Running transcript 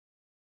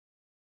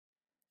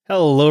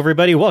Hello,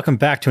 everybody. Welcome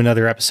back to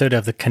another episode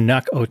of the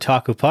Canuck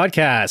Otaku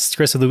Podcast.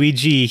 Chris and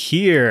Luigi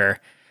here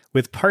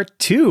with part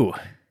 2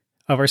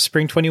 of our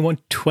Spring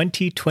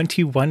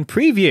 2021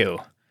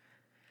 preview.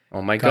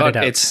 Oh my god,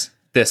 it's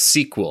the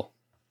sequel.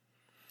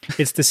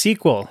 It's the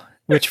sequel,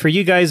 which for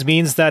you guys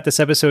means that this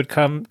episode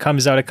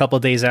comes out a couple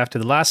days after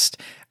the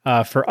last.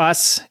 For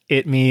us,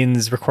 it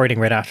means recording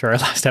right after our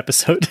last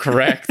episode.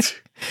 Correct.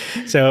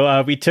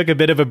 So we took a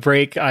bit of a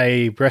break.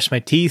 I brushed my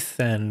teeth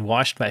and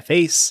washed my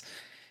face.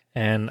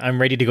 And I'm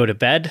ready to go to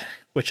bed,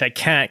 which I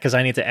can't because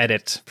I need to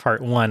edit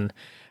part 1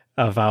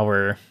 of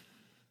our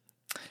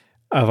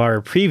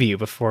preview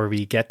before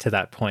we get to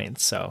that point.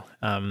 So,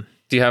 do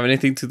you have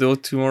anything to do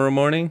tomorrow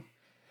morning?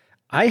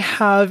 I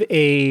have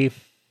a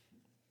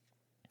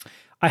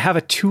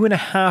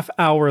 2.5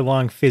 hour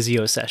long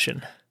physio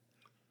session.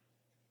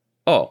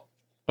 Oh,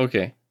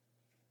 okay,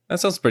 that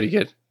sounds pretty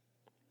good.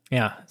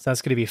 Yeah, so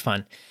that's going to be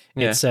fun.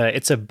 Yeah.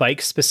 It's a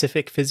bike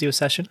specific physio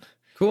session.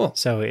 Cool.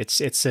 So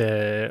it's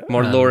a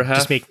more lower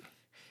half. So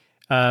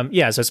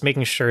it's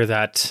making sure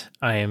that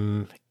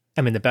I'm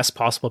in the best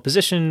possible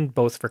position,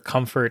 both for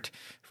comfort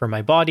for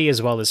my body as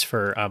well as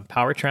for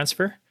power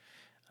transfer.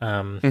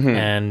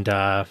 And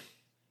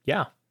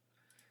yeah,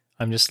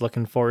 I'm just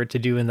looking forward to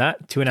doing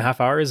that. 2.5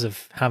 hours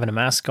of having a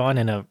mask on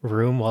in a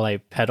room while I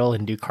pedal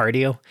and do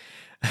cardio.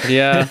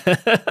 Yeah,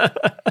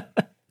 that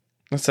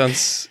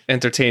sounds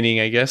entertaining,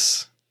 I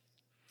guess.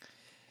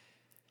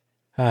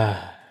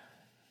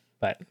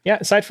 But yeah,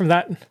 aside from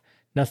that,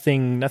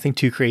 nothing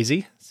too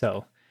crazy.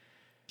 So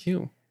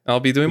I'll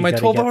be doing my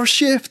 12-hour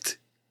shift.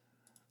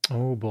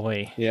 Oh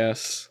boy.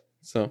 Yes.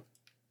 So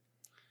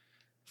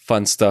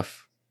fun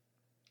stuff.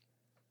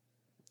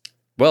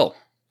 Well,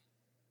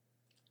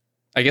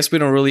 I guess we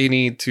don't really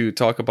need to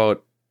talk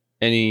about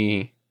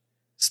any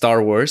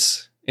Star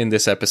Wars in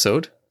this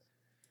episode.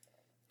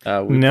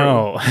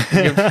 No.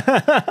 We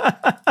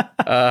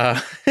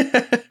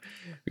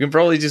can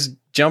probably just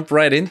jump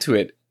right into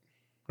it,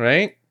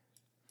 right?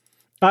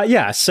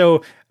 Yeah.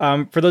 So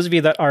for those of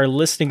you that are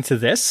listening to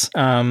this,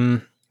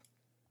 Go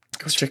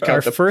check our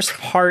out the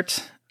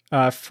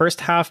first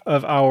half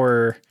of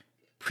our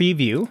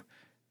preview,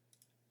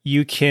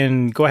 you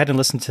can go ahead and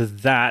listen to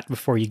that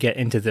before you get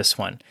into this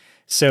one.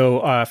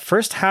 So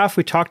first half,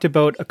 we talked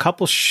about a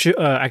couple.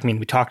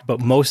 We talked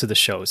about most of the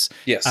shows.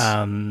 Yes.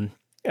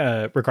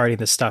 Regarding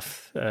the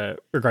stuff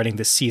regarding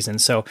this season.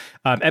 So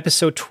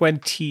episode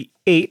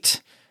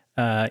 28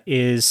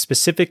 is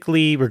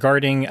specifically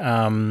regarding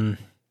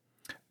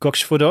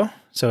Gokushufudo.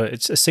 So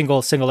it's a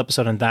single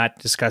episode on that,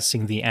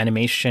 discussing the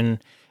animation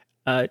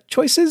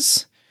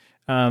choices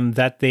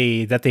that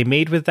they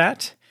made with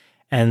that.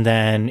 And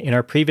then in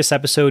our previous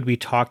episode, we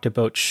talked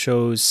about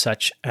shows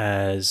such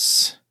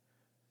as,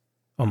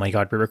 oh my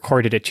god, we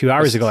recorded it 2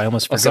 hours ago. I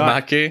almost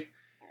forgot.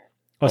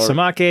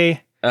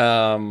 Osamake.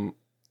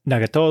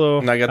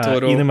 Nagatoro.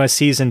 Inuma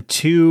Season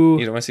 2.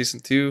 Inuma Season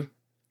 2.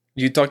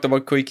 You talked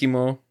about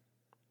Koikimo.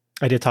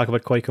 I did talk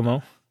about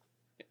Koikumo.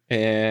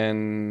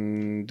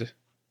 And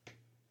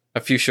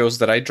a few shows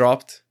that I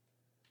dropped.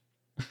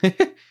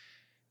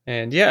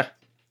 And yeah,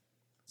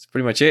 that's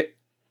pretty much it.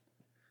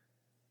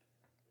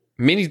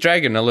 Mini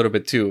Dragon a little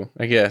bit too,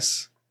 I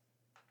guess.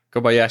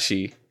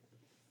 Kobayashi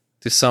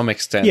to some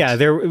extent. Yeah,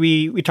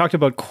 we talked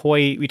about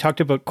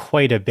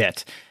quite a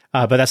bit.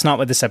 But that's not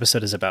what this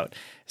episode is about.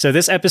 So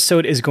this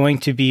episode is going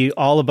to be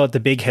all about the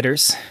big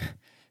hitters.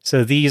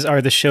 So these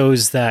are the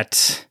shows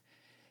that,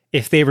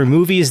 if they were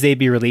movies, they'd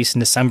be released in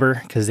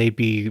December because they'd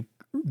be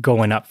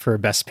going up for a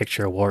Best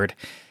Picture award.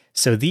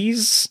 So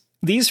these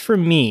for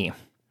me,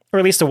 or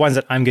at least the ones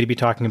that I'm going to be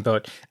talking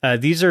about,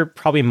 these are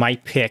probably my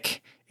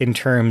pick in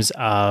terms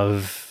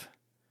of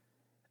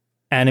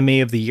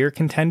anime of the year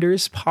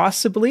contenders,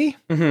 possibly.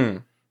 Mm-hmm.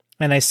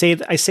 And I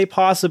say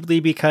possibly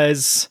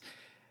because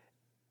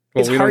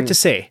it's hard to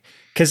say,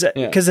 because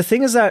the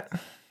thing is that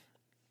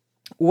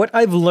what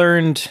I've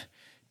learned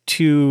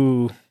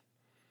to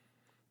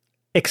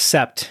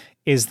accept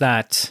is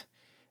that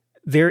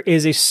there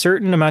is a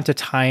certain amount of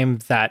time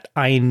that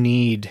I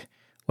need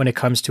when it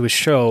comes to a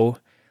show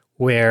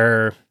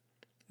where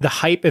the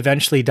hype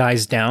eventually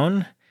dies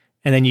down,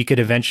 and then you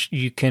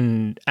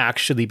can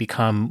actually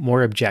become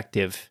more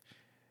objective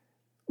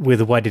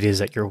with what it is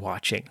that you're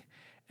watching.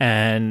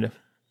 And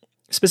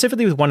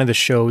specifically with one of the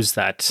shows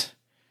that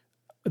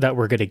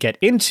we're going to get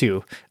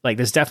into, like,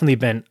 there's definitely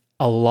been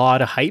a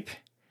lot of hype,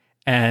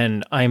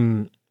 and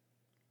I've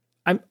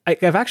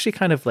actually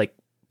kind of like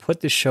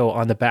put this show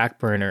on the back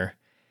burner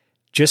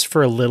just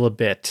for a little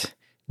bit,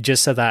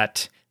 just so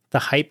that the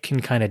hype can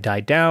kind of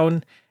die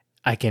down.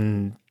 I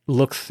can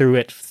look through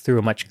it through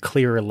a much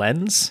clearer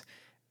lens,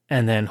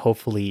 and then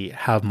hopefully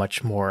have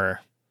much more,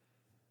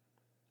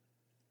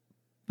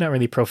 not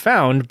really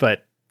profound,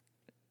 but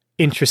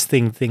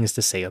interesting things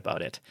to say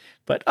about it.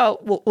 But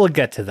we'll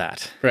get to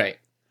that. Right.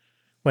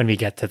 When we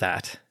get to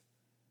that.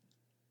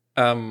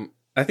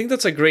 I think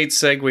that's a great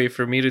segue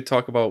for me to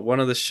talk about one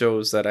of the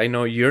shows that I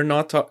know you're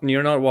not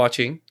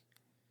watching.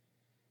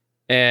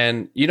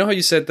 And you know how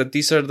you said that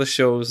these are the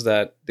shows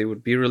that they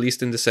would be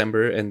released in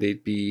December and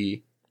they'd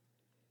be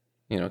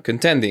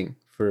contending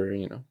for,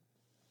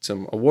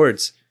 some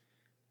awards.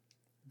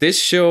 This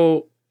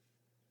show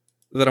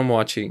that I'm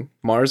watching,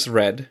 Mars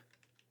Red,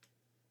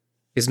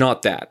 is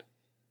not that.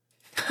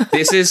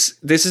 This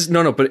is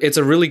no, but it's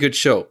a really good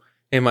show,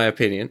 in my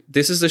opinion.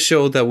 This is a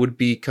show that would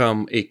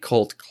become a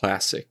cult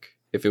classic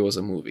if it was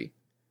a movie.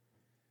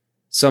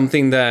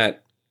 Something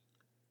that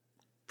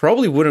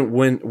probably wouldn't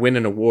win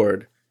an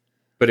award,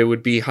 but it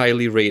would be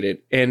highly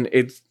rated. And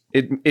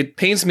it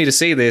pains me to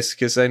say this,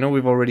 because I know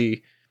we've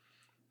already,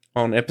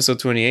 on episode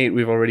 28,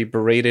 we've already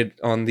berated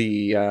on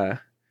the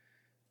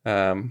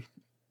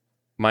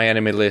My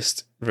Anime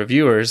List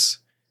reviewers,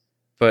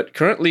 but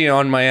currently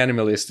on My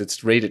Anime List,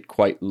 it's rated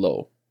quite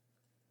low.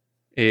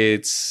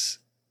 It's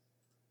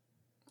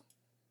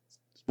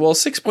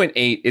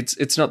 6.8.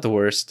 It's not the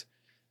worst.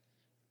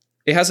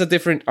 It has a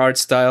different art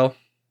style.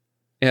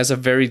 It has a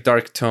very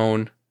dark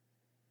tone,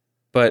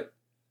 but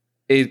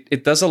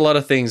it does a lot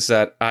of things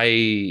that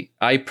I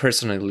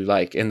personally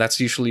like, and that's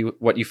usually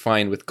what you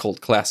find with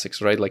cult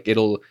classics, right? Like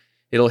it'll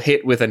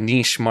hit with a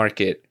niche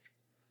market.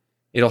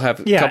 It'll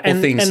have a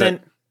couple things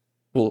that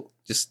will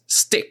just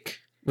stick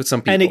with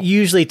some people. And it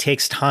usually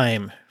takes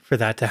time for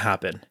that to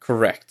happen.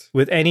 Correct.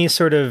 With any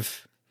sort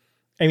of,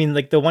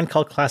 like the one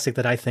cult classic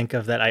that I think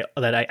of that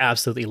I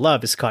absolutely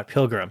love is Scott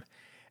Pilgrim.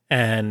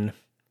 And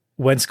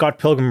when Scott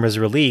Pilgrim was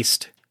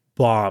released,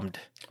 bombed.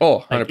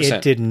 Oh, 100%.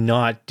 It did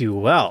not do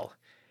well.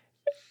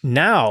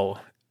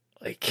 Now,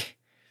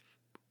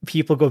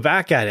 people go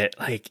back at it,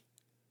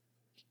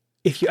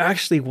 if you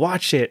actually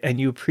watch it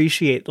and you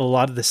appreciate a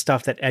lot of the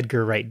stuff that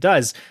Edgar Wright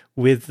does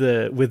with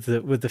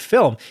the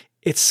film,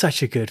 it's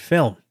such a good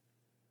film.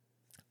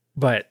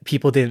 But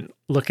people didn't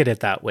look at it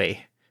that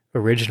way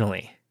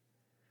originally.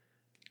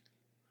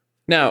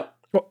 Now,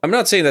 I'm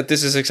not saying that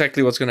this is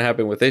exactly what's going to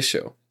happen with this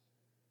show,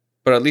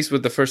 but at least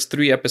with the first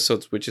 3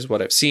 episodes, which is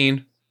what I've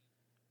seen,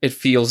 it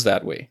feels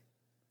that way.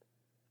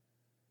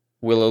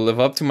 Will it live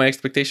up to my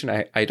expectation?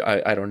 I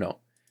don't know.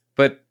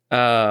 But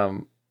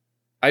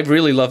I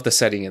really love the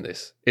setting in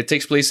this. It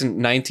takes place in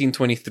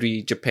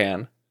 1923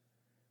 Japan.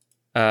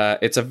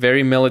 It's a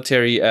very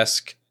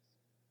military-esque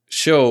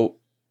show,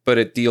 but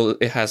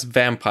it has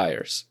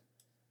vampires.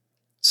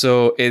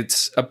 So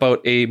it's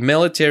about a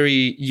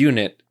military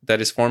unit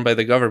that is formed by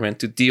the government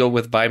to deal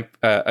with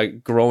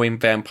a growing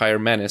vampire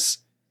menace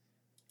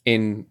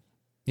in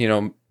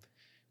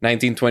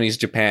 1920s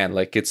Japan.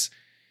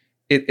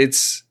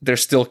 It's they're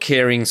still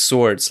carrying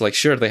swords.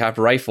 Sure, they have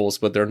rifles,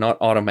 but they're not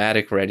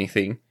automatic or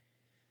anything.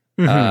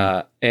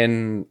 Mm-hmm.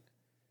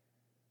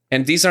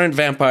 And these aren't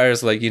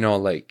vampires like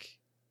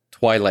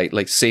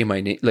Twilight, say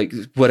my name,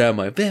 what am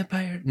I,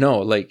 vampire?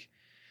 No,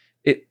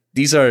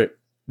 these are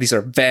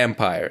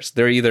vampires.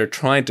 They're either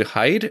trying to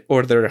hide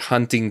or they're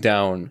hunting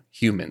down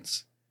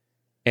humans.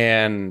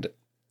 And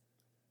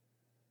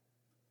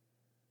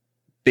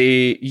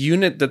the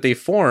unit that they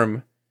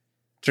form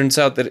turns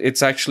out that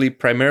it's actually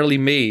primarily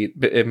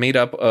made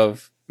up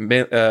of,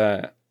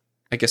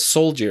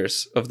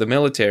 soldiers of the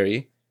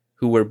military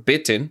who were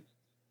bitten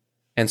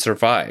and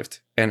survived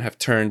and have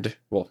turned,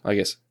 quote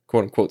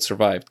unquote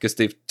survived, because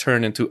they've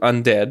turned into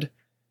undead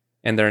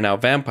and they're now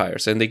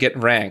vampires, and they get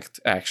ranked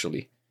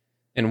actually.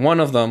 And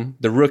one of them,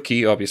 the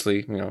rookie,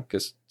 obviously,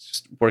 because it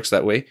just works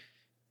that way,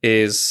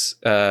 is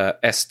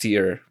S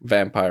tier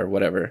vampire,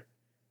 whatever,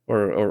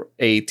 or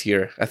A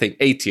tier. I think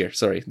A tier.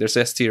 Sorry, there's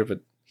S tier, but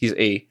he's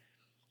A.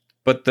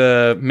 But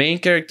the main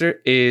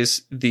character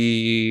is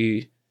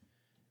the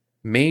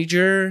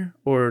major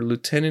or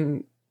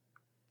lieutenant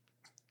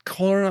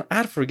colonel.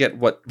 I forget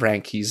what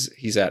rank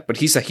he's at, but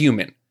he's a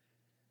human.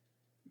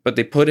 But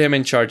they put him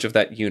in charge of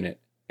that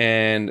unit,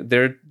 and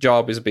their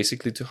job is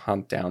basically to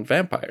hunt down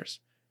vampires.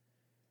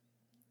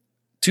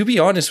 To be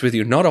honest with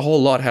you, not a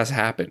whole lot has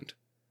happened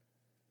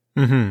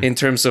in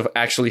terms of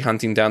actually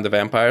hunting down the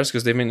vampires,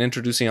 because they've been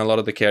introducing a lot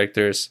of the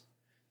characters.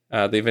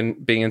 They've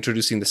been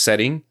introducing the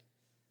setting.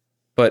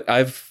 But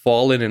I've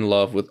fallen in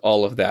love with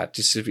all of that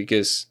just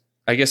because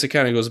I guess it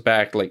kind of goes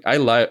back. I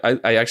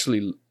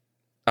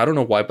don't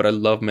know why, but I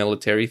love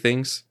military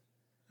things.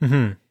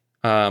 Mm-hmm.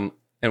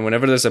 And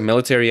whenever there's a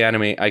military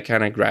anime, I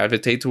kind of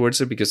gravitate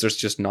towards it because there's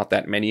just not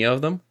that many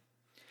of them.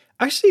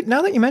 Actually,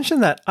 now that you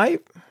mentioned that, I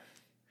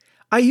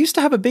used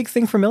to have a big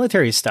thing for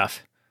military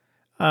stuff.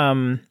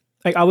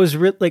 I was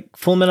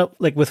Full Metal,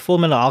 with Full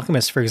Metal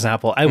Alchemist, for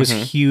example, I was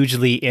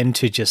hugely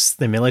into just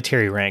the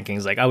military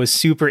rankings. I was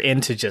super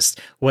into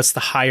just what's the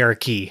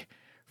hierarchy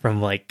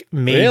from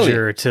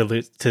major to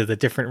the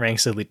different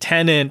ranks of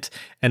lieutenant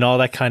and all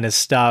that kind of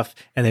stuff.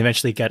 And they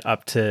eventually get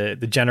up to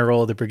the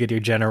general, the brigadier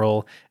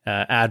general,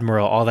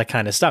 admiral, all that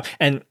kind of stuff.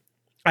 And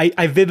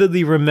I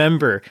vividly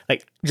remember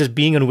just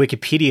being on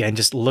Wikipedia and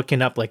just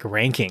looking up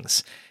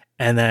rankings,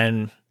 and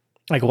then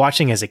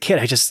watching as a kid,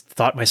 I just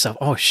thought to myself,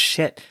 oh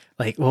shit.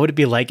 What would it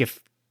be like if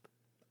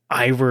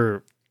I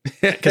were,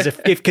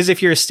 because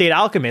if you're a state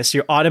alchemist,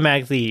 you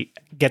automatically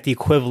get the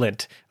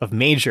equivalent of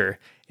major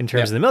in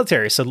terms of the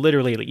military. So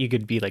literally you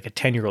could be a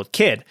 10-year-old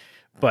kid,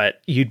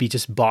 but you'd be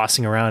just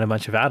bossing around a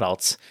bunch of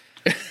adults.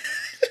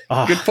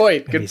 Oh, good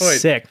point.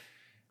 Sick.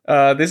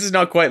 This is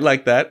not quite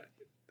like that.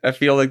 I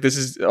feel like this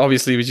is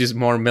obviously which is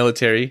more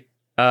military.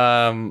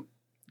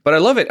 But I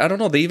love it. I don't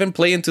know. They even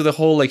play into the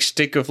whole like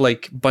shtick of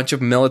like bunch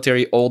of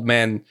military old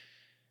men.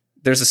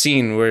 There's a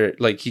scene where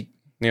like he,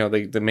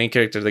 the main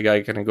character, the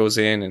guy kind of goes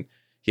in and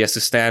he has to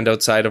stand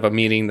outside of a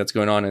meeting that's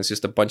going on. And it's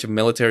just a bunch of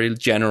military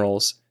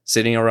generals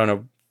sitting around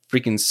a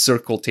freaking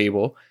circle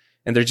table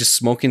and they're just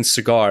smoking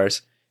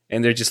cigars.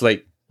 And they're just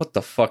like, what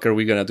the fuck are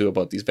we going to do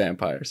about these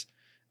vampires?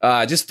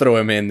 Just throw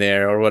him in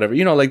there or whatever.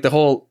 Like the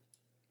whole,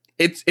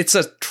 it's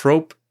a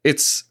trope.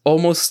 It's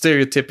almost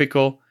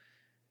stereotypical,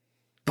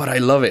 but I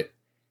love it.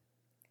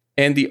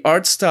 And the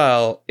art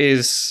style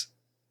is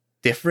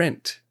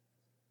different.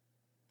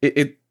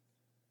 It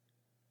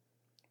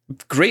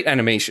great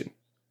animation.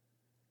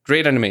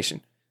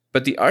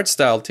 But the art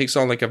style takes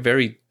on like a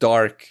very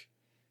dark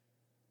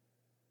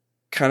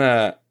kind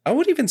of, I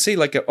would even say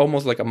like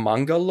almost like a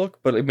manga look,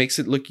 but it makes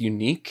it look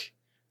unique.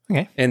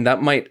 Okay. And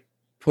that might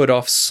put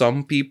off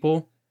some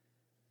people,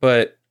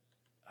 but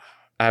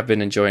I've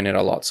been enjoying it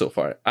a lot so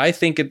far. I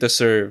think it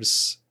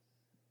deserves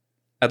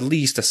at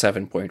least a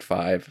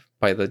 7.5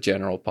 by the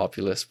general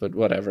populace, but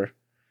whatever.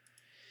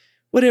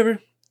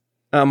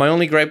 My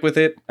only gripe with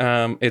it,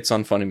 it's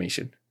on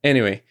Funimation.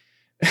 Anyway.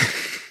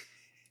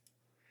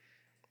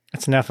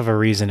 That's enough of a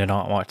reason to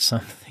not watch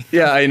something.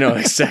 Yeah, I know,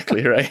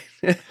 exactly, right?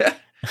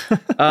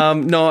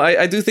 No,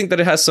 I do think that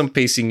it has some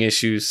pacing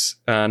issues.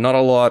 Not a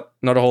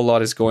whole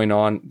lot is going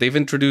on. They've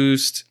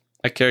introduced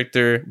a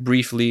character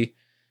briefly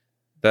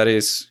that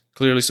is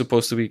clearly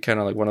supposed to be kind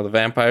of like one of the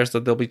vampires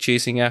that they'll be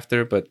chasing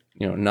after, but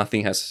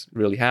nothing has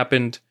really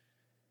happened.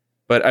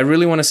 But I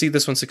really want to see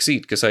this one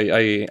succeed because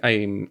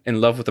I'm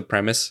in love with the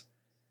premise.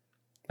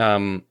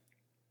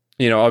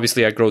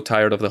 Obviously I grow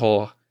tired of the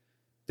whole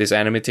this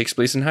anime takes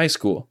place in high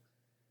school,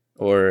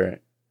 or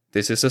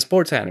this is a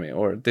sports anime,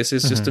 or this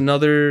is just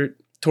another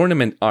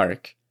tournament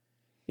arc.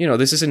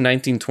 This is in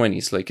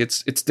 1920s. Like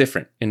it's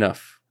different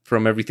enough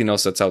from everything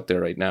else that's out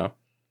there right now.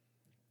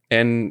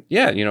 And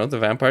yeah, the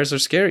vampires are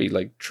scary,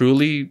 like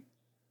truly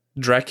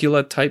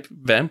Dracula type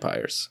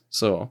vampires.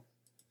 So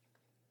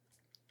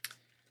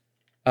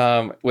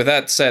with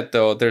that said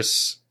though,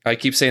 I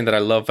keep saying that I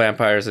love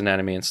vampires and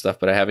anime and stuff,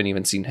 but I haven't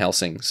even seen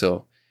Hellsing,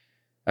 so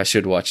I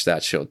should watch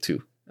that show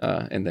too.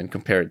 And then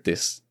compare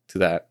this to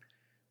that,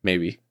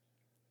 maybe.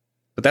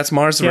 But that's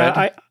Mars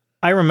Red.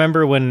 I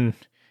remember when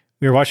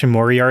we were watching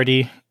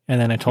Moriarty, and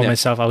then I told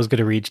myself I was going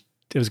to read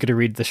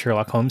the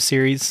Sherlock Holmes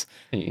series.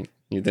 You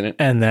didn't?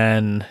 And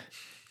then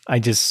I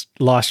just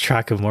lost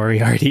track of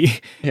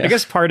Moriarty. Yeah. I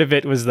guess part of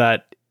it was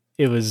that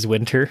it was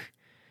winter.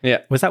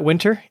 Yeah. Was that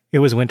winter? It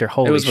was winter.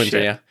 Holy shit. It was winter,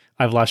 yeah.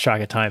 I've lost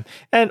track of time.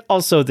 And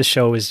also the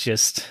show is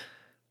just...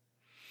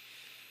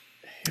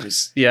 It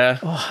was, yeah.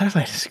 Oh, how do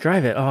I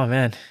describe it? Oh,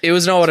 man. It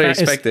was not what I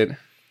expected.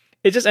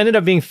 It just ended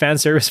up being fan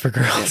service for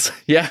girls.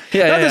 Yeah. Not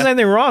there's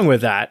anything wrong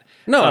with that.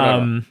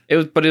 No.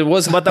 But that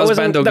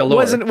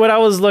wasn't what I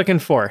was looking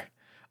for.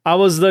 I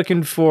was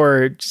looking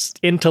for just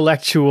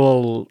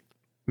intellectual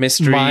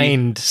mystery,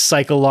 mind,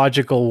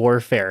 psychological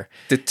warfare.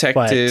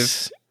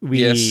 Detective. But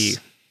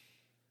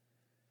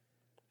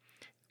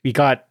we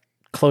got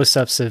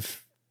close-ups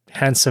of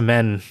handsome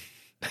men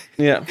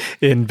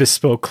in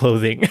bespoke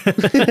clothing.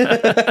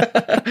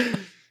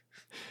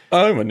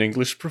 I'm an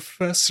English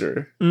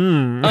professor.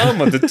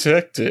 I'm a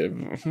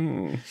detective.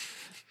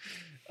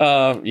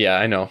 Yeah,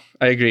 I know.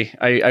 I agree.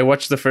 I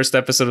watched the first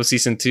episode of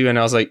season 2 and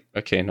I was like,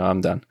 okay, no,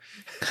 I'm done.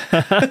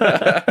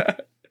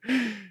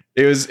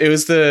 It was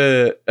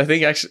I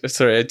think actually,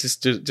 sorry,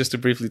 just to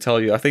briefly tell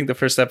you, I think the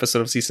first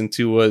episode of season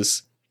 2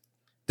 was,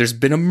 there's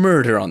been a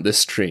murder on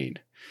this train.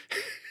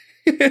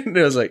 And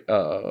it was like,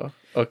 oh,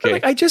 okay.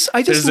 Like, I just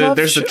there's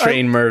the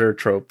train murder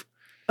trope.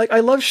 Like,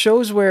 I love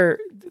shows where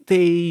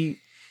they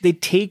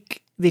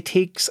take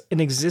an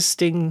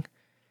existing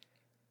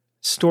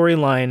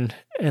storyline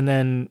and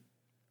then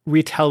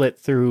retell it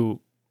through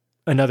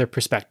another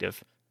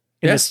perspective.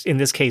 In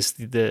this case,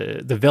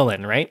 the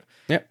villain, right?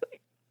 Yeah.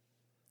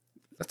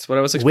 That's what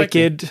I was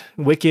expecting.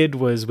 Wicked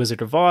was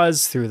Wizard of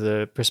Oz through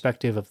the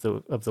perspective of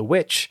the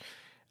witch.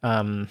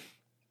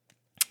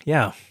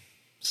 Yeah.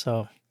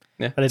 So,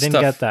 but I didn't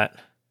get that.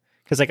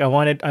 Cuz like I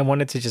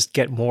wanted to just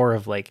get more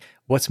of like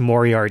what's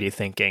Moriarty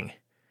thinking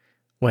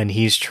when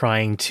he's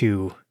trying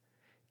to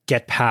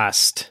get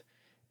past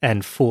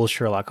and fool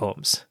Sherlock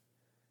Holmes.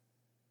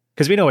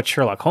 Cuz we know what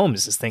Sherlock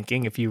Holmes is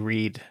thinking if you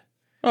read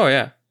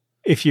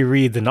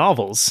the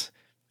novels,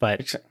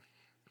 but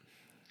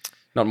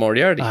not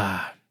Moriarty.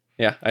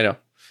 Yeah, I know.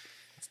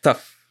 It's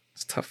tough.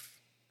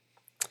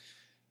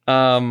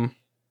 But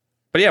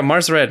yeah,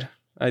 Mars Red.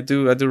 I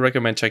do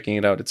recommend checking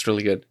it out. It's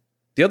really good.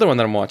 The other one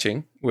that I'm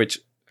watching, which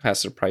has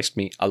surprised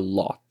me a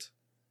lot,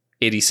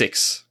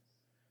 86.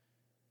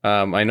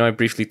 I know I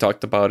briefly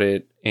talked about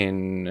it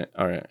in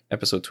our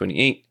episode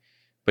 28,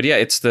 but yeah,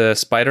 it's the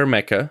Spider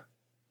Mecha.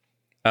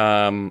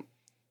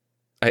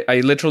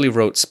 I literally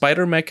wrote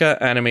Spider Mecha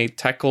anime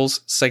tackles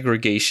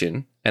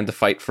segregation and the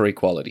fight for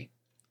equality.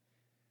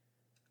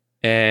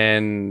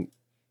 And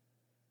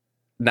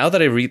now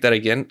that I read that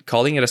again,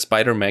 calling it a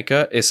Spider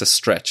Mecha is a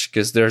stretch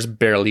because there's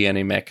barely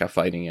any mecha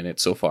fighting in it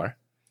so far.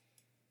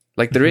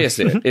 Like there is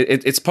there.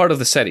 It's part of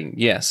the setting,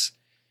 yes.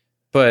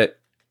 But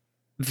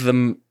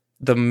the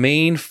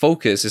main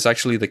focus is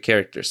actually the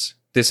characters.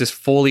 This is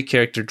fully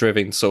character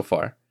driven so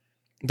far.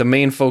 The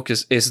main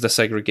focus is the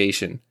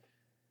segregation.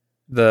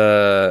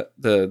 The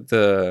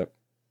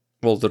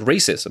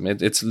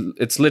racism.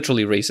 It's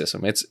literally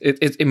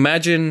racism.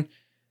 Imagine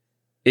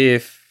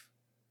if,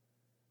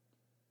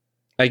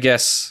 I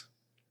guess,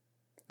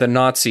 the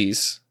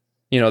Nazis,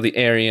 the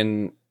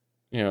Aryan,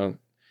 if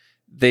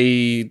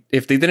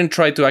they didn't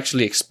try to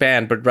actually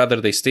expand, but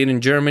rather they stayed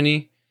in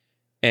Germany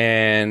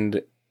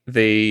and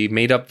they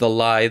made up the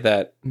lie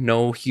that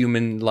no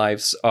human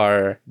lives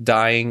are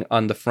dying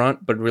on the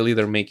front, but really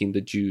they're making the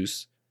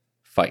Jews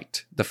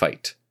fight the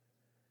fight.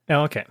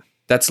 Oh, okay.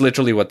 That's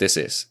literally what this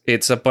is.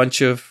 It's a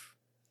bunch of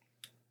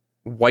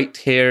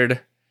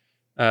white-haired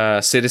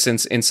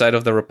citizens inside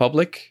of the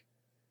Republic,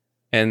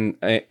 and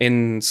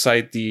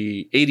inside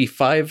the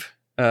 85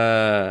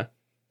 kind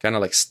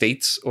of like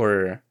states,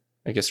 or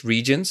I guess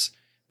regions.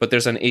 But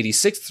there's an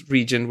 86th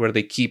region where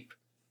they keep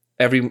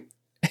everyone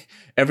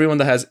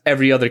that has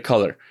every other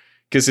color,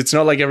 because it's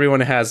not like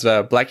everyone has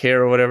black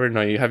hair or whatever.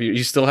 No,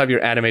 you still have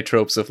your anime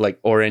tropes of like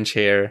orange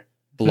hair,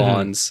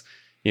 blondes.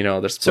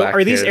 There's so black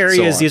are these hair,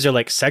 areas? so These are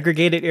like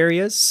segregated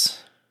areas,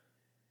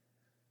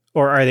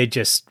 or are they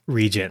just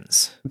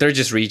regions? They're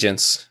just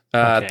regions.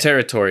 Okay.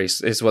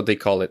 Territories is what they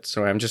call it.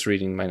 Sorry, I'm just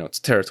reading my notes.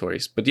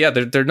 Territories, but yeah,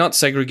 they're not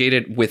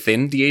segregated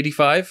within the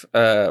 85,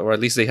 or at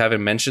least they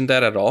haven't mentioned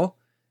that at all.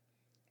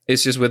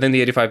 It's just within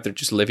the 85, they're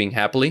just living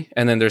happily.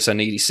 And then there's an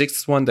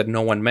 86th one that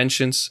no one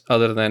mentions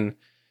and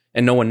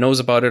no one knows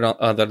about it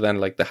other than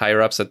like the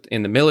higher ups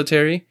in the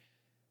military.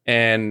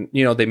 And,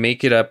 they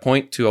make it a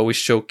point to always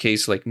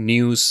showcase like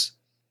news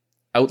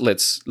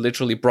outlets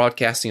literally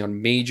broadcasting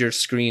on major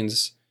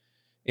screens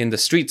in the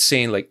streets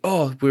saying like,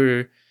 oh,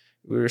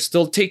 we're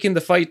still taking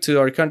the fight to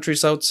our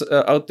countries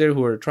out there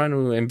who are trying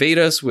to invade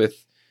us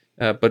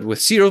but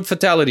with zero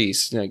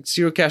fatalities, like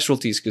zero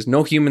casualties, because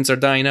no humans are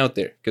dying out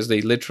there, because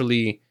they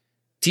literally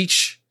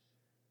teach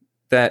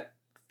that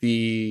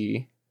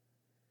they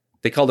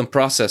call them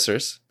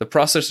processors. The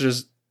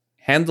processors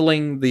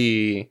handling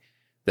the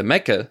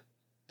mecha,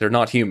 they're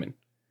not human.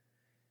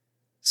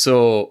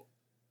 So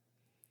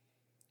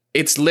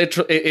it's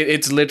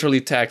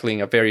literally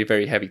tackling a very,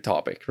 very heavy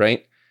topic,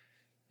 right?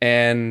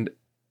 And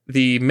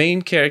the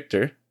main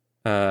character,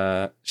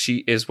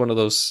 she is one of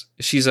those.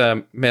 She's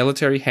a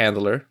military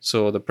handler,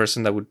 so the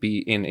person that would be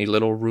in a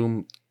little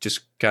room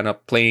just kind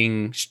of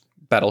playing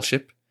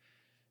battleship,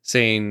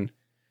 saying,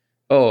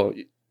 "Oh,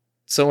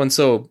 so and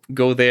so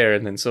go there,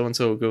 and then so and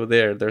so go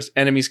there. There's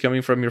enemies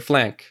coming from your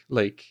flank."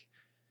 Like,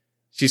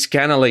 she's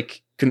kind of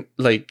like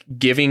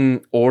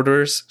giving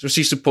orders. So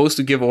she's supposed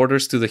to give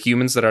orders to the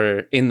humans that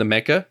are in the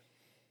mecha,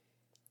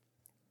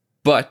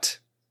 but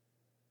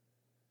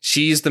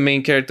she's the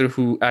main character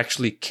who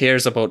actually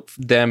cares about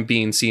them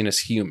being seen as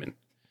human.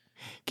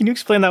 Can you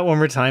explain that one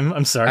more time?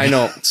 I'm sorry. I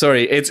know.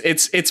 Sorry.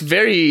 It's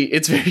very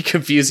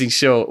confusing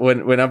show.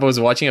 When I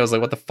was watching, I was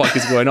like, what the fuck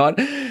is going on?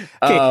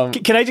 Okay,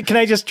 can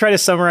I just try to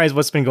summarize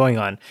what's been going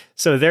on?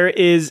 So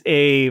there's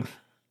a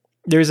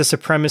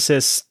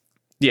supremacist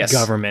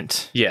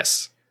government.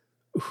 Yes.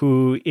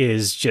 Who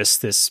is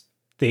just this,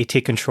 they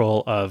take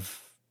control of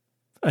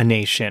a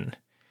nation,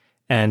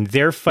 and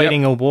they're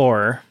fighting a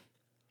war.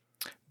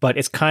 But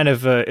it's kind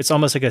of it's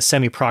almost like a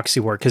semi-proxy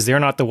war, because they're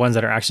not the ones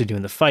that are actually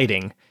doing the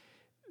fighting.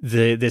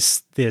 They're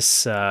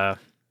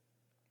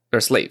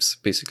slaves,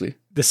 basically.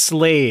 The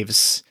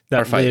slaves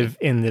that live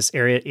in this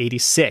area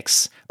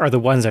 86 are the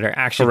ones that are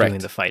actually doing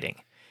the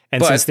fighting.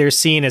 And since they're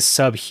seen as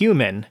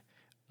subhuman,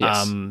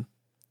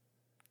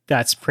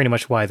 that's pretty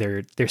much why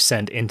they're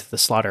sent into the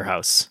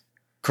slaughterhouse.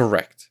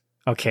 Correct.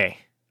 Okay.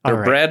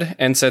 They're bred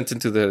and sent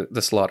into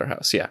the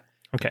slaughterhouse, yeah.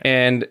 Okay.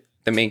 And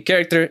the main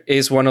character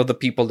is one of the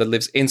people that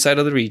lives inside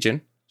of the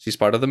region. She's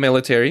part of the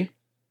military,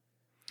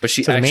 but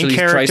she actually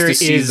tries to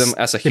see them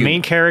as a human. The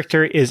main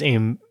character is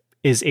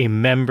a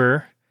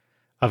member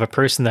of a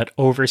person that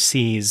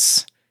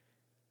oversees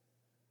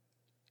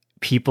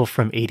people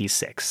from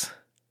 86.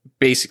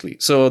 Basically.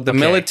 So the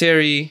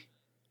military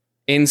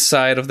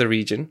inside of the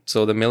region,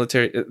 so the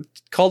military,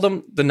 call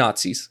them the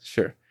Nazis,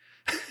 sure.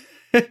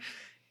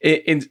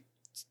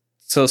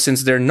 So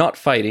since they're not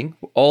fighting,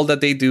 all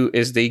that they do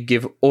is they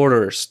give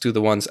orders to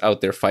the ones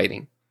out there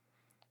fighting.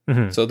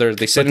 Mm-hmm. So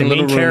they sit in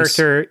little rooms. The main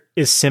character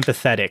is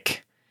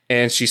sympathetic.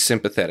 And she's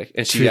sympathetic.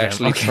 And she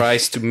actually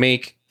tries to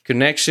make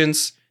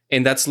connections.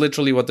 And that's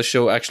literally what the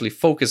show actually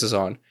focuses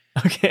on.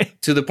 Okay.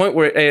 To the point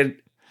where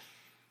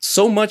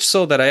so much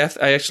so that I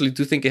actually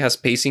do think it has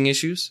pacing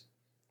issues.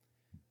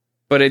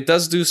 But it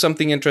does do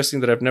something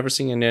interesting that I've never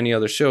seen in any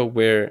other show,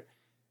 where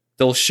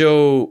they'll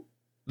show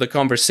the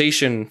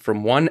conversation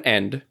from one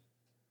end,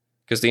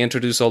 because they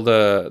introduce all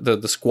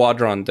the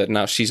squadron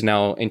that she's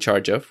now in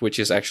charge of, which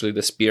is actually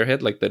the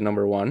spearhead, like the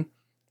number one.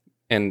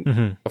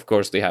 And of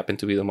course, they happen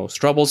to be the most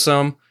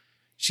troublesome.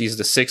 She's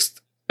the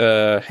sixth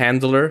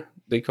handler,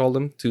 they call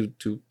them, to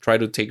try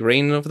to take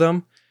reign of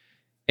them.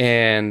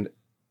 And,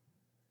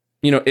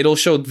 it'll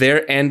show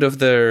their end of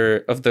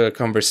the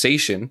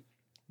conversation,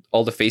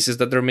 all the faces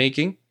that they're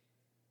making.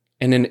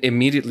 And then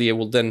immediately it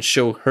will then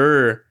show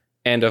her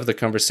end of the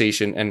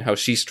conversation and how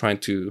she's trying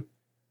to,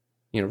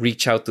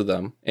 reach out to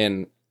them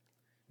and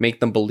make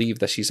them believe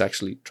that she's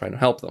actually trying to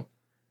help them.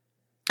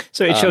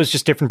 So it shows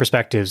just different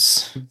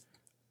perspectives.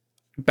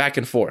 Back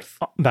and forth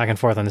On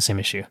the same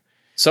issue.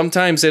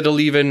 Sometimes it'll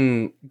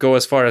even go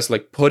as far as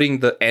like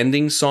putting the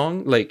ending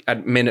song like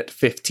at minute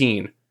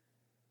 15.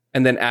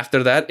 And then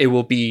after that, it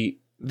will be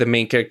the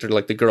main character,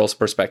 like the girl's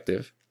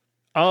perspective.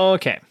 Oh,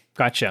 okay.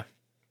 Gotcha.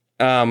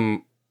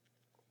 And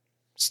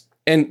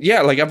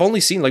yeah, like I've only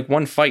seen like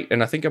one fight,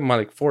 and I think I'm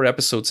like 4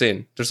 episodes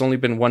in. There's only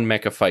been one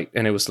mecha fight,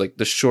 and it was like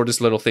the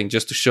shortest little thing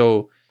just to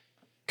show,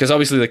 because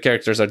obviously the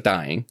characters are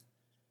dying.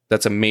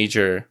 That's a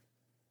major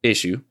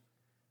issue.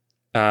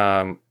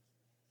 And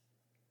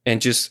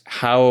just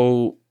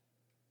how,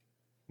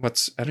 I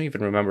don't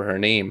even remember her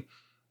name.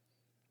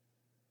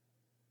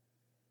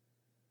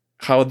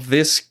 How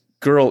this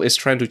girl is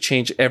trying to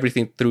change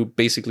everything through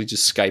basically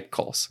just Skype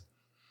calls.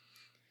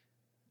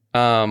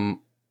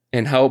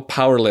 And how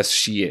powerless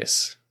she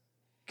is.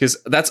 Because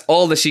that's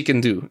all that she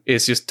can do,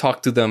 is just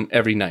talk to them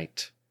every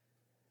night.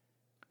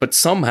 But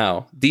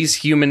somehow, these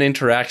human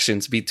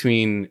interactions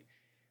between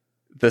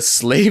the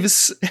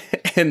slaves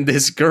and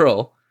this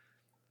girl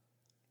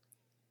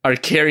are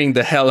carrying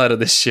the hell out of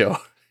this show.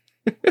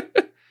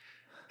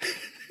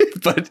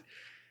 But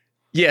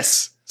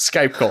yes,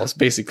 Skype calls,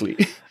 basically.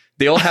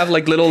 They all have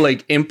like little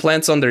like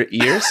implants on their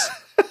ears.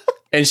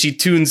 And she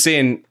tunes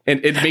in,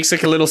 and it makes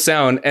like a little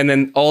sound, and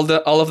then all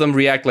of them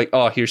react like,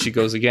 "Oh, here she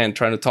goes again,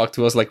 trying to talk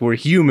to us like we're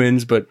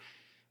humans," but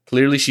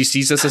clearly she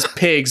sees us as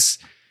pigs.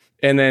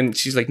 And then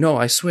she's like, "No,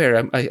 I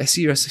swear, I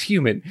see you as a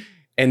human,"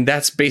 and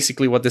that's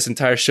basically what this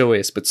entire show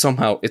is. But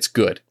somehow it's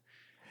good.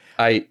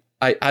 I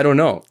don't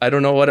know. I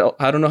don't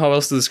know how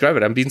else to describe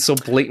it. I'm being so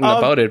blatant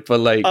about it,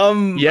 but like,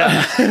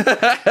 yeah.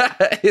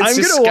 I'm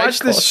gonna watch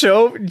this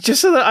show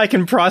just so that I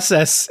can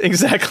process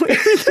exactly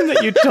everything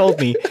that you told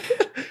me.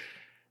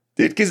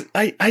 Dude, because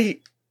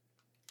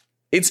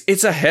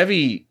it's a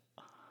heavy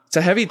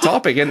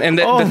topic, and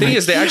the thing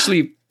is, they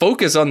actually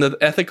focus on the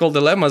ethical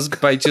dilemmas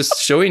by just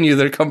showing you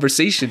their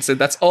conversations, and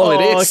that's all it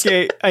is.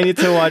 Okay, I need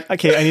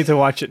to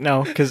watch it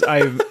now because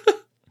I've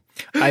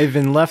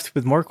been left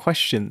with more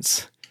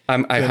questions.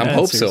 I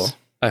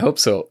hope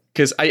so,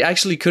 because I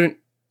actually couldn't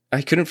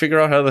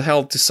figure out how the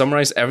hell to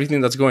summarize everything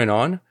that's going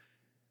on,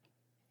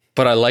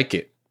 but I like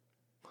it.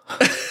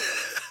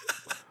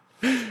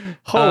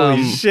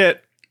 Holy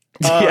shit.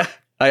 Yeah,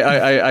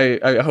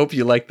 I hope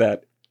you like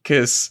that,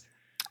 because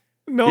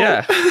no.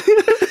 Yeah.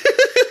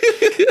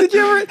 Did you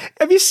ever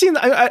have you seen?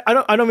 I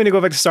don't mean to go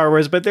back to Star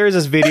Wars, but there is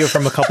this video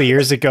from a couple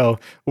years ago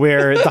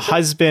where the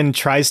husband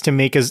tries to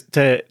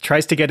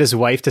get his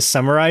wife to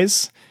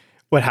summarize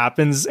what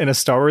happens in a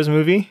Star Wars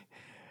movie,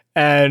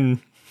 and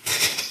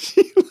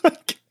she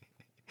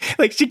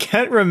like she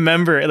can't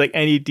remember like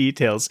any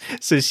details,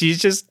 so she's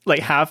just like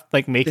half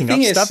like making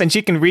up stuff, and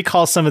she can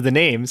recall some of the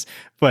names,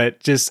 but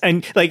just,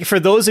 and like for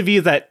those of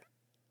you that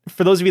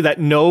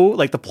know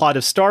like the plot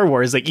of Star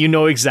Wars, like you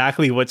know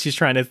exactly what she's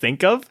trying to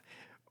think of,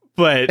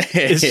 but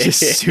it's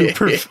just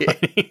super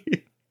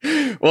funny.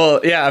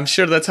 Well, yeah, I'm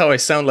sure that's how I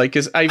sound like,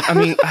 because I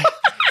mean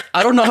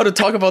I don't know how to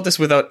talk about this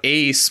without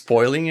A,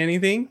 spoiling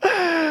anything,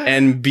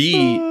 and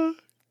B,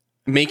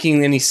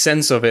 making any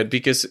sense of it,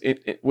 because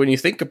when you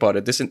think about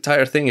it, this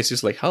entire thing is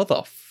just like, how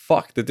the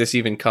fuck did this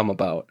even come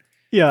about?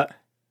 Yeah.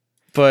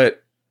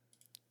 But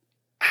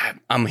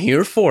I'm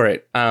here for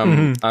it.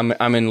 I'm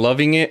in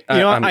loving it.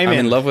 I'm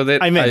in love with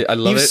it. I love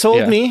it. You've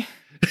sold me,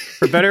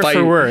 for better or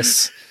for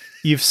worse.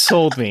 You've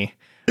sold me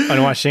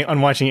on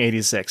watching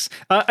 86.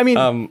 I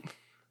mean,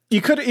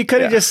 you could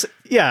have just,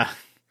 yeah.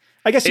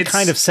 I guess you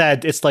kind of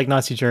said it's like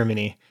Nazi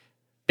Germany,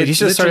 but you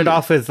should have started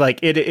off with like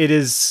it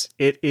is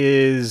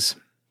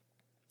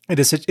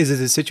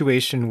a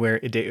situation where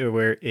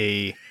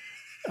an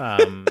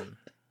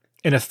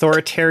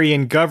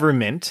authoritarian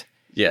government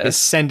is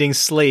sending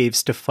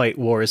slaves to fight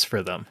wars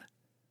for them.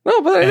 No,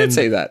 but I didn't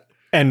say that.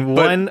 And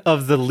one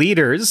of the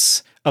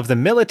leaders of the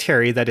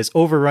military that is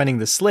overrunning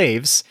the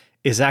slaves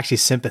is actually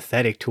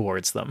sympathetic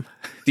towards them.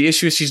 The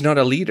issue is she's not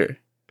a leader.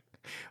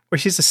 Or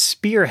she's a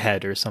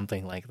spearhead or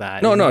something like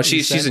that. No,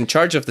 she's in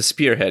charge of the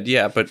spearhead,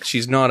 yeah, but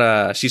she's not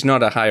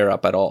a higher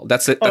up at all.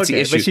 That's the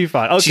issue. But she's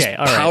fine. Okay,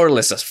 she's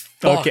powerless as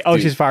fuck. Okay. Oh,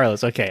 dude. She's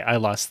powerless. Okay, I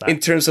lost that.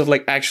 In terms of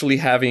like actually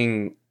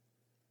having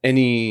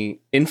any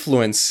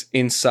influence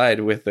inside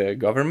with the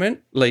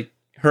government, like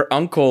her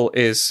uncle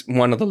is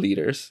one of the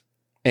leaders,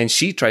 and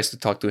she tries to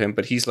talk to him,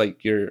 but he's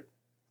like, you're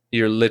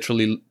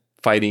literally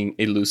fighting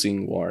a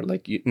losing war.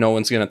 Like no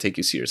one's gonna take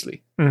you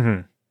seriously.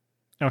 Mm-hmm.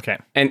 Okay.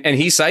 And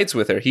he sides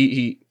with her.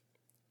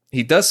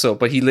 He does so,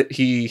 but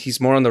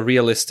he's more on the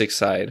realistic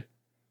side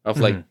of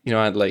like,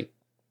 like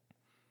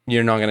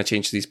you're not going to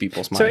change these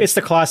people's minds. So it's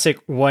the classic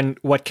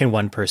what can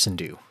one person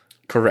do?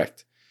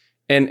 Correct.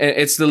 And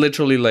it's the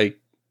literally like,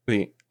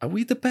 are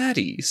we the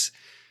baddies?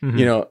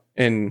 Mm-hmm.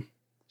 And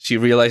she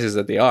realizes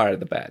that they are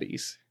the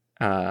baddies.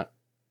 And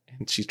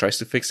she tries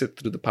to fix it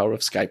through the power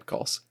of Skype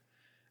calls.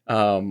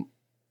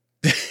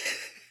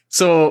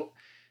 So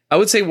I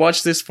would say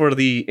watch this for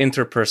the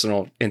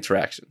interpersonal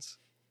interactions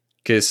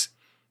because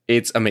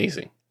it's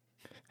amazing.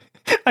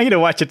 I'm gonna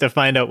watch it to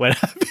find out what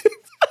happened.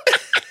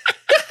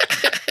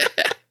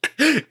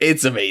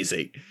 It's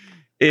amazing.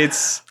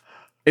 It's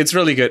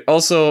really good.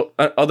 Also,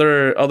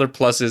 other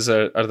pluses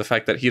are the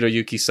fact that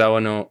Hiroyuki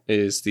Sawano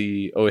is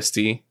the OST.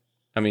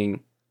 I mean,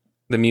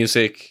 the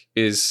music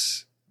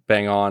is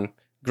bang on.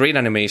 Great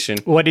animation.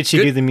 What did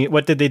she do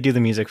what did they do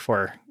the music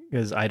for?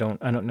 Because I don't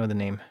know the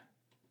name.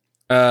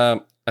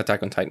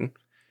 Attack on Titan.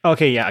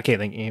 Okay, yeah, okay,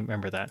 then you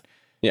remember that.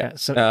 Yeah.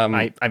 So I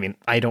mean,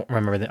 I don't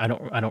remember I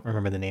don't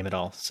remember the name at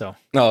all. So.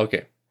 Oh,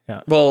 okay.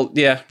 Yeah. Well,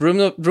 yeah,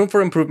 room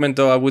for improvement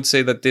though. I would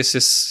say that this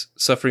is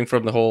suffering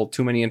from the whole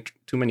too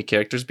many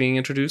characters being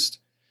introduced.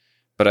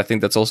 But I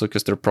think that's also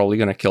because they're probably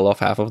going to kill off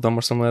half of them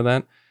or something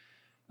like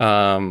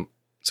that.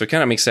 So it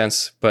kind of makes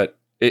sense, but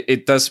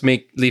it does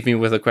leave me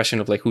with a question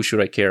of like, who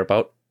should I care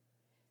about?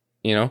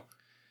 You know?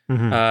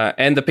 Mm-hmm.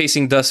 And the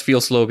pacing does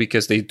feel slow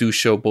because they do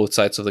show both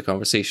sides of the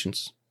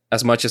conversations.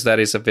 As much as that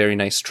is a very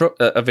nice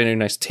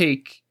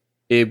take,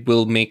 it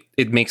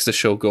makes the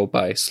show go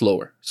by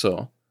slower.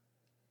 So,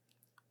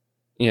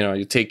 you know,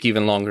 you take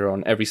even longer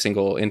on every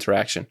single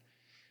interaction.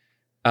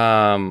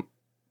 But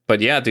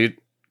yeah, dude,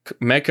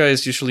 mecha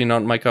is usually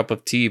not my cup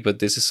of tea, but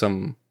this is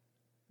some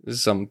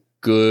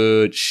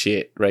good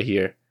shit right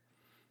here.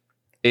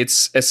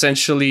 It's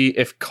essentially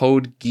if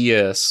Code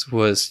Geass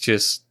was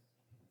just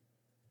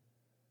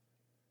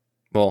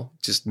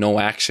no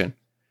action.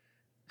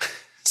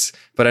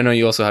 But I know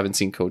you also haven't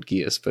seen Code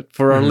Geass. But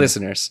for our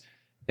listeners,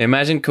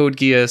 imagine Code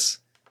Geass,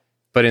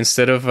 but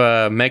instead of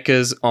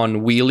mechas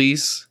on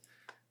wheelies,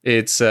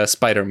 it's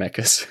spider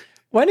mechas.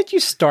 Why did you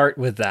start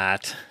with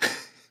that?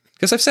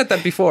 Because I've said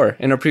that before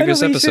in a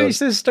previous episode.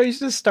 You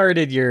just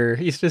started your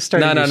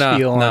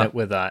spiel on it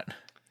with that.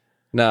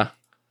 Nah.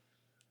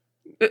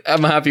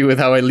 I'm happy with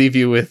how I leave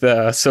you with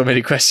so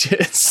many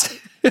questions.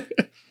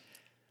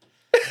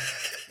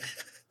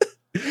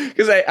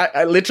 Because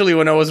I literally,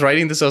 when I was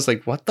writing this, I was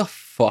like, what the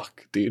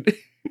fuck, dude?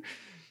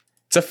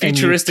 It's a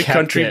futuristic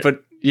country,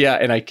 but yeah,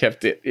 and I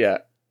kept it, yeah.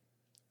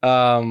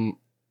 I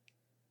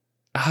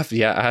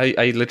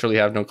literally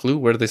have no clue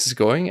where this is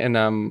going, and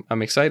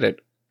I'm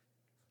excited.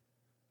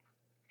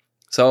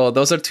 So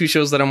those are two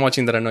shows that I'm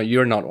watching that I know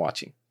you're not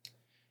watching.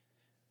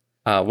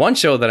 One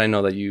show that I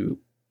know that you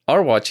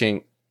are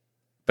watching,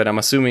 but I'm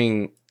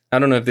assuming, I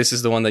don't know if this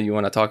is the one that you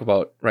want to talk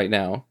about right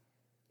now.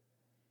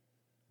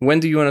 When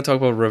do you want to talk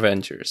about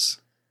Revengers?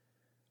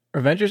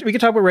 Revengers? We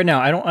can talk about it right now.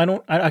 I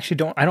don't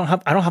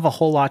have a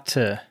whole lot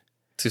to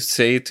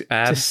say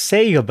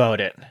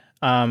about it.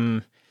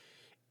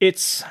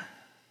 It's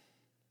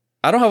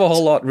I don't have a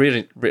whole lot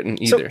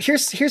written either. So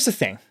here's the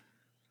thing.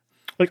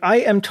 Like I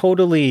am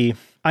totally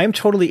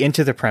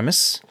into the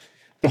premise.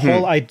 The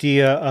whole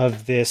idea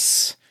of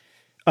this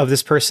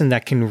person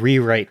that can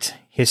rewrite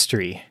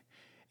history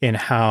in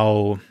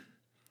how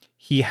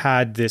he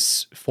had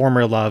this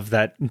former love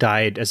that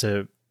died as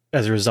a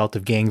result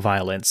of gang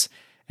violence,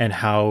 and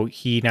how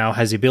he now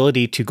has the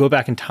ability to go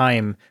back in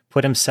time,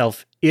 put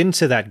himself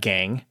into that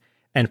gang,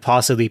 and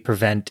possibly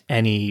prevent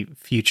any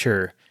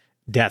future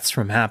deaths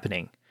from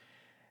happening.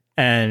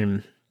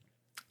 And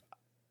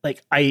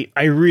like, I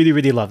really,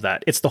 really love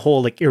that. It's the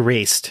whole like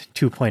Erased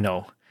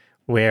 2.0,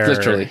 where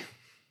literally,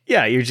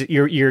 yeah,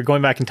 you're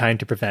going back in time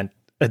to prevent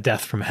a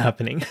death from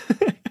happening.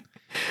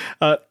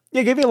 Yeah,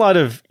 it gave me a lot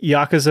of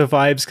Yakuza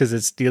vibes because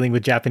it's dealing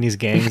with Japanese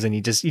gangs, and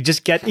you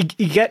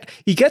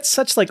get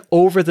such like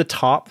over the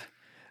top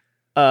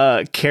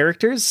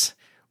characters,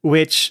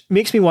 which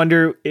makes me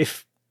wonder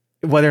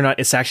whether or not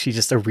it's actually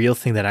just a real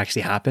thing that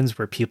actually happens,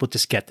 where people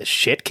just get the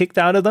shit kicked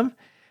out of them.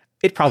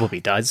 It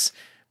probably does,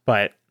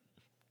 but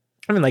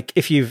I mean, like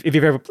if you've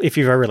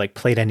ever like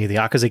played any of the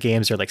Yakuza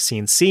games, or like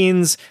seen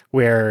scenes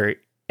where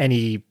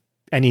any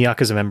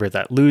Yakuza member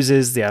that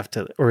loses, they have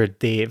to, or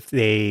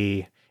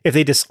if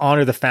they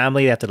dishonor the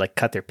family, they have to like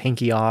cut their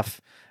pinky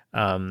off,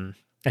 and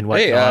whatnot.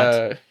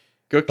 Hey,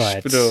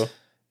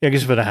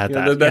 Gokushibudo had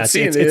that. That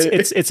scene.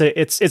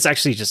 It's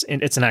actually just,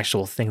 it's an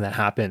actual thing that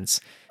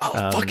happens.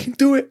 I'll fucking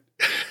do it.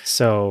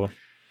 So,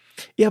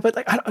 yeah, but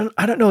like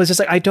I don't know. It's just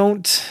like I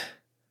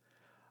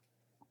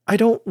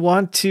don't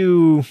want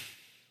to.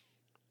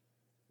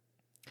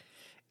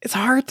 It's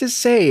hard to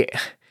say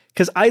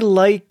because I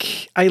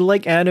like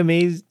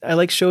anime. I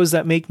like shows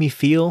that make me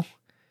feel.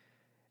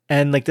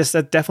 And like this,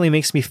 that definitely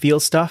makes me feel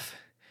stuff.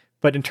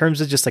 But in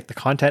terms of just like the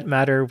content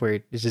matter, where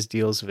it just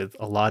deals with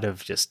a lot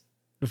of just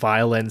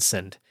violence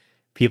and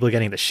people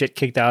getting the shit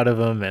kicked out of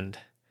them, and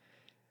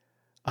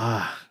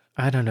I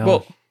don't know.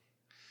 Well,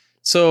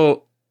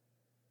 so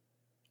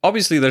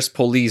obviously there's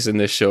police in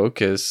this show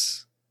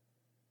because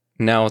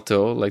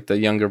Naoto, like the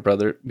younger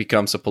brother,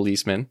 becomes a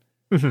policeman.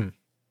 Mm-hmm.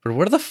 But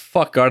where the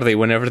fuck are they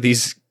whenever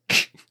these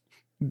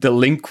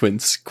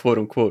delinquents, quote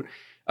unquote,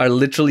 are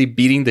literally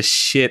beating the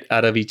shit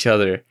out of each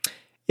other?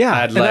 Yeah,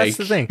 at and like that's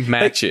the thing.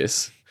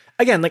 Matches.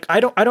 Like, again, like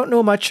I don't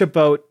know much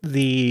about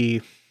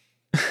the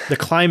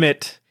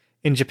climate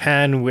in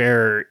Japan,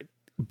 where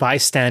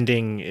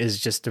bystanding is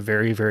just a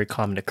very, very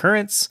common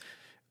occurrence.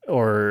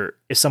 or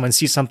if someone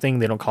sees something,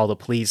 they don't call the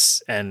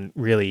police, and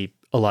really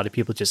a lot of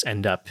people just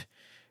end up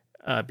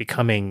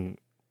becoming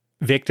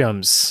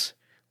victims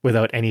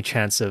without any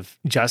chance of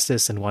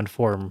justice in one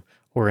form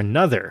or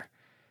another.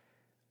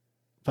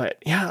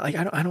 But yeah, like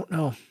I don't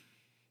know.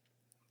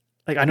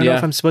 Like I don't know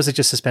if I'm supposed to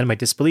just suspend my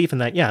disbelief in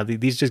that. Yeah,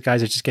 these just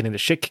guys are just getting the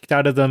shit kicked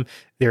out of them.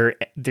 They're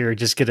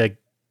just gonna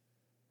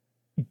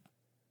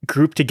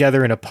group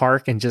together in a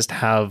park and just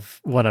have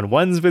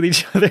one-on-ones with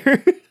each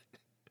other.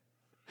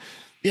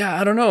 Yeah,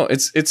 I don't know.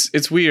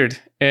 It's weird,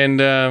 and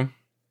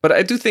but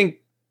I do think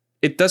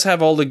it does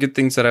have all the good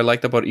things that I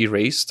liked about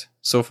Erased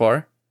so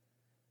far,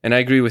 and I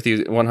agree with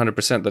you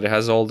 100% that it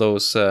has all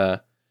those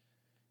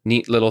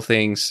neat little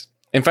things.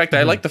 In fact,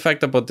 I like the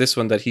fact about this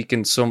one that he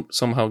can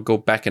somehow go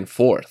back and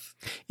forth.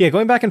 Yeah,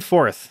 going back and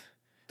forth.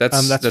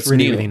 That's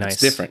really, new. really nice.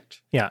 It's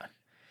different. Yeah,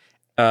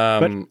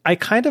 but I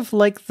kind of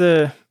like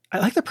the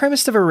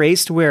premise of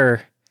Erased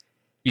where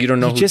you don't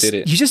know who did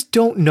it. You just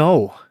don't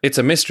know. It's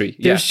a mystery.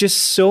 There's just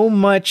so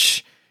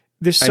much.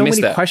 There's so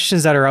many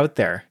questions that are out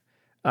there.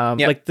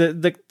 Like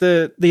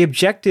the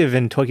objective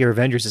in Tokyo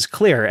Revengers is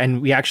clear,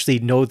 and we actually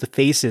know the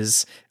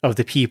faces of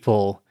the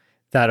people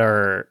that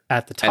are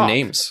at the top and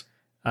names.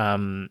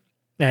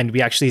 And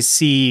we actually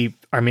see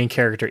our main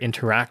character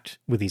interact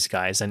with these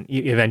guys, and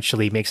he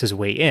eventually makes his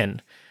way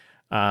in.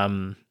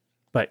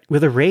 But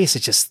with Erased,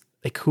 it's just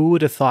like, who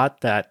would have thought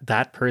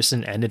that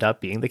person ended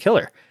up being the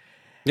killer?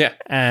 Yeah.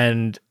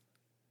 And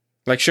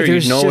like, sure,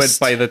 you know it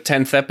by the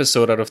 10th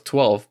episode out of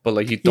 12, but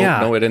like you don't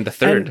know it in the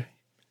third.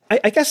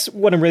 I guess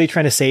what I'm really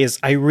trying to say is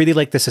I really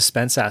like the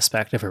suspense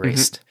aspect of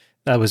Erased.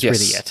 That was really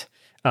it.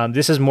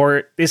 This is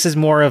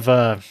more of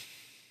a,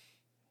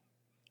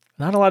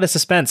 not a lot of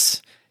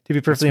suspense, to be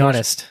perfectly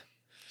honest.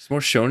 It's more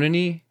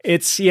shonen-y.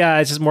 It's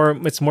more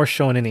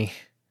shonen-y.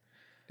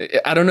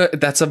 I don't know.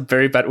 That's a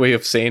very bad way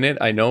of saying it,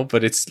 I know,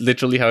 but it's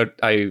literally how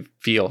I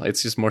feel.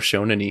 It's just more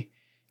shonen-y.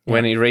 Yeah.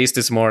 When Erased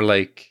is more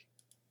like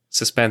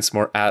suspense,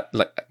 more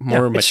mature.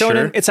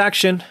 Shonen, it's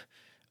action.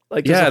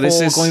 Like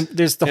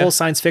there's the whole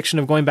science fiction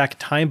of going back in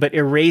time, but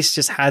Erased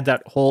just had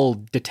that whole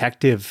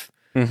detective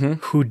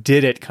who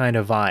did it kind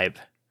of vibe.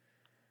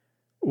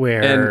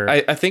 And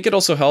I think it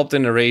also helped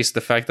in Erased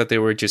the fact that they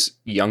were just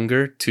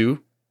younger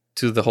too,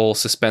 to the whole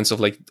suspense of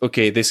like,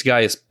 okay, this guy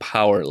is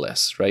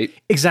powerless, right?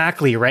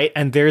 Exactly, right?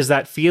 And there's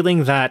that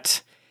feeling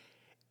that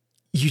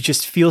you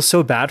just feel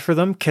so bad for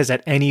them because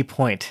at any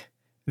point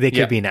they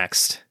could be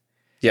next.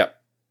 Yeah.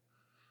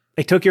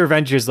 Like Tokyo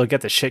Revengers, they'll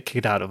get the shit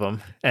kicked out of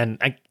them, and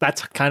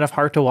that's kind of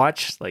hard to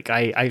watch. Like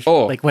when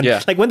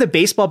the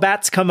baseball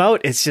bats come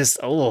out, it's just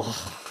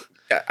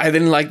I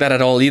didn't like that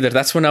at all either.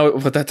 That's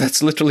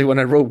that's literally when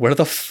I wrote, "Where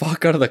the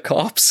fuck are the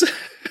cops?"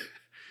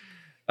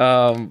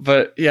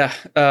 But yeah,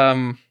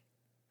 I'm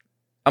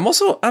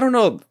also, I don't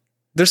know.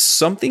 There's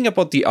something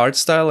about the art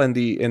style and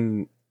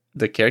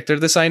the character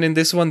design in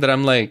this one that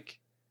I'm like,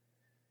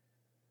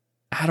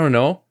 I don't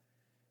know.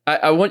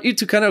 I want you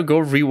to kind of go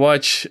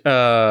rewatch,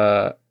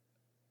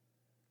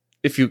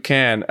 if you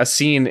can, a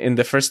scene in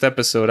the first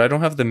episode. I don't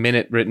have the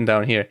minute written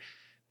down here,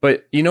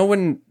 but you know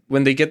when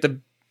they get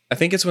I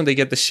think it's when they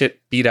get the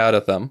shit beat out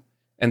of them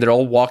and they're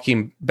all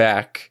walking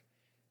back,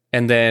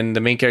 and then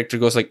the main character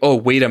goes like, "Oh,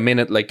 wait a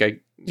minute! Like I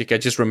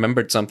just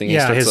remembered something."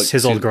 Yeah,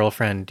 his old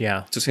girlfriend.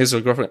 Yeah, just his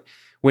old girlfriend.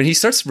 When he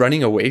starts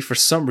running away, for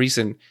some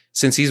reason,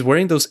 since he's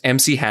wearing those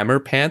MC Hammer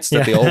pants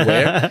that they all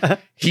wear,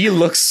 he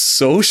looks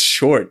so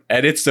short,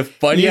 and it's the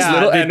funniest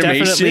little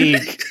animation.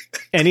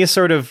 Any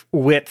sort of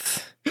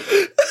width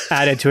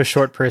added to a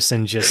short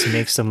person just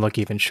makes them look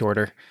even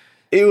shorter.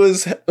 It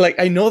was like,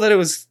 I know that it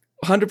was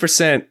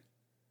 100%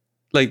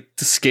 like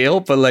to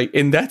scale, but like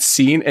in that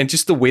scene and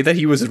just the way that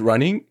he was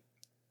running,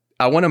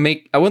 I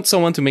want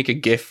someone to make a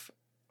GIF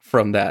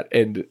from that,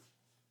 and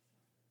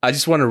I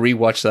just want to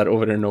rewatch that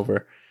over and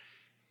over,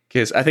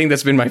 because I think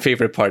that's been my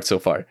favorite part so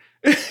far.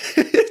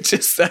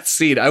 Just that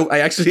scene. I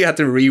actually had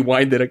to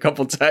rewind it a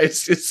couple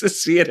times just to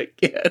see it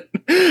again.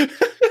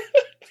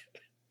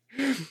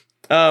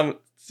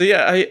 So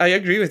yeah, I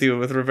agree with you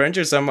with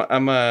Revengers.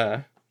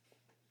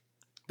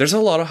 There's a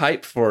lot of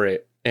hype for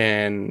it,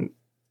 and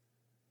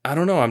I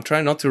don't know. I'm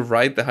trying not to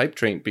ride the hype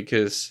train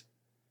because,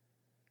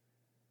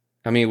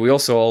 I mean, we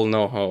also all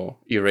know how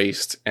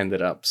Erased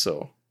ended up.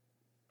 So,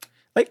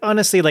 like,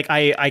 honestly, like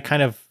I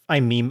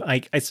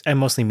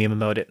mostly meme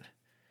about it.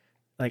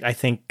 Like I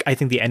think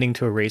the ending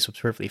to Erased was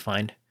perfectly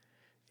fine.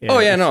 Yeah,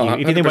 if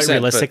you think about it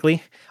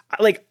realistically,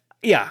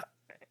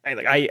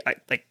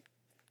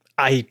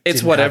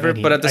 it's whatever.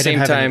 But at the same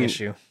time,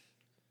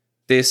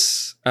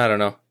 this, I don't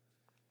know.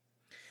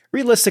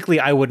 Realistically,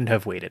 I wouldn't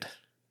have waited.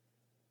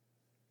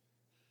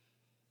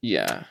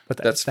 Yeah, but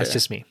that's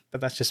just me.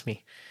 That's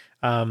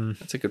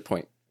a good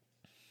point.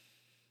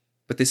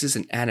 But this is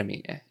an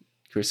anime,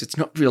 Chris. It's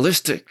not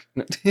realistic.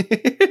 Yeah,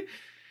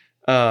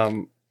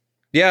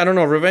 I don't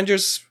know.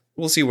 Revengers,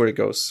 we'll see where it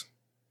goes.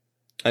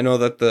 I know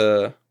that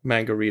the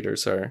manga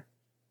readers are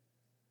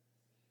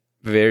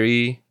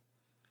very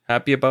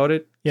happy about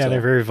it. Yeah, so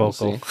they're very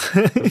vocal.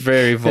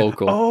 Very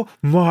vocal. Oh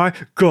my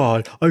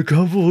god, I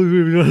can't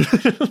believe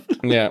it.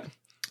 Yeah.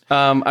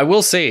 I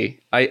will say,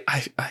 I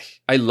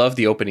love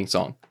the opening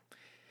song.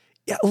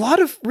 Yeah, a lot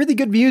of really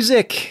good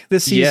music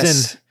this season.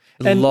 Yes,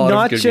 And lot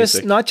not of good just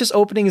music. not just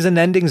openings and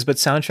endings, but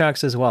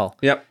soundtracks as well.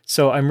 Yep.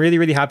 So I'm really,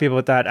 really happy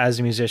about that as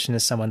a musician,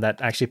 as someone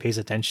that actually pays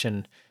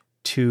attention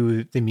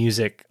to the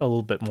music a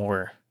little bit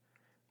more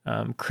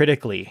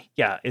critically.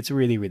 Yeah, it's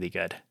really, really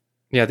good.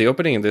 Yeah, the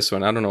opening in this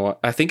one, I don't know.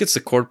 I think it's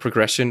the chord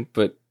progression,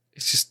 but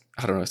it's just,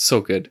 I don't know. It's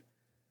so good.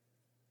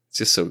 It's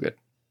just so good.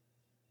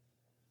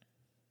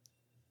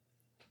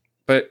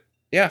 But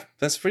yeah,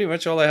 that's pretty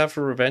much all I have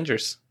for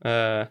Revengers.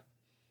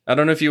 I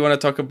don't know if you want to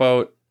talk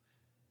about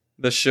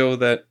the show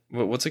that,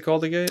 what's it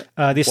called again?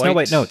 The Snow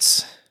White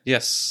Notes.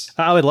 Yes.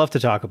 I would love to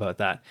talk about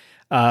that.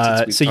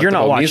 Since So we you're talked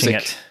not about watching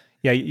music.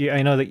 it. Yeah,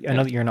 I know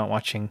that you're not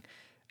watching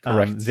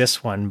Correct.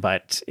 this one,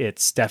 but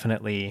it's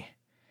definitely.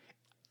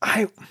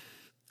 I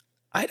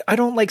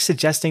don't like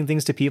suggesting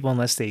things to people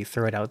unless they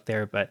throw it out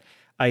there, but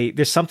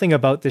there's something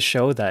about this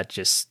show that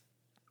just,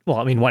 well,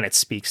 I mean, one, it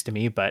speaks to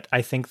me, but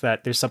I think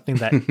that there's something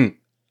that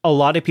a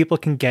lot of people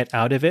can get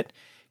out of it,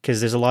 because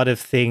there's a lot of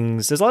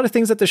things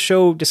that the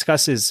show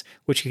discusses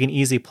which you can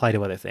easily apply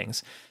to other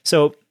things.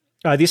 So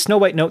these Snow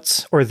White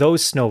Notes, or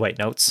those Snow White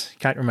Notes,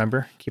 can't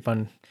remember, keep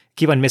on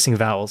missing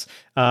vowels.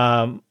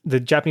 The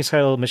Japanese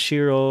title,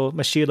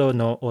 Mashiro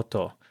no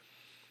Oto.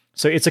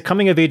 So it's a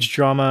coming of age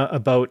drama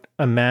about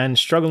a man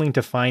struggling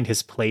to find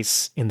his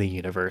place in the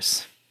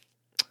universe.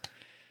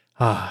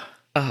 A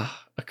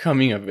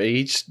coming of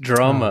age Oh,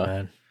 drama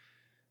man.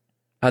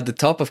 at the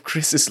top of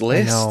Chris's I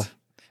list. know.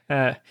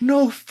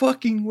 No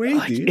fucking way,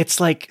 Like, dude. it's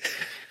like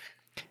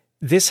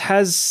this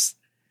has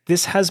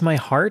my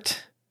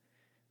heart,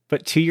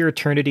 but To Your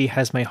Eternity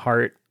has my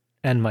heart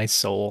and my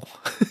soul.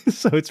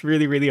 So it's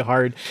really, really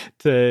hard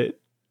to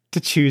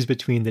choose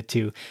between the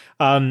two.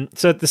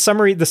 So the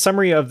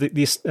summary of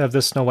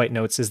the Snow White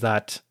Notes is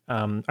that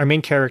our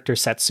main character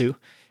Setsu,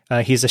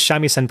 he's a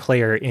shamisen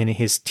player in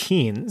his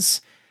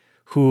teens,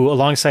 who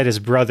alongside his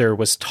brother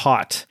was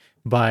taught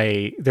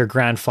by their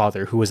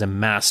grandfather, who was a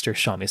master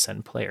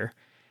shamisen player.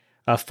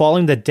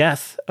 Following the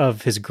death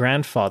of his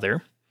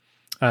grandfather,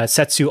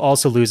 Setsu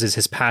also loses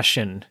his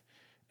passion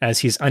as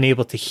he's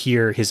unable to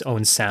hear his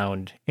own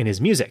sound in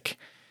his music.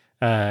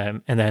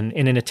 And then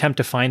in an attempt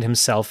to find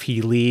himself,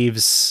 he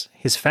leaves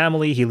his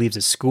family, he leaves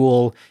his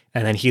school,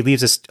 and then he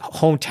leaves his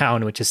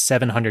hometown, which is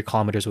 700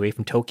 kilometers away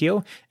from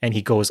Tokyo, and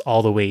he travels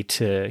all the way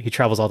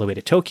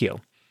to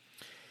Tokyo.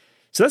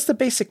 So that's the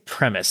basic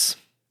premise.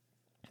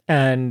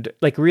 And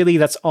like, really,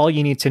 that's all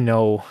you need to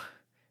know,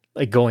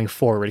 like, going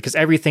forward, because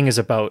everything is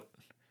about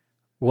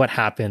what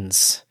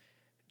happens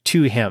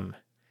to him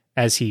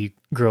as he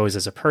grows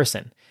as a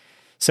person.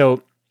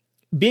 So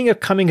being a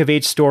coming of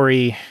age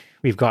story,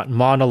 we've got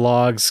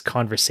monologues,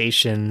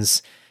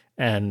 conversations,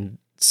 and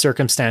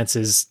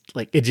circumstances.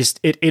 Like,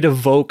 it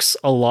evokes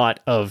a lot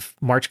of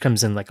March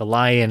Comes In Like a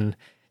Lion,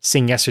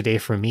 Sing Yesterday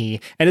for Me,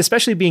 and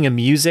especially being a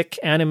music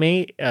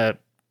anime,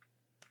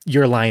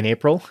 Your Lie in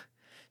April.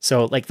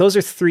 So like, those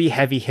are three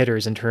heavy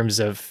hitters in terms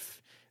of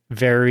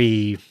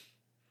very,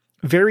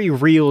 very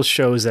real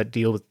shows that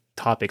deal with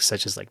topics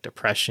such as like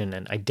depression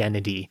and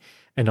identity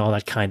and all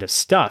that kind of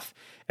stuff.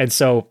 And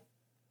so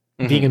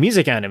being a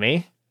music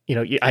anime, you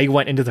know, I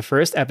went into the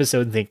first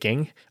episode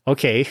thinking,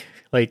 okay,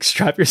 like,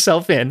 strap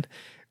yourself in.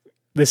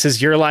 This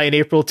is Your Lie in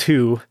April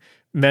 2,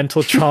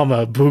 mental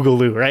trauma,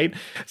 boogaloo, right?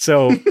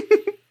 So,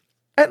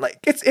 and like,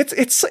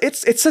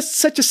 it's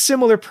such a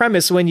similar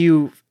premise when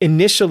you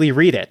initially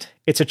read it.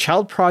 It's a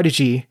child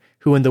prodigy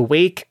who, in the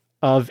wake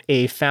of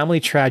a family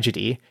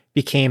tragedy,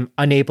 became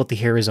unable to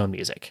hear his own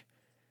music.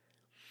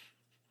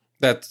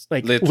 That's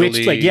Like,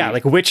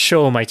 literally which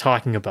show am I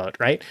talking about,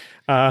 right?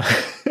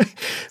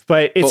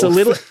 But it's Both. a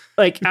little,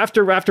 like,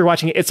 after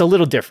watching it, it's a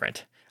little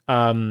different.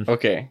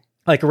 okay.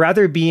 Like,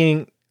 rather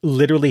being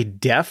literally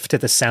deaf to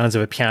the sounds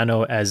of a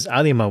piano as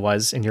Alima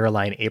was in Your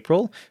Lie in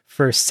April,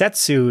 for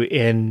Setsu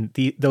in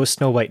those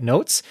Snow White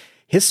Notes,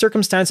 his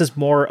circumstance is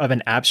more of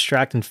an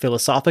abstract and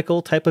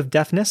philosophical type of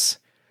deafness,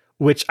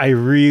 which I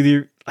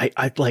really,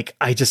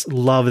 I just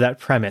love that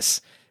premise.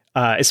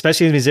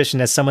 Especially as a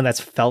musician, as someone that's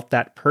felt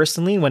that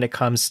personally when it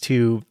comes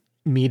to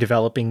me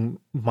developing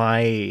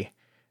my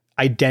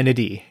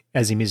identity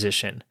as a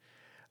musician.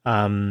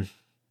 Like,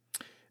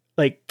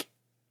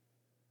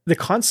 the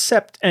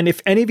concept, and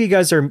if any of you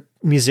guys are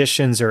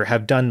musicians or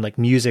have done like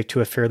music to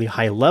a fairly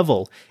high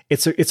level,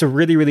 it's a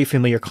really, really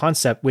familiar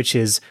concept, which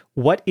is,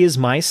 what is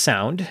my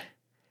sound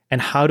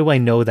and how do I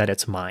know that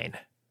it's mine?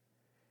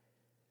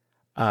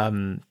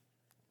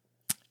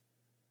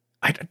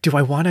 Do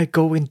I want to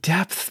go in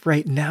depth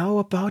right now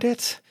about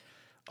it?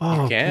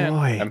 Oh, You can.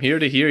 boy. I'm here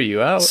to hear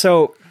you out.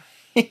 So,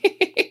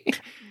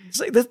 it's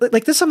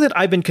like this is something that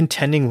I've been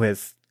contending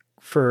with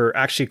for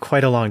actually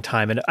quite a long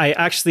time. And I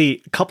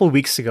actually, a couple of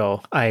weeks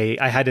ago, I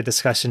had a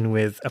discussion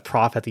with a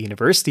prof at the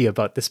university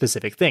about this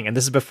specific thing. And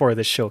this is before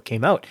this show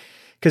came out.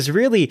 Because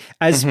really,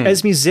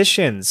 as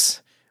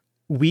musicians,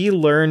 we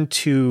learn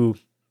to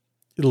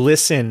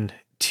listen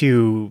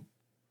to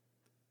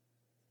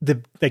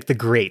the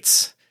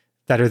greats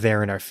that are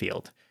there in our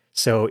field.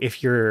 So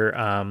if you're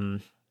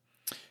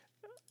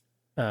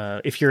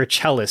if you're a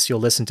cellist, you'll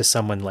listen to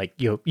someone like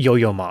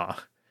Yo-Yo Ma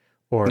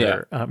or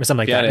something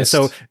like that. And Pianist,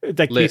 so, like,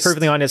 to be Liszt.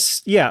 perfectly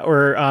honest,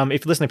 or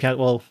if you listen to piano,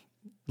 well,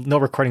 no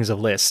recordings of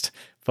Liszt,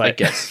 but I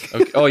guess.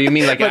 Okay. Oh, you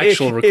mean like but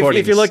actual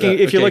recordings? If you're looking,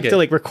 if you look okay. to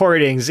like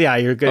recordings,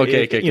 you're good.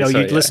 Okay, You know,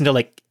 sorry, you'd listen to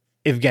like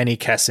Evgeny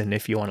Kessin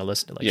if you want to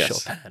listen to like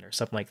Yes. Chopin or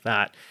something like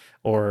that,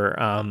 or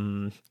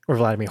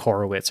Vladimir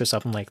Horowitz or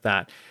something like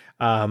that.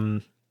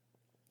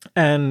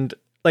 And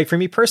like for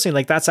me personally,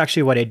 like that's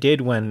actually what I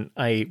did when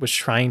I was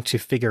trying to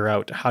figure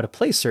out how to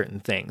play certain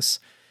things.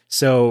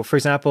 So, for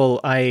example,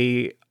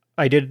 I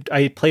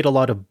played a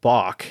lot of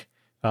Bach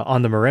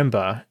on the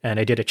marimba, and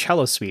I did a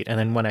cello suite. And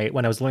then when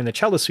I was learning the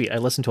cello suite, I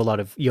listened to a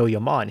lot of Yo-Yo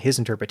Ma and his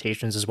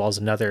interpretations, as well as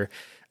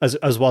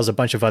as well as a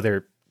bunch of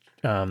other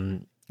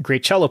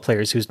great cello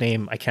players whose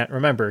name I can't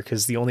remember,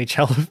 because the only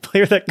cello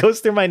player that goes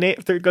through my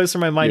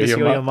mind is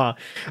Yo-Yo Ma.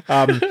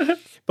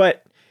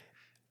 But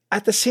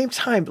at the same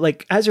time,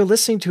 like as you're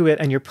listening to it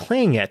and you're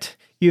playing it,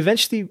 you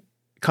eventually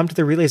come to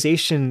the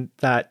realization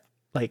that,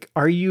 like,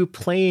 are you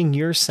playing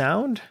your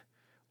sound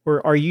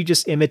or are you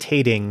just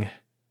imitating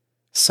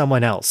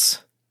someone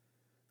else?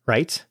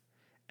 Right?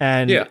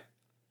 And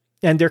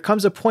there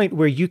comes a point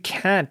where you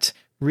can't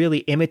really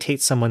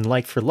imitate someone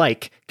like for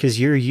like, because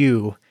you're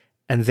you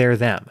and they're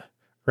them,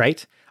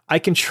 right? I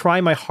can try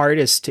my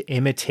hardest to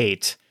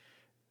imitate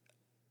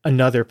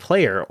another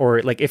player,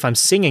 or like if I'm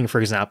singing,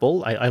 for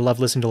example, I love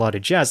listening to a lot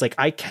of jazz. Like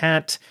I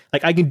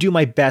can do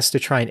my best to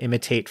try and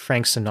imitate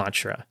Frank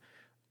Sinatra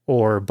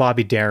or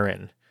Bobby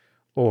Darin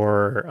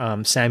or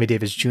Sammy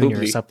Davis Jr.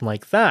 Bublé. or something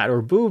like that,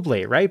 or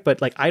Bublé, right?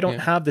 But like I don't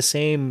have the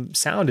same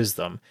sound as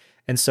them.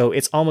 And so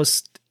it's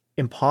almost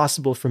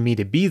impossible for me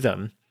to be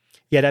them.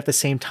 Yet at the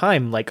same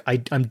time, like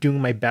I'm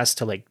doing my best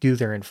to like do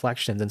their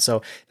inflections. And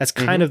so that's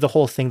kind of the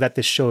whole thing that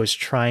this show is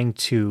trying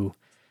to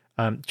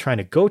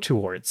go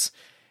towards.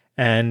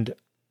 And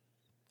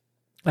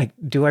like,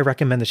 do I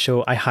recommend the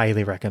show? I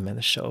highly recommend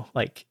the show.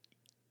 Like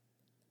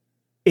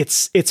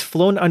it's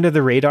flown under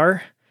the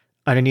radar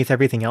underneath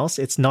everything else.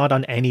 It's not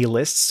on any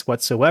lists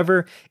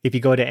whatsoever. If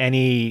you go to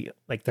any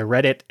like the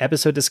Reddit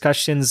episode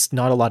discussions,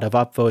 not a lot of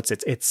upvotes.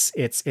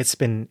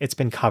 It's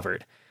been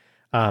covered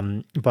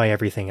by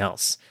everything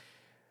else.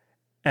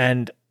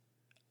 And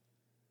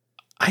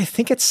I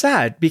think it's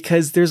sad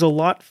because there's a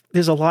lot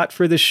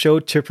for this show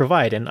to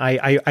provide. And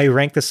I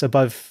rank this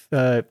above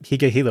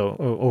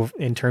Higehilo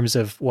in terms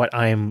of what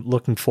I'm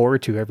looking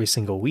forward to every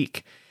single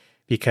week,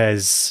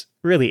 because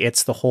really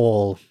it's the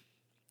whole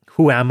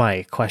who am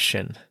I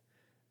question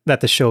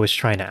that the show is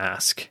trying to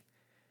ask.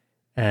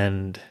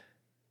 And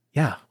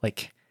yeah,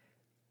 like,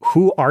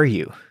 who are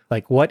you?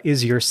 Like, what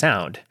is your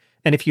sound?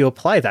 And if you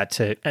apply that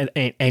to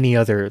any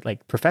other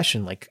like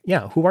profession, like,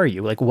 yeah, who are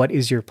you? Like, what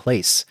is your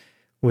place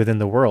within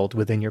the world,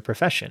 within your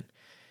profession?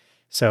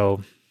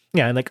 So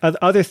yeah, and like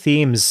other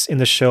themes in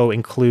the show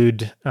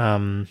include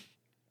the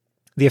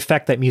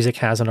effect that music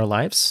has on our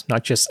lives,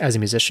 not just as a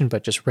musician,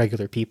 but just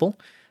regular people.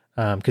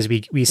 Because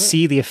we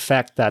see the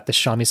effect that the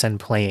shamisen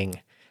playing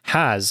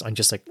has on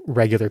just like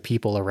regular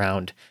people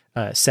around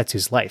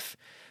Setsu's life.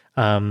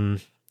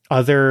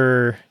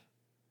 Other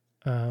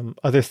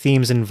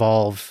themes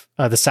involve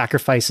the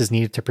sacrifices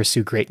needed to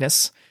pursue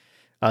greatness.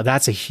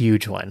 That's a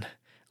huge one.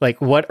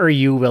 Like, what are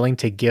you willing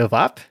to give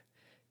up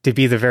to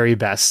be the very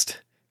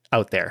best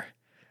out there?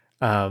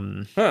 That's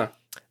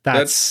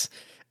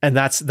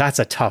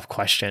a tough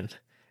question.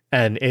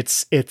 And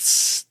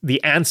it's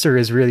the answer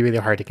is really, really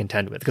hard to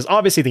contend with, because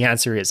obviously the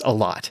answer is a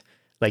lot.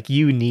 Like,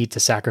 you need to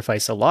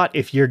sacrifice a lot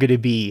if you're going to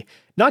be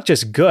not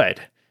just good,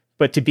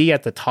 but to be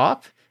at the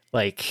top.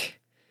 Like,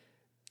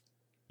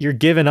 you're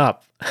giving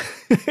up.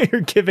 You're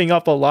giving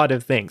up a lot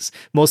of things,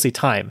 mostly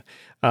time,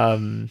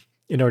 in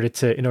order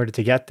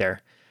to get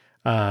there.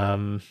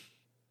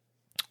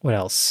 What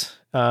else?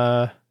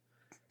 The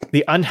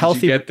unhealthy.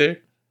 Did you get there?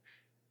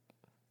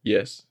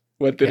 Yes.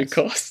 What did it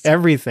cost?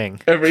 Everything.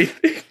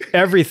 Everything.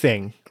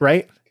 Everything.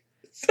 Right?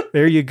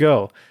 There you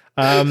go.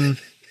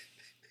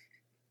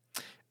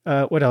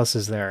 What else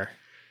is there?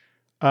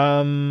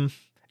 The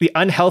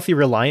unhealthy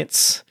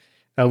reliance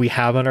we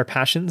have on our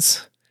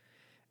passions,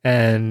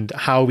 and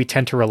how we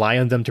tend to rely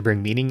on them to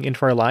bring meaning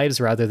into our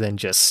lives rather than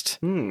just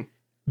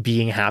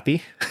being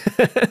happy.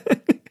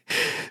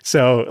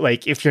 So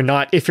like, if you're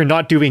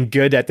not doing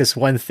good at this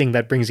one thing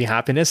that brings you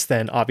happiness,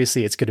 then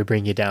obviously it's going to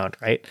bring you down.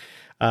 Right.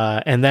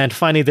 And then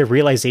finally, the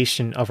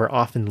realization of our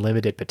often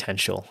limited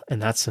potential.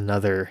 And that's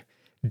another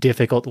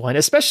difficult one,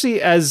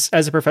 especially as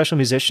a professional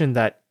musician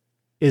that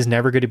is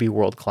never going to be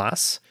world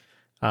class.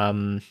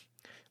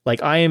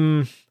 Like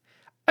I'm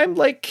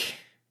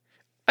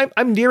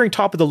nearing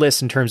top of the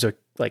list in terms of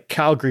like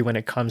Calgary when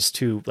it comes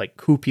to like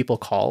who people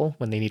call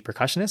when they need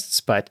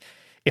percussionists. But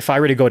if I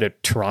were to go to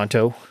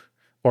Toronto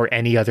or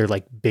any other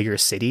like bigger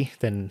city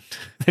than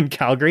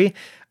Calgary,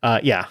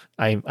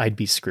 I'd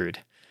be screwed.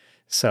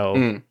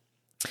 So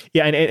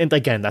yeah, and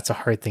again, that's a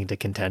hard thing to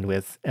contend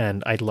with,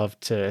 and I'd love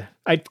to.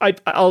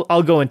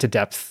 I'll go into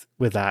depth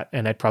with that,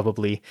 and I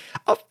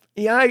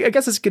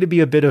guess it's going to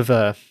be a bit of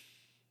a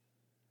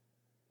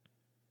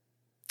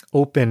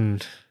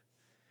open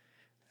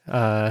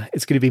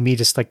It's going to be me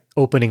just like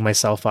opening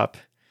myself up.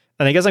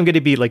 And I guess I'm going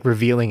to be like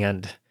revealing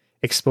and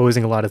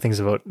exposing a lot of things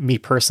about me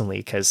personally,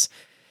 because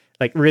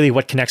like really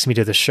what connects me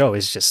to the show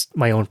is just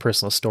my own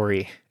personal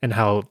story and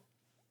how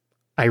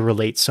I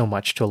relate so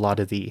much to a lot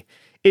of the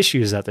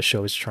issues that the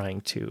show is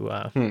trying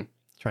to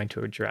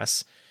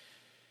address.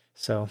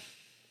 So,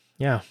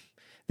 yeah.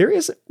 There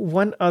is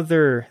one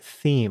other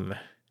theme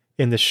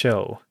in the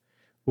show,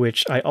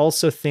 which I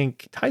also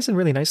think ties in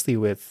really nicely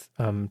with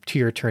To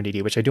Your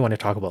Eternity, which I do want to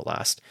talk about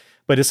last.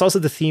 But it's also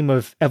the theme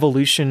of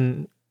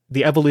evolution,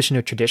 the evolution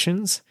of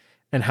traditions,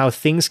 and how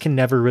things can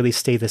never really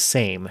stay the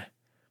same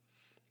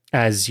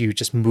as you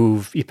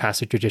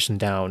pass a tradition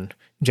down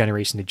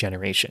generation to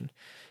generation.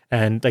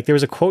 And like there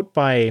was a quote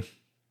by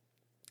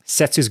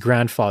Setsu's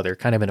grandfather,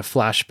 kind of in a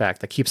flashback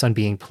that keeps on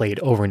being played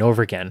over and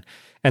over again.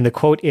 And the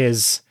quote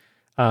is,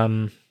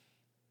 the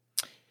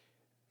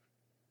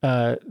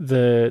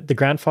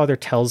grandfather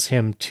tells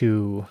him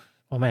to,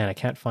 oh man, I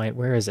can't find,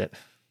 where is it?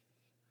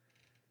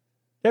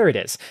 There it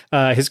is.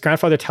 His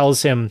grandfather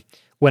tells him,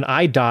 when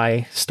I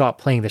die, stop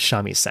playing the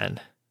shamisen.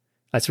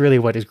 That's really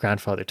what his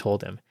grandfather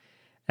told him.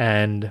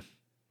 And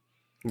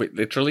wait,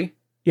 literally?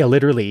 Yeah,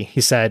 literally.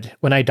 He said,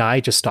 when I die,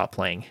 just stop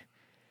playing.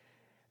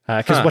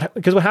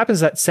 Because what happens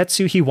is that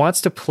Setsu, he wants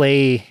to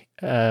play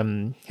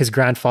his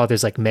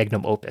grandfather's like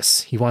magnum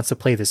opus. He wants to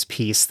play this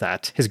piece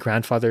that his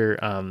grandfather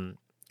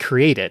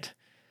created.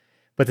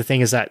 But the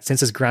thing is that since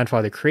his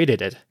grandfather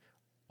created it,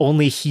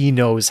 only he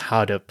knows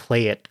how to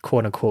play it,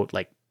 quote unquote,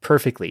 like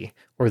perfectly,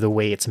 or the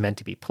way it's meant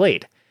to be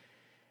played.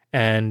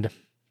 And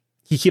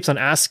he keeps on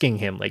asking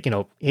him, like,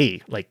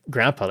 hey, like,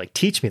 grandpa, like,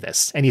 teach me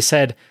this. And he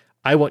said,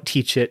 I won't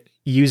teach it.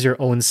 Use your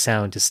own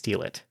sound to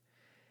steal it.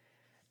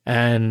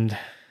 And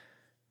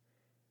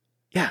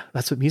yeah,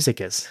 that's what music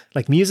is.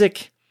 Like,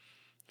 music,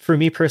 for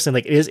me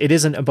personally, like, it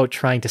isn't about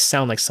trying to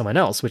sound like someone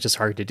else, which is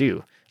hard to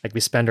do. Like, we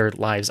spend our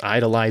lives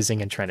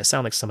idolizing and trying to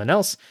sound like someone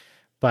else.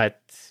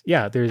 But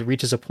yeah, there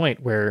reaches a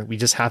point where we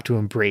just have to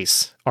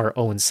embrace our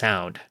own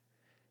sound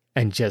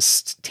and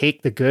just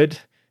take the good,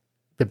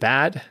 the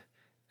bad,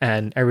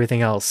 and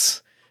everything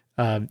else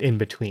in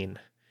between.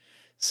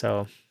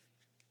 So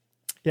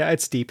yeah,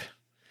 it's deep.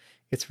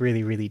 It's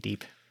really, really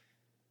deep.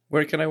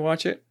 Where can I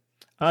watch it?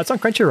 It's on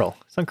Crunchyroll.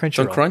 It's on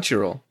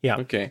Crunchyroll. Yeah.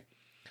 Okay.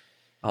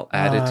 I'll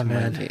add it to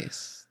my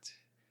list.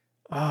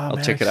 I'll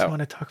check it out. I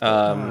want to talk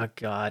about, oh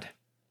God.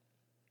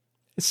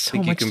 It's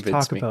so much to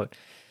talk about.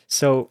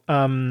 So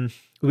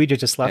Luigi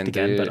just left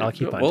again, but I'll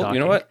keep on talking. You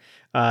know what?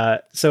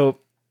 So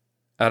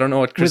I don't know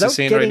what Chris is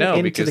saying right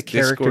now because the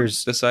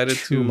characters decided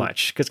too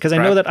much. Because I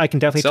know that I can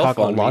definitely talk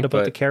a lot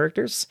about the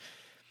characters.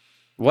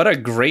 What a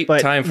great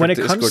time for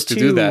Discord to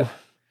do that.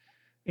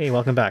 Hey,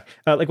 welcome back.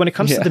 Like when it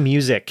comes to the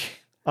music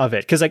of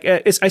it, because like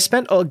I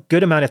spent a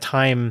good amount of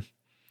time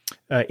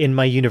in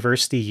my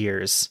university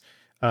years.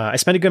 I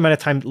spent a good amount of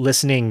time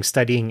listening,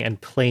 studying, and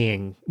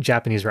playing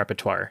Japanese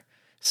repertoire.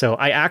 So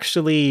I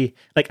actually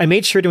I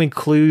made sure to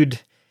include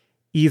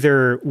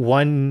either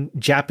one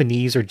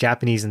Japanese or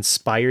Japanese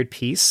inspired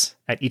piece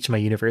at each of my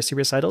university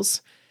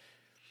recitals.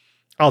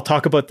 I'll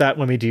talk about that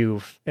when we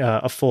do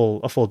a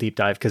full deep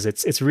dive, because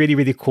it's really,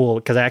 really cool,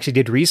 because I actually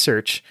did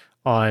research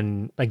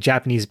on like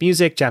Japanese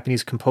music,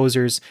 Japanese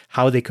composers,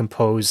 how they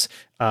compose,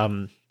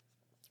 and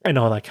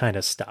all that kind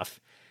of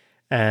stuff.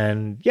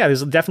 And yeah,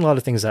 there's definitely a lot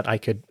of things that I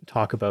could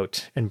talk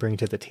about and bring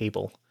to the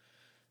table.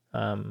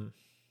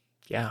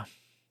 Yeah.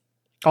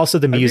 Also,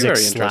 the music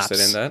slaps. Interested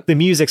in that. The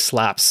music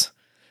slaps.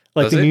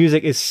 Like the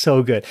music is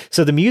so good.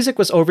 So the music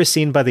was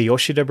overseen by the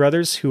Yoshida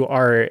brothers, who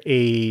are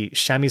a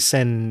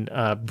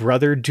shamisen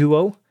brother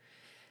duo.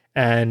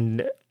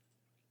 And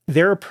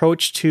their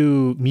approach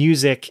to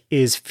music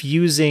is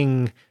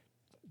fusing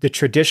the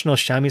traditional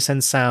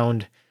shamisen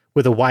sound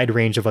with a wide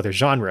range of other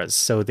genres.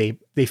 So they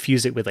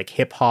fuse it with like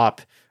hip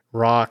hop,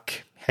 rock,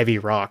 heavy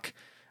rock.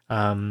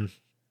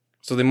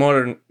 So they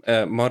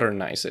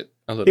modernize it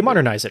a little bit. They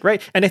modernize it,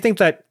 right? And I think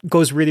that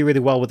goes really, really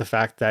well with the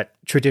fact that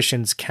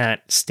traditions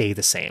can't stay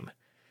the same.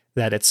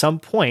 That at some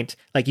point,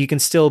 like you can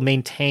still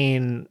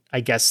maintain, I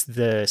guess,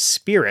 the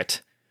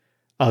spirit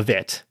of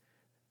it,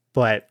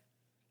 but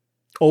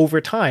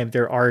over time,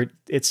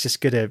 it's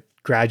just going to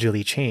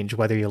gradually change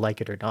whether you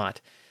like it or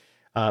not.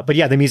 But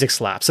yeah, the music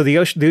slaps. So the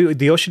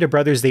Yoshida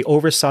brothers, they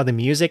oversaw the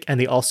music and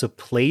they also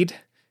played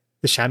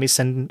the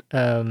shamisen,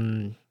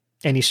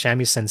 any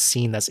shamisen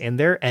scene that's in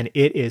there. And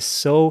it is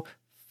so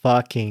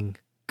fucking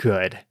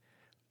good.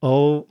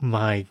 Oh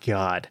my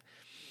God.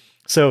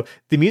 So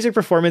the music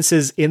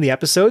performances in the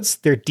episodes,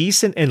 they're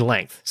decent in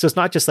length. So it's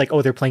not just like,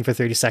 oh, they're playing for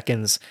 30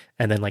 seconds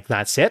and then like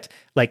that's it.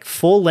 Like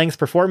full length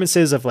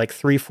performances of like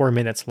 3-4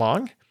 minutes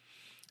long.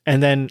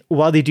 And then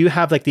while they do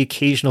have like the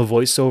occasional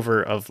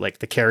voiceover of like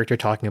the character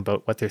talking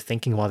about what they're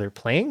thinking while they're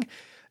playing,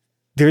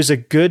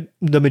 the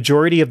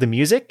majority of the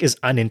music is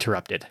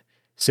uninterrupted.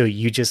 So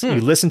you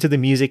listen to the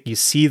music, you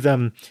see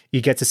them,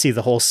 you get to see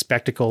the whole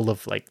spectacle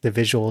of like the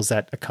visuals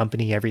that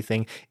accompany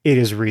everything. It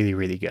is really,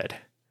 really good.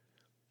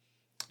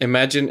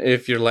 Imagine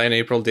if your Line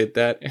April did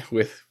that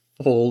with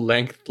full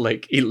length,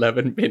 like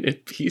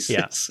 11-minute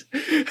pieces.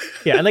 Yeah.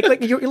 Yeah, and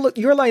like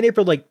your line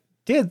April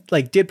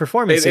did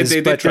performances,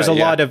 They but try, there's a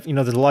yeah. lot of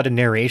there's a lot of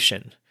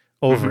narration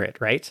over it,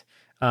 right?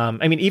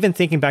 I mean, even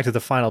thinking back to the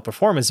final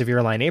performance of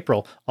Your Line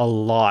April, a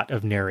lot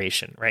of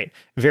narration, right?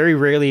 Very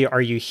rarely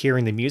are you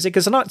hearing the music.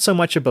 It's not so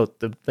much about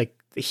the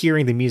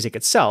hearing the music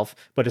itself,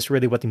 but it's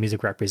really what the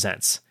music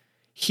represents.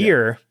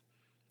 Here,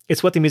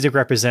 it's what the music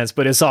represents,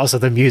 but it's also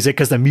the music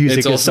because the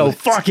music is so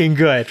fucking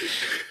good.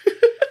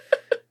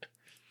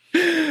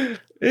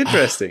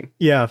 Interesting.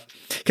 Yeah,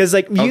 because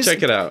like I'll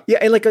check it out. Yeah,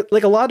 and like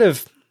a lot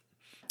of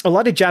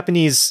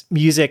Japanese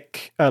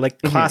music,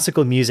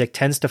 classical music,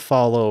 tends to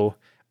follow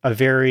a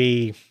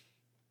very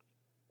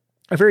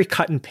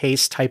cut and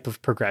paste type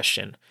of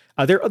progression.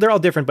 They're all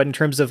different, but in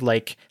terms of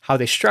like how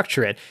they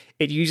structure it,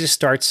 it usually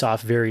starts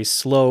off very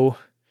slow,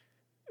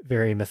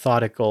 very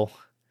methodical,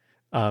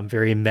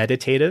 very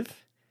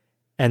meditative,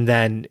 and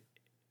then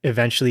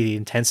eventually the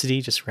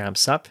intensity just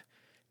ramps up.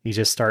 You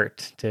just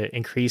start to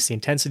increase the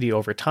intensity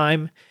over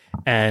time,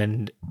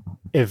 and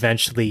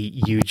eventually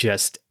you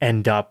just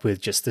end up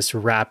with just this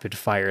rapid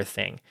fire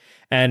thing.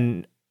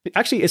 And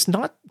actually, it's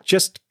not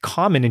just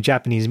common in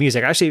Japanese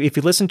music. Actually, if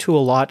you listen to a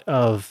lot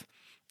of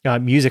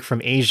music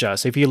from Asia,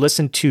 so if you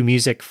listen to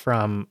music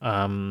from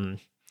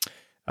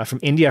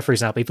India, for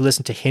example, if you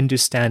listen to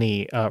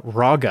Hindustani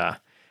raga,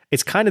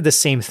 it's kind of the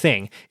same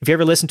thing. If you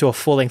ever listen to a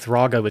full-length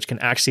raga, which can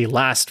actually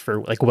last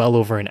for like well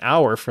over an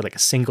hour for like a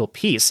single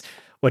piece,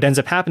 what ends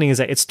up happening is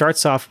that it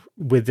starts off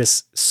with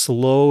this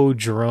slow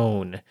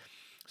drone.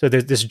 So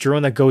there's this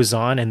drone that goes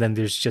on, and then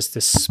there's just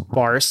this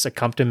sparse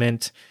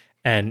accompaniment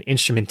and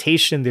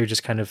instrumentation. They're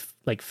just kind of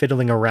like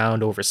fiddling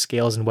around over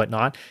scales and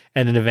whatnot.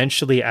 And then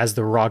eventually, as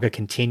the raga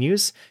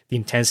continues, the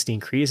intensity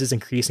increases,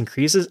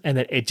 and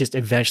then it just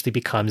eventually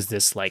becomes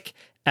this like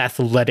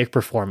athletic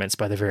performance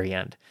by the very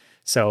end.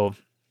 So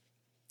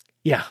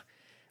yeah,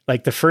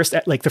 like the first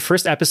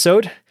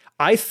episode,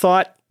 I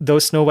thought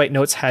those Snow White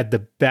Notes had the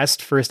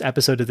best first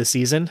episode of the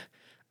season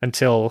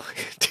until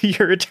To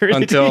Your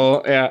Eternity.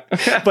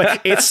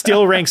 But it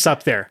still ranks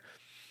up there.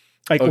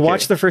 Like,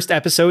 watch the first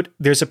episode.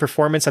 There's a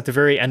performance at the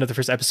very end of the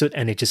first episode,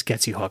 and it just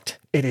gets you hooked.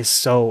 It is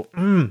so.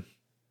 I'll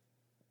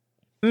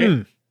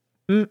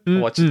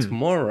watch it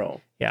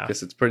tomorrow. Yeah,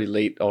 because it's pretty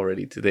late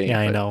already today. Yeah,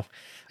 I know.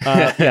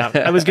 Yeah,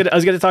 I was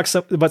gonna talk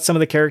about some of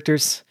the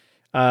characters,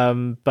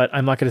 but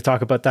I'm not going to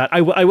talk about that.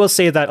 I will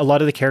say that a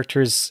lot of the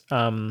characters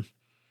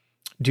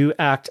do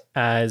act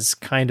as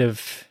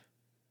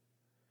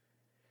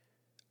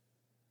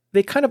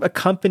they kind of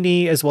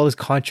accompany as well as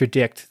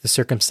contradict the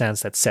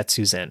circumstance that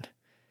Setsu's in.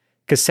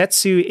 Because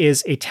Setsu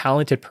is a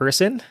talented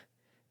person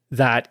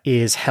that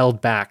is held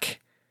back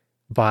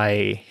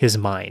by his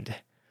mind.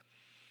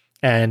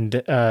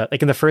 And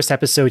like in the first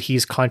episode,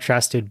 he's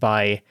contrasted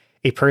by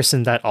a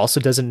person that also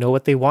doesn't know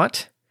what they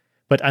want.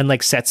 But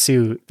unlike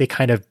Setsu, they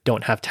kind of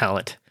don't have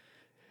talent.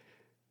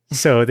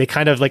 So they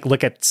kind of like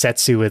look at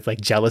Setsu with like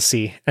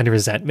jealousy and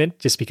resentment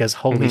just because,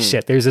 holy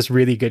shit, there's this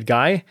really good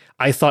guy.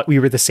 I thought we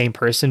were the same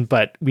person,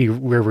 but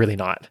we're really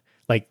not.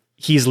 Like,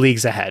 he's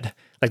leagues ahead.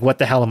 Like, what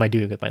the hell am I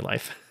doing with my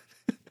life?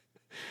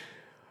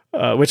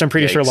 Which I'm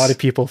pretty sure a lot of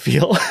people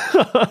feel.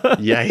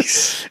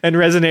 Yikes. And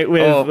resonate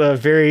with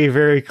very,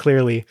 very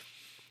clearly.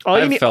 All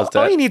you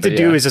need to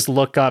do is just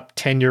look up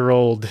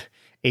 10-year-old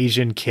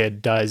Asian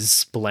kid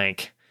does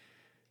blank.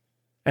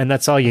 And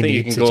that's all you need.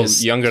 You can go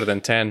younger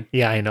than 10.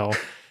 Yeah, I know.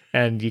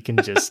 And you can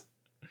just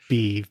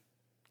be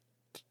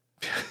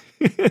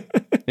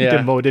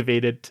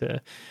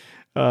demotivated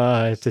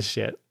to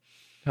shit.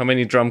 How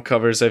many drum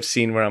covers I've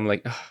seen where I'm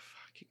like, oh,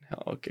 fucking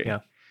hell, okay. Yeah.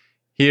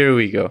 Here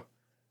we go.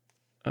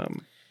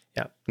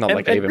 Yeah. Not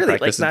like I even really,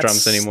 practice the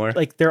drums anymore.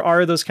 Like, there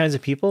are those kinds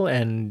of people,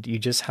 and you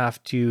just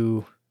have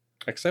to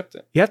accept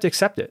it. You have to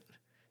accept it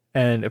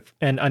and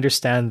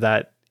understand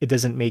that it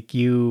doesn't make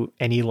you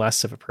any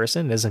less of a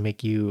person. It doesn't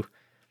make you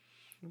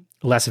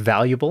less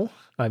valuable.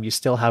 You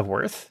still have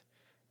worth,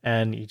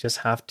 and you just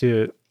have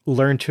to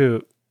learn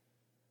to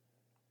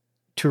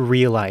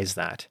realize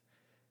that.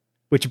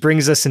 Which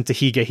brings us into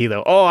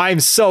Higehiro. Oh, I'm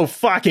so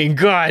fucking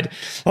good.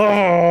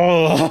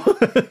 Oh,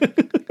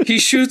 he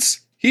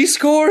shoots. He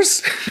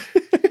scores.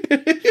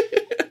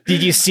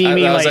 Did you see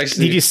me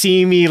Did you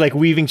see me like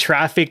weaving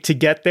traffic to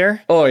get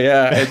there? Oh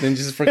yeah, and then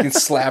just freaking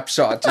slap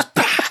shot. Just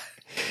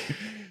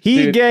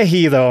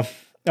Higehiro.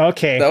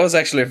 Okay, that was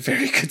actually a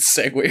very good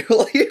segue.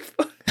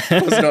 I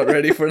was not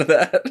ready for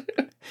that.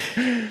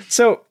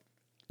 So,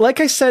 like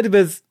I said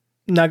with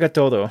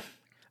Nagatoro,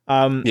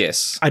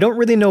 yes, I don't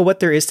really know what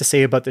there is to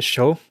say about the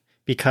show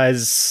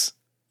because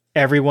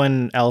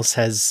everyone else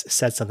has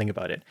said something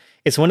about it.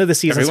 It's one of the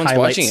season's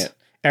highlights.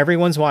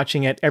 Everyone's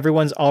watching it.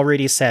 Everyone's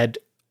already said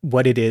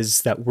what it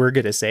is that we're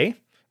going to say,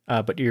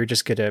 but you're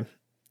just going to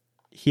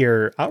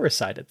hear our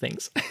side of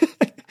things.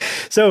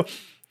 So, to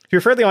be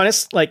fairly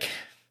honest, like,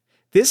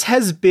 this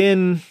has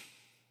been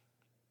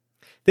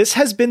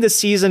the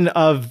season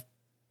of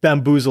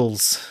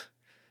bamboozles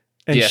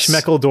and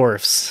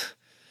schmeckledorfs.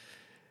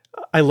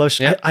 I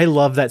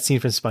love that scene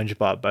from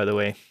SpongeBob, by the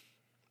way.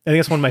 I think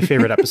it's one of my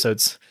favorite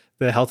episodes,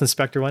 the health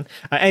inspector one.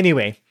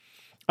 Anyway,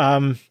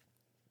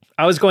 I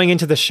I was going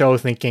into the show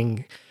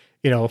thinking,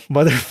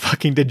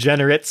 motherfucking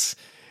degenerates.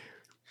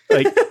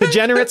 Like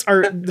degenerates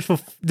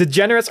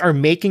are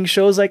making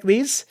shows like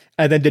these,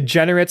 and then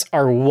degenerates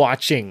are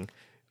watching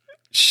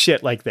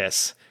shit like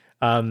this.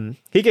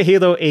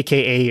 Higehiro,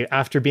 aka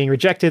after being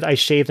rejected, I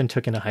shaved and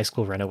took in a high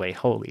school runaway.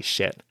 Holy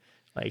shit.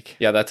 Like,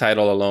 yeah, that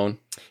title alone.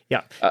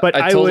 Yeah. But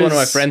I told one of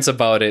my friends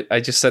about it. I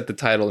just said the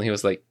title and he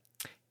was like,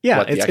 yeah,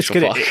 what it's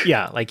good.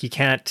 Yeah. Like you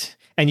can't,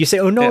 and you say,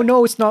 oh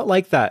no, it's not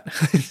like that.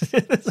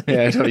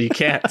 Yeah, no, you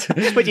can't.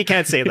 But you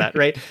can't say that.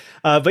 Right.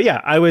 But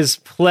yeah, I was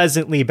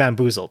pleasantly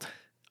bamboozled.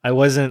 I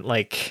wasn't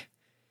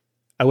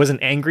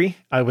angry.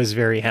 I was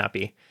very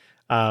happy.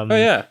 Oh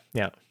yeah.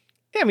 Yeah.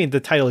 I mean, the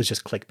title is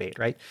just clickbait,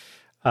 right?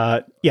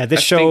 This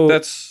I show. think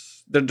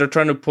that's they're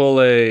trying to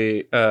pull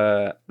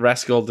a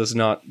Rascal does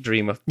not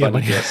dream of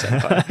Bunny Girl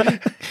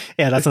Senpai.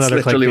 Yeah, that's It's another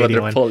literally clickbaity what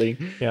they're one. pulling.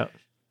 Yeah,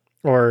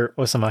 or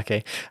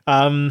Osamake.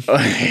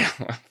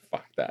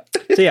 Fuck that.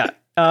 So yeah,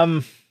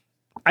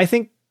 I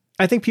think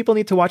people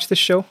need to watch this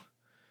show.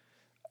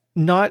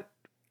 Not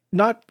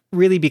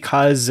really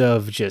because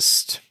of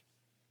just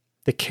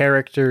the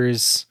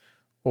characters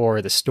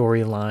or the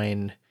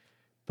storyline,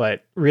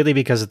 but really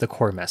because of the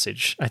core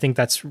message. I think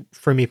that's,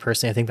 for me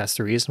personally, I think that's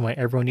the reason why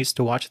everyone needs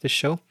to watch this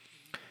show.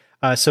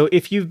 So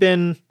if you've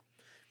been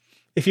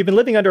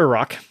living under a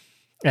rock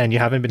and you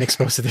haven't been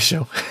exposed to the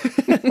show,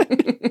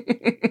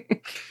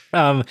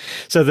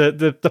 so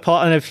the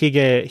plot of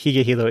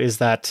Higehiro is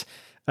that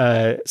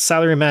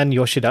salaryman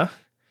Yoshida,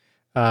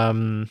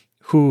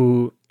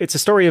 who, it's a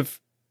story of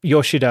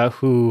Yoshida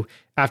who,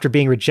 after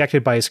being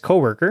rejected by his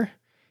coworker,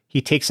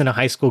 he takes in a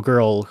high school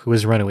girl who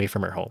has run away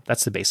from her home.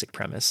 That's the basic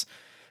premise.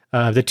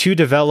 The two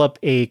develop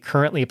a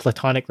currently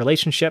platonic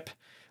relationship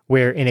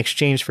where, in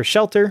exchange for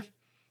shelter,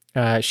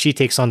 she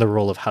takes on the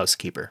role of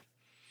housekeeper.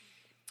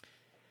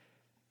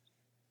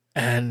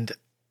 And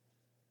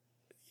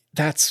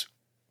that's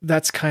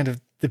kind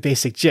of the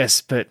basic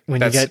gist. But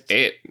when you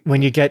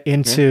get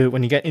into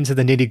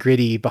the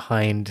nitty-gritty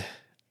behind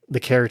the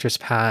character's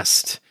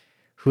past,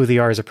 who they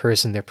are as a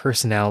person, their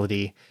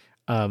personality,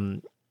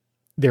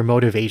 their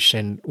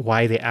motivation,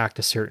 why they act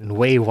a certain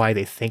way, why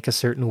they think a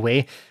certain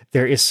way,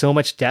 there is so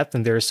much depth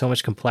and there is so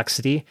much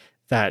complexity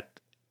that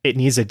it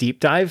needs a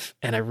deep dive.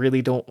 And I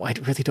really don't want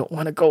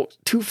to go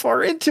too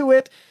far into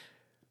it.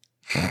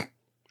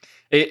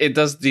 It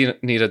does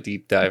need a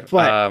deep dive.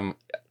 But,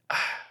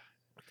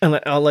 and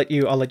I'll let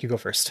you go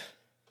first.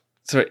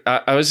 Sorry,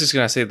 I was just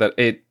gonna say that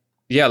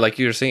like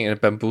you were saying,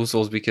 it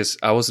bamboozles because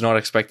I was not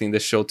expecting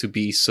this show to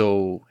be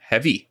so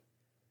heavy.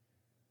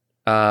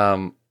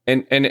 And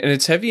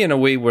it's heavy in a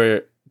way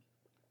where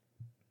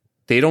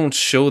they don't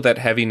show that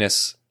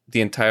heaviness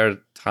the entire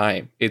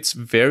time. It's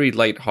very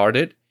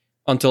lighthearted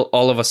until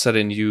all of a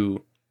sudden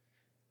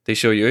they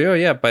show you, oh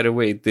yeah, by the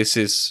way, this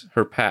is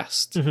her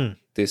past. Mm-hmm.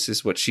 This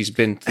is what she's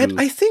been through. And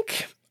I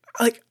think,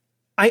 like,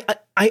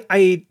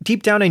 I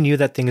deep down I knew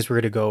that things were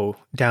going to go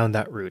down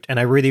that route, and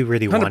I really,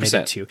 really 100%. Wanted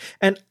it to.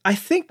 And I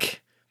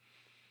think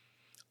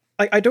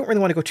I don't really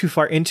want to go too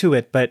far into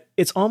it, but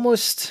it's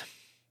almost,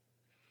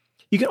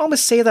 you can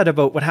almost say that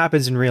about what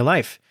happens in real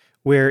life,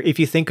 where if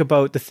you think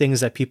about the things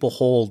that people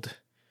hold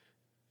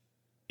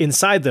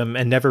inside them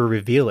and never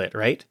reveal it,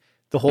 right?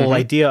 The whole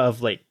idea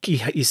of, like,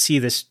 you see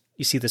this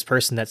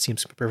person that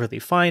seems perfectly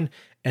fine,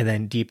 and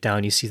then deep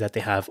down you see that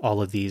they have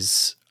all of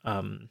these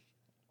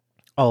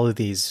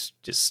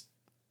just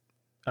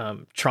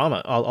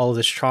trauma, all of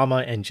this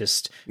trauma and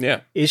just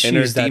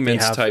issues that they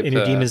have,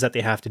 inner demons that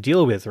they have to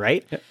deal with,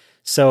 right? Yeah.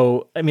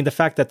 So, I mean, the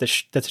fact that the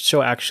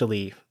show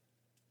actually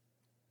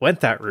went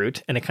that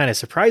route and it kind of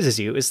surprises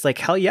you, it's like,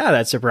 hell yeah,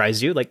 that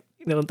surprised you. Like,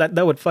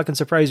 that would fucking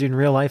surprise you in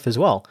real life as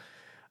well.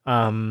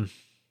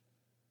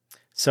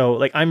 So,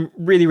 like, I'm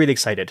really, really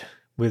excited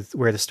with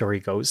where the story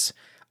goes.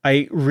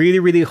 I really,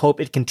 really hope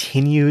it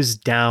continues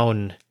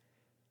down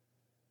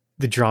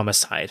the drama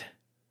side.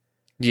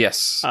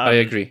 Yes, I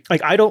agree.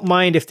 Like, I don't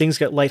mind if things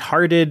get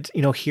lighthearted,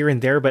 here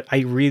and there, but I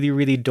really,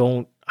 really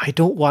don't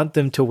want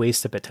them to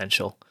waste the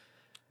potential.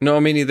 No,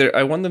 me neither.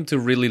 I want them to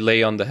really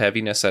lay on the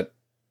heaviness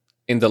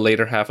in the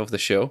later half of the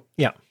show.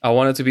 Yeah. I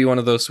want it to be one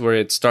of those where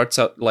it starts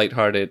out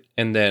lighthearted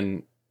and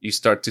then you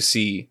start to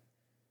see,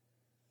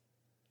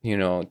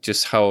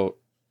 just how,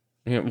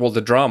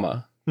 the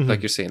drama,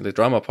 like you're saying, the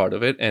drama part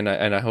of it. And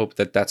I hope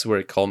that that's where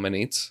it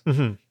culminates.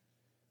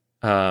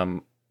 Mm-hmm.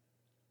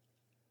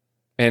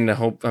 And I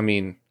hope,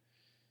 I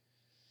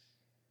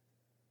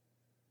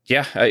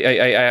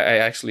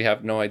actually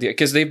have no idea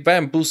because they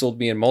bamboozled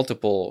me in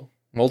multiple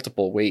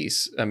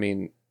ways. I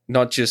mean,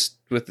 not just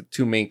with the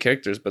two main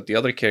characters, but the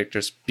other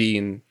characters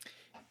being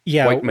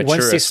quite mature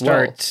once they as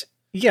start, well.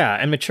 Yeah,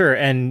 and mature,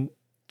 and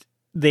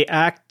they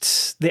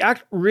act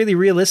really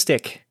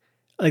realistic.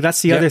 Like,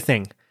 that's the other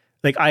thing.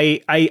 Like,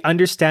 I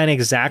understand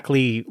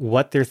exactly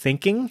what they're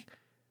thinking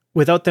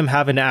without them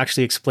having to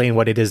actually explain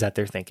what it is that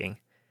they're thinking.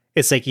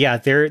 It's like, yeah,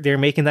 they're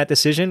making that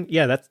decision.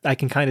 Yeah, I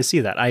can kind of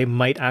see that. I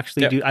might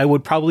actually I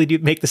would probably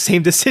make the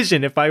same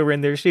decision if I were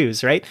in their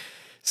shoes, right?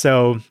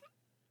 So,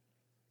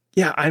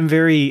 yeah, I'm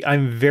very,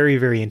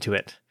 very into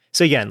it.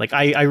 So again, like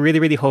I really,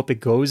 really hope it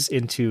goes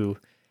into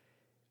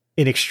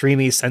an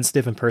extremely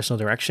sensitive and personal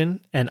direction.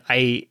 And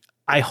I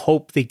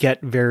hope they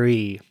get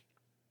very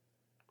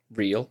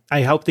Real.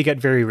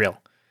 real.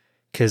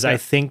 Because I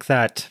think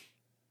that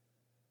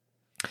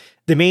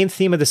the main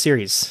theme of the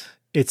series,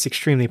 it's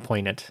extremely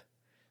poignant,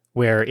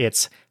 where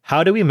it's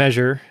how do we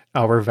measure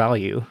our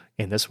value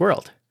in this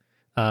world?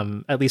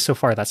 At least so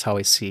far, that's how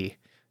I see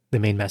the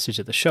main message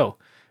of the show.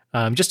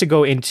 Just to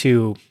go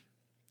into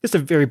just a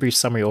very brief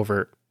summary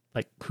over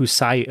like who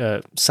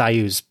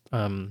Sayu's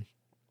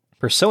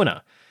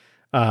persona.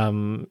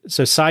 So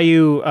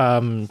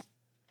Sayu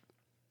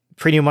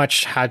pretty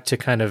much had to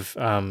kind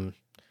of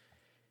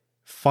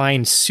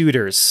find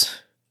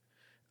suitors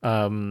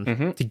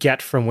to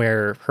get from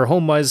where her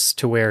home was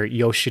to where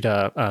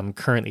Yoshida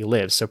currently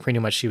lives. So pretty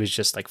much she was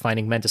just like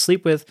finding men to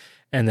sleep with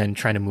and then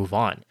trying to move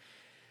on.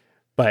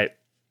 But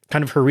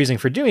kind of her reason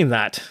for doing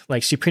that,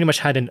 like she pretty much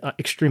had an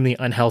extremely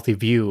unhealthy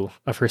view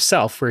of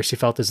herself where she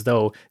felt as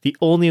though the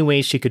only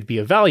way she could be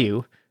of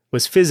value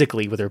was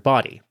physically with her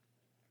body.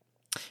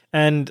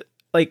 And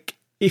like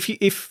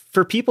if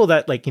for people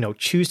that like, you know,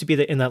 choose to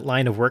be in that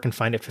line of work and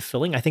find it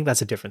fulfilling, I think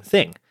that's a different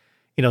thing.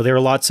 You know, there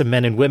are lots of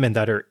men and women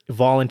that are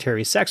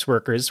voluntary sex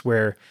workers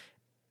where,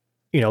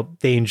 you know,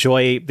 they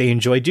enjoy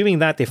doing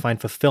that. They find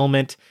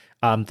fulfillment.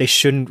 They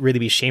shouldn't really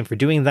be shamed for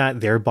doing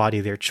that. Their body,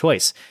 their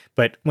choice.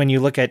 But when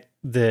you look at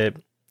the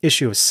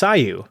issue of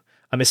Sayu,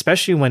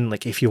 especially when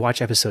like if you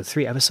watch episode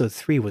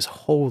 3 was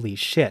holy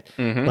shit.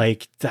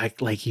 Like that,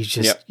 like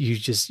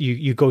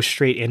you go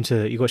straight into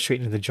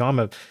the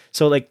drama.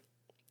 So like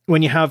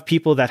when you have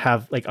people that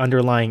have like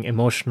underlying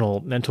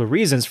emotional, mental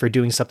reasons for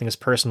doing something as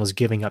personal as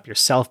giving up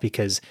yourself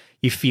because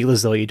you feel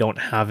as though you don't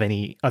have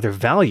any other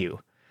value,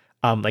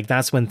 like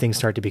that's when things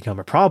start to become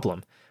a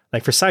problem.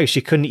 Like for Sayu,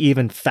 she couldn't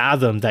even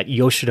fathom that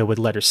Yoshida would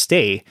let her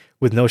stay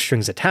with no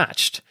strings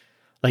attached.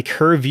 Like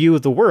her view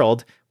of the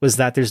world was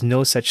that there's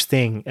no such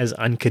thing as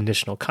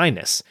unconditional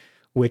kindness,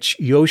 which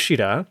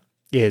Yoshida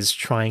is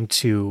trying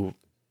to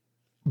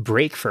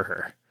break for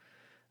her.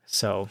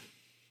 So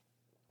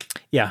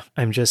yeah,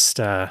 I'm just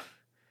I'm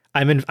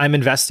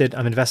invested.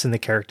 I'm invested in the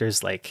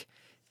characters. Like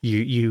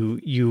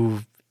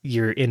you're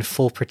in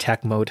full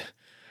protect mode.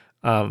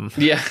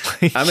 Yeah,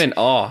 I'm in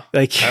awe.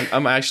 Like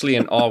I'm actually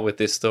in awe with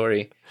this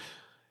story.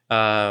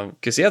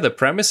 Because the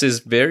premise is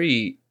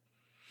very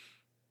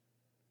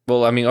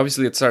well. I mean,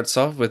 obviously, it starts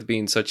off with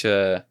being such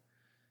a.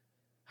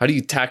 How do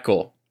you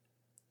tackle?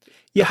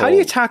 Yeah, how do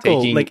you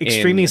tackle like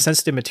extremely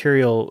sensitive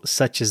material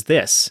such as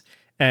this?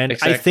 And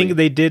exactly. I think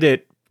they did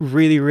it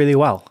really, really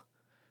well.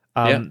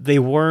 They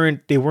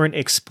weren't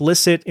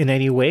explicit in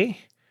any way.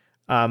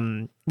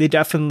 You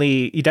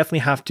definitely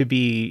have to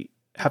be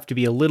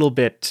a little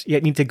bit. You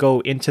need to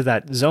go into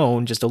that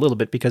zone just a little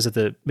bit because of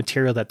the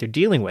material that they're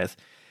dealing with.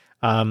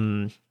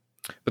 But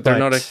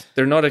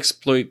they're not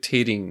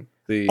exploiting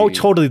the. Oh,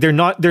 totally. They're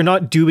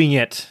not doing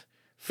it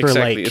for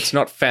exactly. like. It's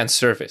not fan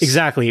service.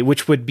 Exactly,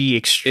 which would be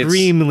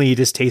extremely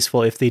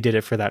distasteful if they did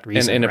it for that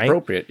reason. And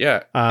inappropriate, right?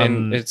 Yeah.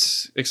 And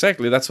it's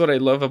exactly that's what I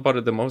love about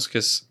it the most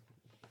because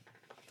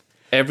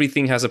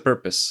everything has a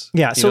purpose.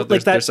 Yeah, so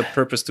there's a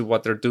purpose to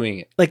what they're doing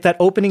it. Like that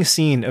opening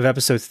scene of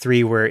episode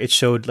 3 where it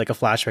showed like a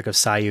flashback of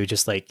Sayu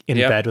just like in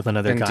bed with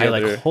another guy.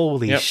 Like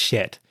holy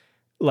shit!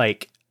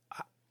 Like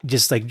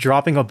just like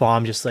dropping a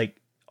bomb. Just like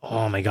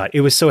oh my god,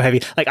 it was so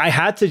heavy. Like I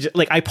had to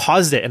I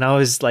paused it and I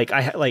was like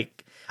I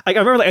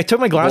remember like I took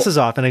my glasses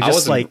off and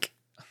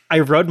I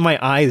rubbed my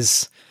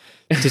eyes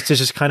to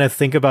just kind of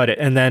think about it.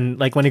 And then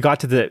like when it got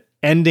to the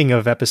ending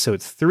of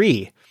episode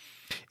 3,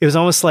 it was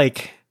almost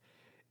like,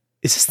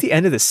 is this the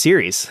end of the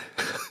series?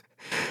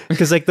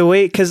 Because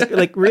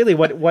like really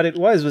what it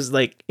was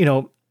like, you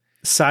know,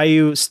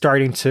 Sayu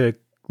starting to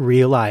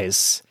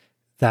realize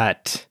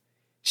that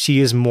she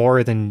is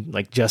more than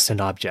like just an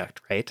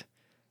object, right?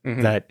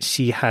 Mm-hmm. That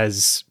she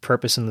has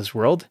purpose in this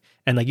world.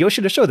 And like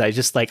Yoshida showed that. It's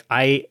just like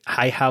I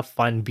have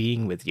fun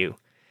being with you.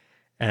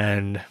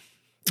 And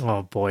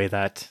oh boy,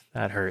 that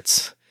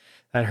hurts.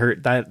 That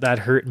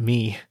hurt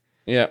me.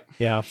 Yeah.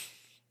 Yeah.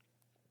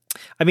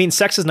 I mean,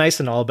 sex is nice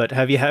and all, but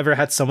have you ever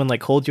had someone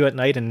like hold you at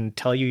night and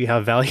tell you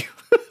have value?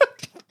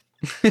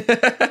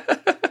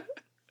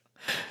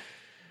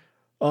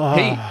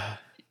 Hey,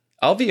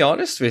 I'll be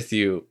honest with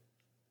you.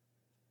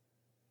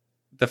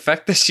 The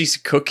fact that she's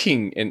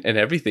cooking and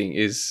everything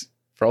is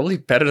probably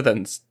better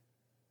than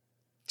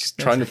just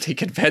trying to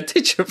take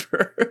advantage of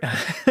her.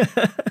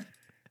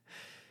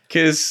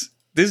 Because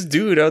this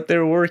dude out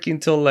there working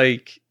till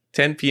like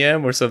 10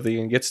 p.m. or something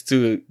and gets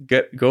to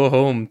go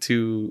home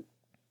to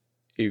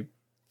a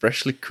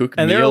freshly cooked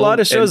meal. And there are a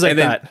lot of shows like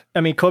that. I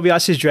mean,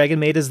 Kobayashi's Dragon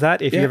Maid is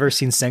that. If you've ever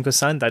seen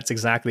Senko-san, that's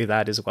exactly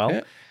that as well.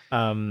 Yeah.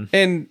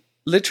 And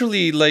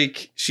literally,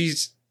 like,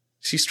 she's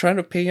trying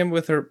to pay him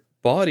with her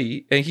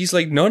body, and he's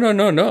like, no,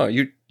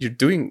 you're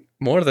doing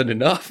more than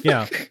enough.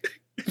 Yeah.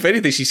 If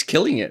anything, she's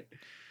killing it.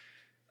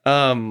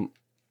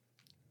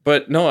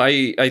 But no,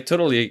 I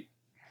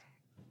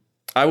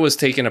was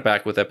taken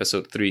aback with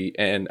episode 3,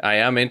 and I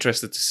am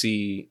interested to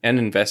see and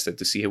invested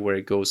to see where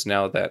it goes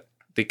now that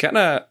they kind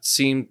of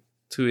seem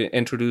to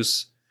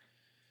introduce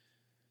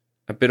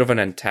a bit of an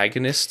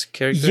antagonist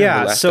character in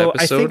Yeah, the last so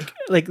episode. I think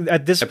like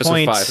at this Episode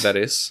point, 5, that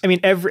is. I mean,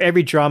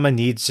 every drama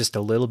needs just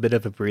a little bit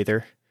of a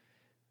breather.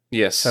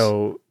 Yes.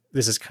 So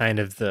this is kind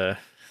of the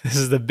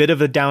bit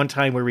of a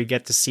downtime where we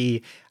get to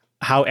see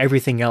how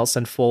everything else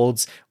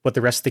unfolds, what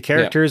the rest of the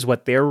characters,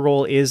 what their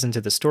role is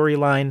into the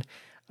storyline.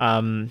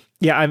 I'm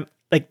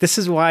like, this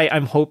is why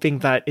I'm hoping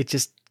that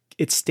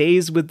it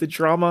stays with the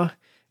drama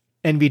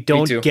and we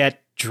don't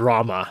get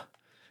drama.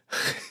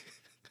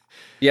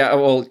 Yeah,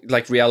 well,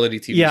 like reality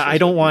TV. Yeah, shows, I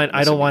don't want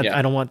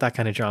yeah. that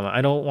kind of drama.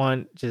 I don't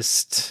want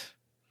just.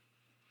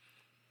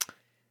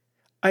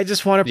 I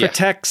just want to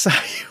protect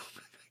Sayu.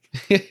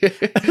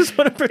 I just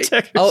want to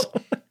protect her.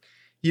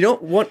 You know,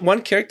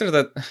 one character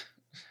that.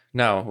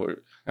 Now,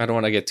 I don't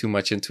want to get too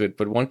much into it,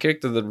 but one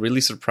character that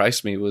really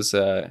surprised me was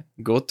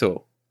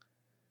Goto,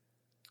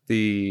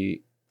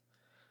 the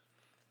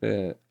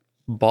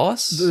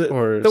boss,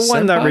 the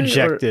one that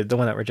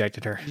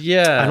rejected her.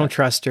 Yeah, I don't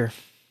trust her.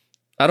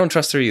 I don't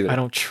trust her either. I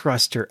don't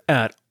trust her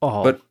at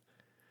all.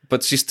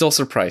 But she still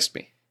surprised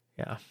me.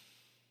 Yeah.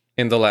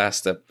 In the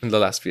last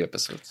few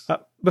episodes.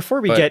 Before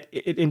we get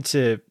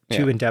into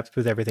too in depth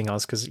with everything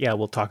else, because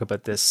we'll talk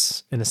about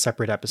this in a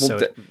separate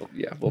episode.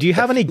 Do you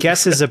have any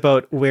guesses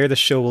about where the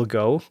show will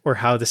go or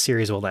how the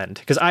series will end?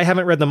 Because I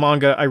haven't read the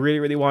manga. I really,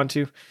 really want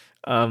to.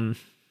 I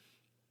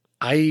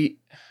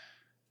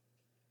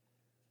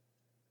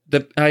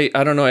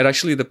don't know. It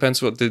actually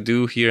depends what they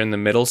do here in the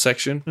middle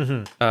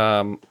section.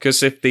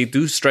 Because if they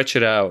do stretch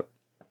it out.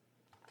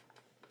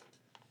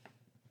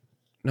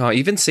 No,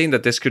 even saying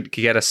that this could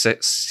get a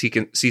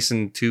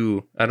season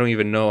 2, I don't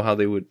even know how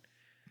they would.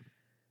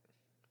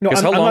 No,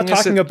 I'm not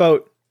talking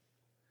about.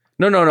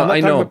 No. I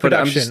know, but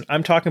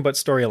I'm talking about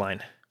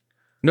storyline.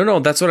 No,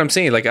 that's what I'm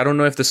saying. Like, I don't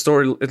know if the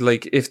story,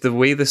 like, if the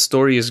way the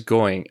story is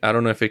going, I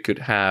don't know if it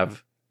could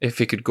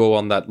go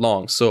on that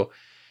long. So,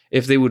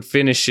 if they would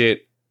finish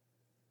it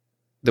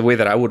the way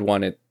that I would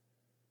want it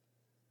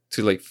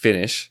to, like,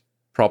 finish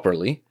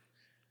properly,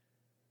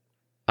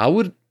 I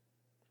would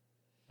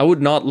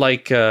not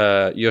like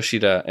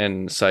Yoshida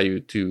and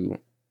Sayu to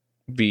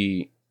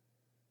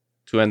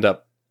end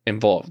up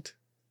involved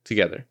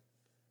together.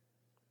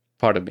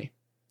 Pardon me.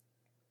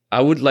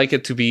 I would like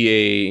it to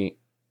be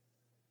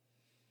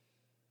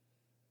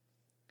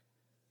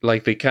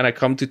like they kind of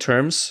come to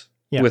terms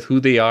with who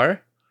they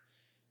are,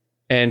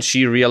 and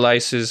she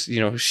realizes,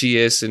 who she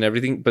is and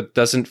everything, but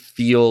doesn't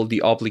feel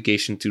the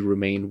obligation to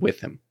remain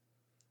with him.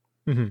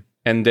 Mm-hmm.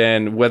 And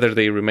then whether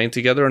they remain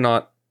together or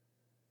not,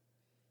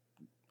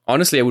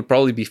 honestly, I would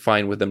probably be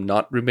fine with them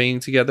not remaining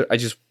together. I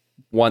just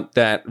want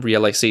that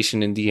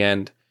realization in the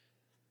end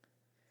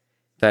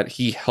that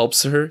he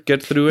helps her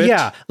get through it.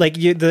 Yeah, like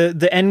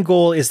the end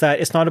goal is that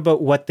it's not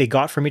about what they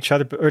got from each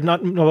other, or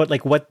not about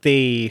like what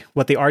they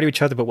are to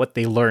each other, but what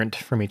they learned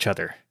from each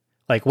other.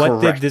 Like,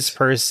 how did this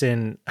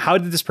person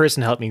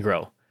help me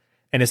grow?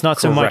 And it's not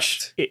so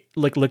much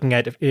like looking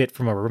at it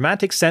from a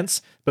romantic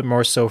sense, but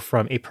more so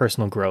from a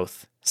personal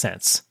growth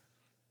sense.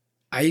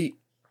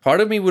 Part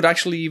of me would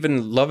actually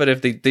even love it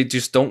if they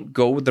just don't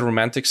go with the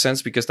romantic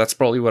sense, because that's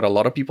probably what a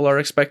lot of people are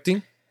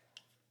expecting.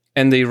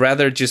 And they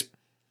rather just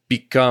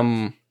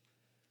become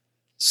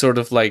sort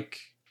of like,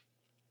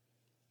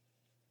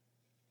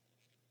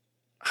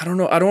 I don't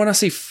know, I don't want to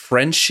say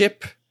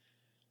friendship,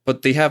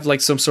 but they have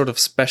like some sort of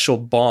special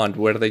bond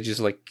where they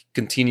just like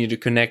continue to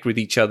connect with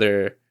each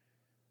other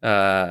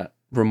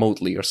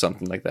remotely or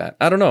something like that.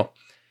 I don't know.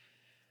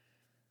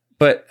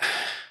 But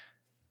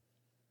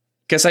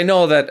because I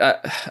know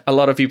that a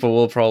lot of people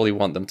will probably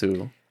want them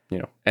to,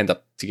 end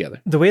up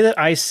together. The way that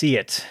I see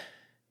it,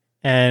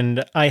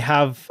 and I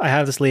have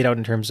this laid out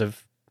in terms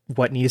of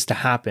what needs to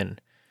happen.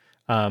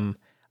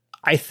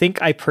 I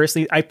think I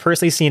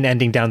personally see an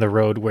ending down the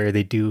road where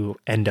they do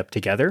end up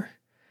together,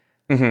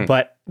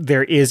 but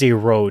there is a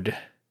road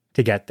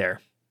to get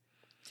there.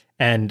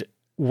 And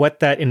what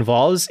that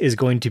involves is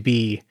going to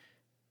be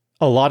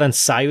a lot on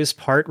Sayu's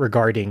part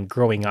regarding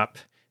growing up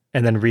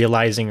and then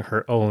realizing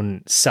her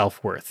own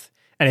self-worth.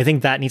 And I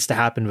think that needs to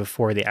happen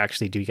before they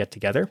actually do get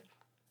together.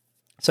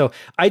 So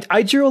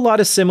I drew a lot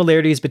of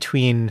similarities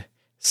between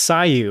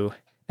Sayu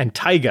and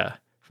Taiga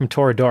from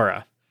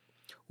Toradora,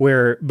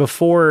 where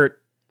before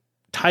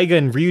Taiga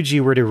and Ryuji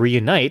were to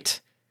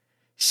reunite,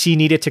 she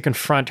needed to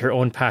confront her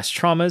own past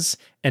traumas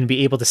and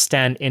be able to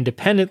stand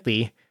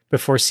independently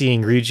before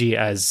seeing Ryuji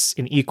as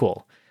an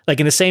equal. Like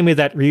in the same way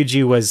that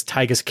Ryuji was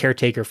Taiga's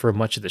caretaker for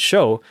much of the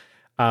show,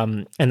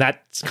 and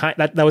that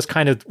was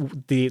kind of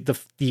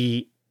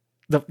the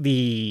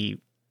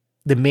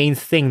main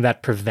thing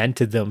that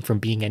prevented them from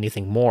being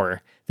anything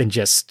more than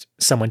just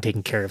someone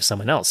taking care of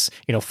someone else.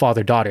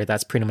 Father-daughter,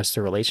 that's pretty much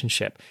the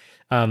relationship.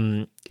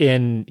 In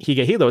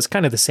Higehiro, it's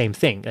kind of the same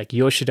thing. Like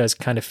Yoshida's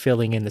kind of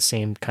filling in the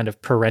same kind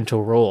of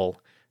parental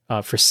role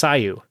for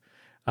Sayu.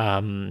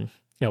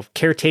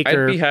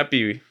 Caretaker. I'd be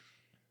happy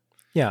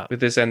with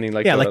this ending.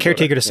 Like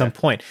caretaker to some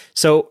point.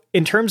 So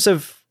in terms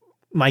of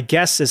my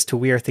guess as to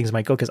where things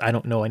might go, because I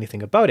don't know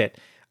anything about it,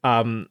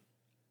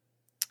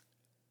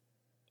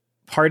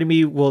 part of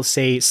me will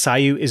say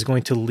Sayu is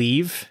going to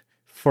leave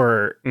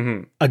for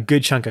a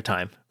good chunk of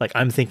time. Like,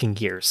 I'm thinking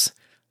years.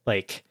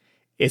 Like,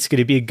 it's going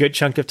to be a good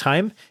chunk of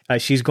time.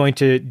 She's going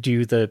to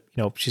do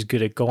she's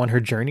going to go on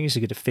her journey. She's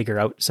going to figure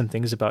out some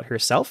things about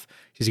herself.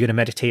 She's going to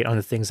meditate on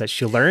the things that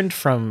she learned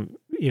from,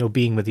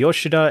 being with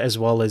Yoshida, as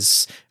well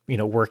as,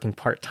 working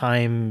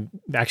part-time,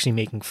 actually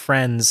making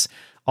friends,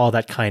 all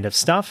that kind of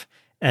stuff.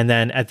 And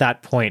then at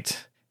that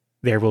point,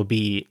 there will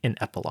be an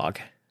epilogue.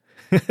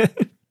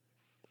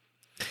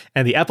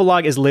 And the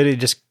epilogue is literally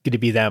just going to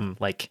be them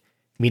like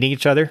meeting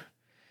each other,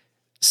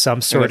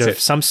 and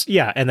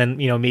then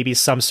maybe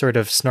some sort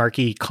of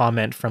snarky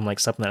comment from like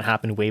something that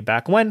happened way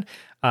back when,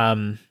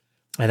 and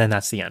then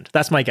that's the end.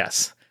 That's my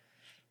guess.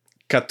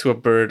 Cut to a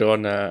bird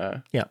on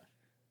a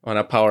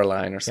power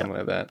line or something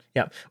like that.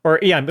 Yeah, or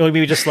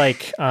maybe just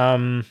like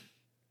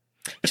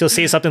she'll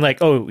say something like,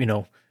 "Oh,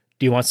 do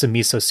you want some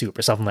miso soup?"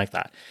 or something like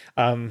that.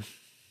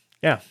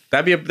 Yeah,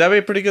 that'd be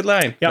a pretty good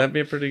line. Yep. That'd be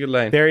a pretty good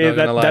line.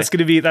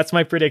 That's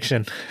my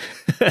prediction.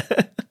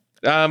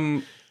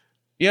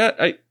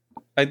 Yeah,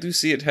 I do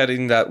see it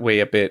heading that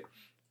way a bit,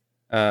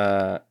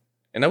 and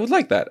I would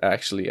like that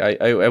actually.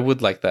 I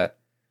would like that.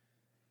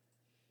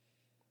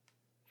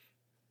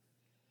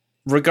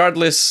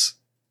 Regardless,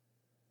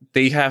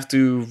 they have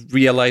to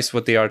realize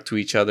what they are to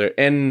each other,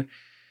 and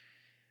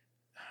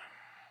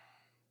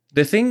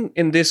the thing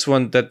in this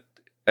one that.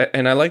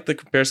 And I like the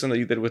comparison that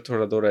you did with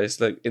Toradora.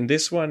 Is like in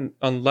this one,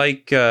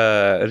 unlike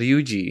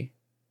Ryuji,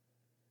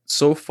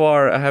 so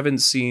far I haven't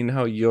seen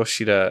how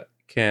Yoshida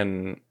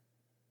can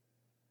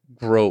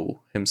grow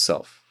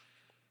himself.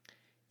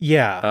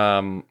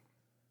 Yeah.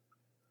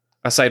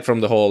 Aside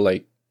from the whole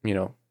the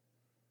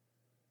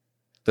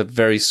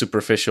very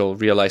superficial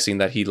realizing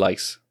that he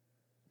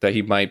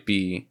might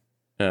be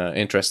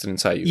interested in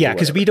Sayu. Yeah,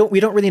 because we don't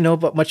really know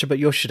much about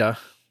Yoshida,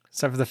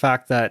 except for the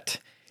fact that.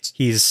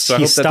 He's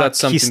stuck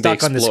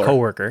on this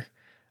coworker.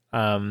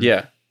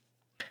 Yeah,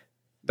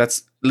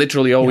 that's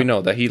literally all we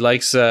know. That he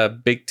likes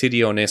big titty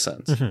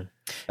onesans. Mm-hmm.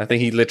 I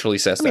think he literally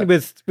says that. I mean,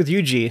 with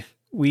Yuji,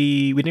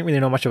 we didn't really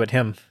know much about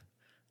him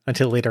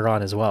until later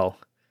on as well.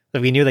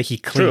 Like, we knew that he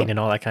cleaned and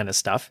all that kind of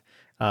stuff,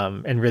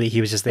 and really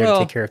he was just there to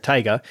take care of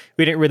Taiga.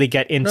 We didn't really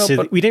get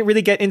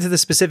into the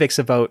specifics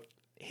about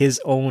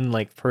his own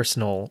like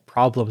personal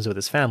problems with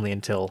his family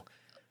until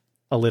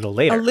a little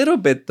later. A little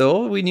bit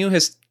though. We knew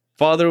his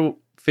father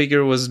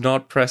figure was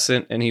not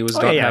present and he was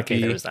not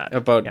happy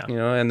about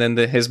and then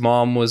his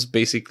mom was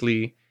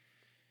basically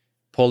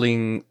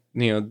pulling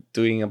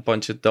doing a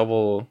bunch of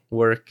double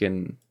work,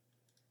 and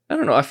I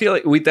don't know, I feel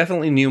like we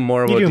definitely knew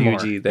more about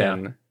Yuji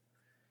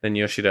than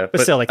Yoshida,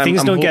 but still, like,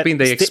 things don't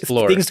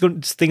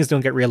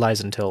get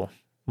realized until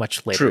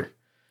much later. True.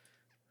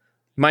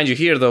 Mind you,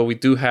 here though we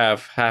do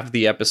have half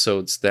the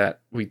episodes that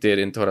we did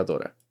in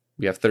Toradora.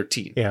 We have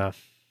 13. Yeah.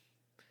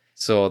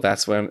 So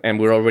that's when, and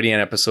we're already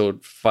in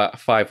episode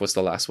 5 was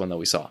the last one that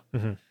we saw.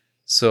 Mm-hmm.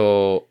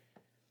 So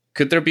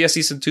could there be a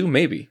season 2?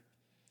 Maybe.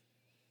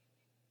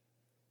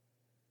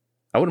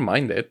 I wouldn't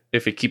mind it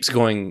if it keeps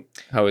going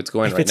how it's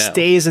going right now. If it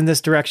stays in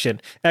this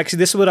direction. Actually,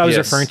 this is what I was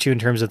referring to in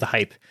terms of the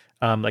hype.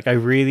 Like, I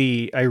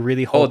really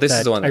hope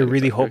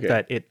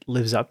that it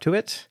lives up to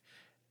it.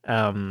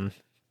 And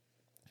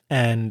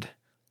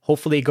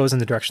hopefully it goes in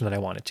the direction that I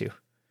want it to.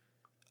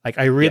 Like,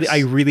 I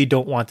really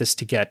don't want this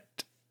to get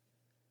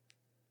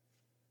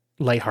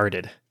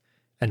lighthearted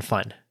and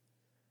fun.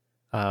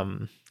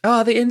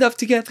 They end up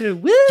together.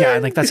 Woo! Yeah,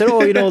 and like that's it. Oh,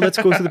 let's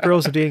go through the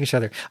pearls of dating each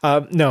other.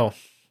 No,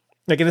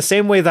 like in the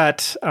same way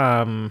that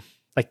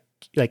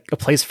like A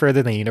Place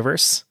Further Than the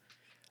Universe.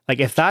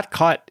 Like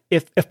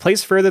if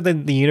Place Further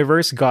Than the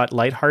Universe got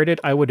lighthearted,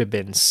 I would have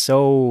been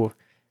so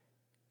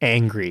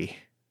angry.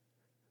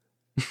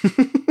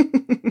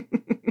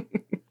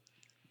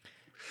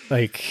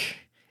 Like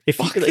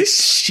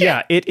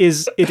it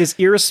is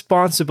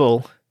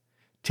irresponsible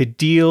to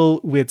deal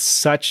with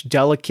such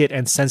delicate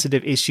and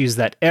sensitive issues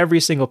that every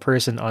single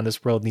person on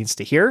this world needs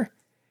to hear,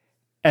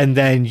 and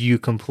then you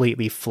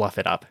completely fluff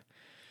it up.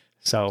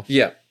 So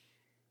yeah.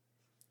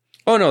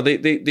 Oh no, they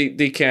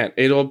can't.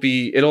 It'll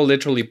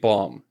literally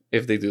bomb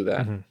if they do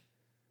that.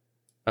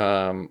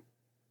 Mm-hmm.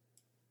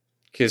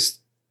 Because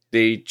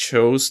they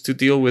chose to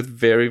deal with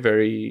very,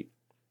 very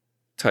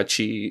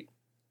touchy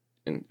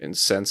and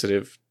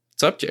sensitive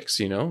subjects.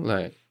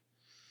 Like.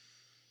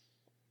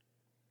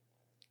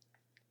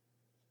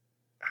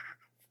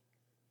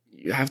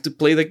 You have to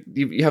play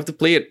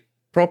it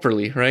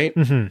properly, right?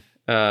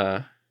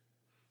 Mm-hmm.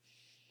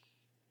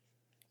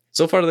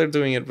 So far, they're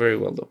doing it very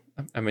well, though.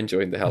 I'm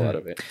enjoying the hell out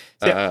of it.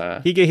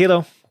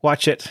 Higehiro,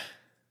 watch it.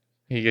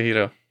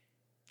 Higehiro.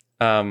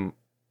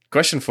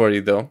 Question for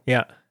you, though.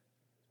 Yeah.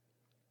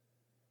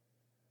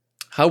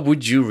 How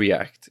would you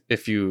react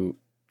if you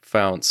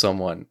found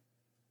someone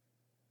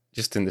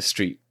just in the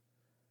street?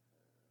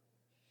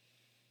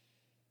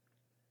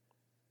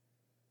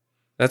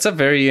 That's a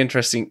very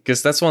interesting,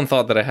 because that's one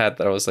thought that I had,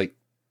 that I was like,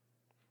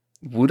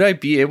 would I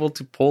be able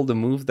to pull the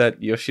move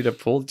that Yoshida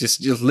pulled?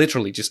 Just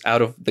literally just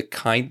out of the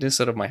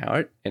kindness out of my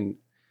heart? And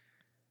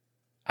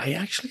I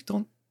actually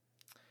don't.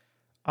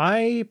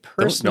 I No,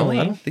 personally,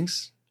 I don't think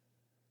so.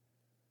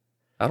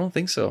 I don't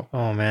think so.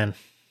 oh man,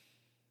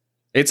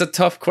 It's a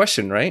tough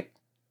question, right?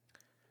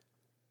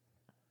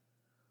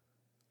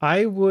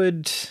 I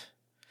would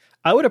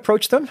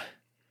approach them.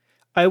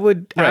 I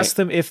would Right. ask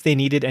them if they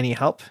needed any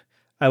help.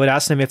 I would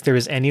ask them if there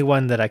was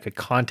anyone that I could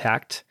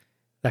contact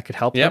that could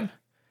help Yep.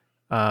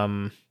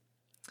 them.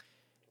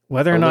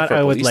 Whether or Or look not for a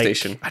I would police like,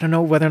 station. I don't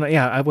know whether or not,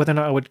 yeah, whether or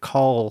not I would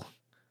call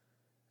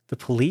the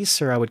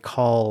police or I would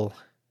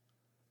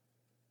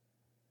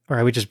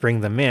just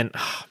bring them in.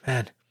 Oh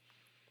man,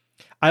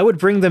 I would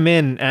bring them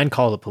in and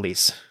call the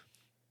police.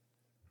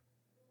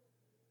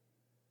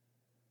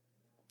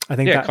 I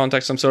think Yeah, that,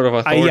 contact some sort of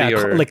authority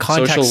or like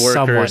contact social workers.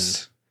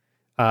 someone.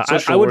 I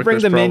Social would bring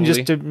workers, them in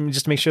probably.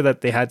 just to make sure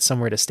that they had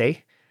somewhere to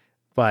stay.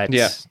 But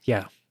Yeah.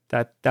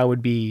 that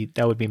would be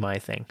my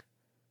thing.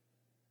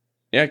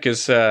 Yeah,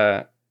 because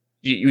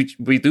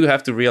we do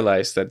have to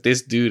realize that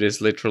this dude is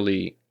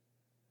literally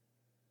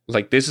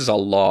like, this is a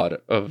lot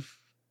of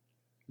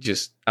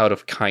just out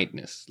of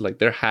kindness. Like,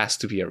 there has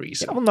to be a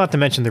reason. Well, not to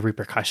mention the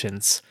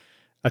repercussions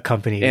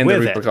accompanied And the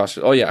with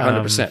repercussions. Oh yeah,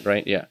 100%,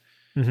 right? Yeah.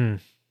 it. Hmm.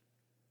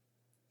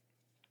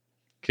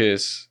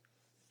 Because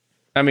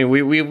I mean,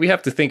 we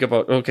have to think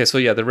about, okay, so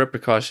yeah, the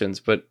repercussions,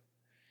 but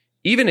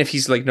even if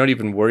he's like not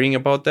even worrying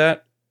about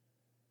that,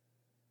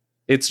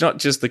 it's not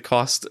just the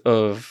cost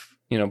of,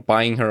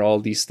 buying her all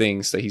these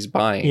things that he's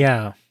buying.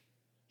 Yeah.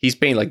 He's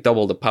paying like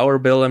double the power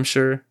bill, I'm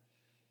sure,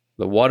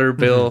 the water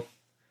bill,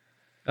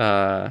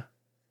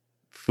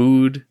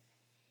 food.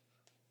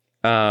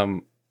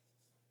 So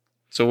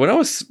when I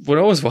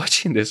was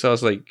watching this, I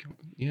was like,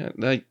 yeah,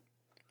 like,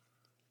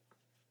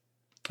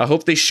 I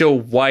hope they show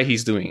why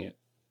he's doing it,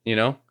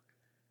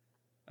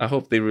 I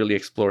hope they really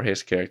explore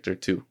his character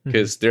too,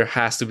 because there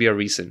has to be a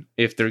reason.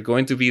 If they're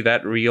going to be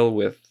that real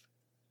with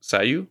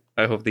Sayu,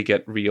 I hope they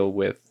get real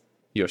with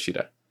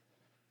Yoshida.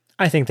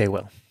 I think they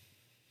will.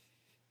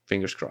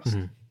 Fingers crossed.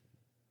 Mhm.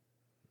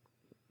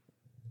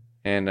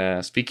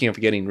 And speaking of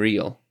getting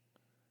real,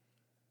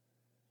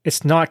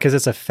 It's not because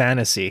it's a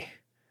fantasy.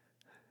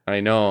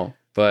 I know,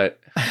 but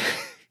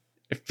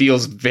it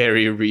feels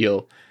very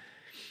real.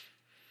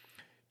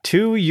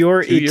 To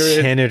your To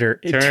your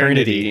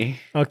eternity.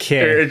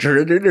 Okay.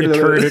 Eternity.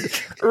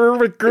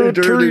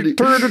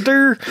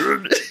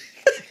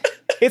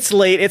 It's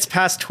late. It's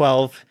past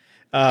 12.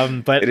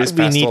 But It is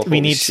past 12, we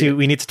holy need shit.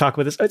 to talk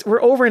about this.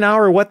 We're over an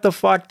hour. What the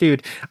fuck,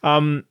 dude?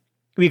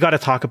 We got to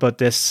talk about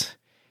this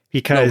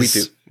because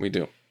No, we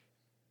do.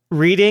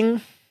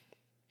 reading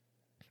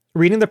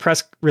the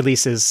press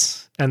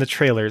releases and the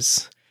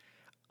trailers,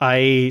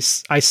 I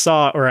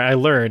saw, or I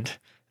learned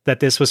that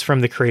this was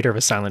from the creator of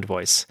A Silent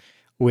Voice,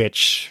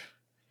 which,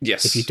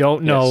 Yes. if you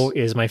don't know,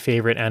 Yes. is my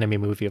favorite anime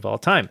movie of all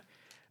time.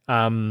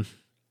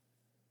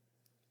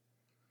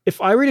 If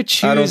I were to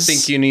choose, I don't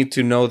think you need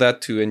to know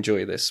that to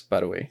enjoy this, by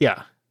the way.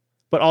 yeah,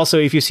 but also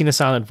if you've seen A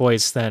Silent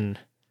Voice, then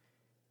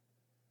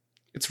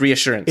It's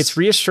reassurance. it's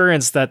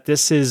reassurance that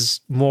this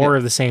is more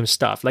of the same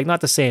stuff. Like, not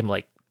the same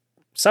like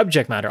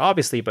subject matter,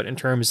 obviously, but in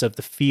terms of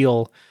the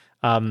feel,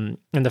 and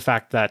the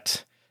fact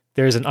that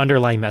there's an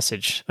underlying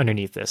message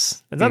underneath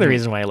this. Another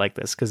reason why I like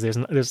this, because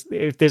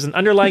if there's an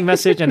underlying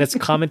message and it's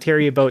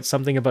commentary about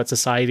something about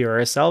society or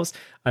ourselves,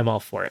 I'm all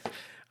for it.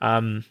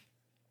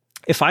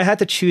 If I had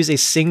to choose a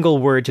single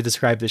word to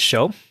describe this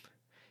show,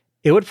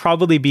 it would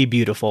probably be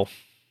beautiful.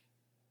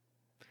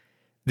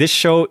 This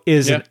show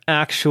is an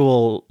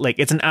actual, like,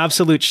 it's an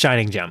absolute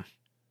shining gem.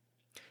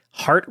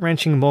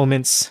 Heart-wrenching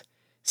moments,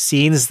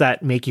 scenes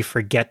that make you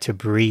forget to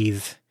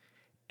breathe,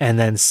 and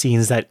then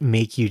scenes that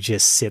make you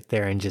just sit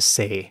there and just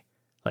say,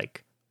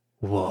 like,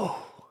 whoa.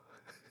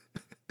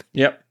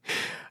 Yep.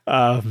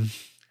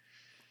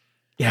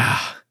 Yeah.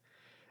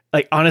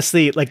 Like,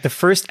 honestly, like the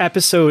first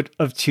episode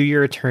of To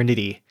Your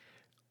Eternity,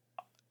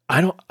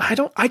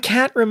 I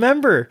can't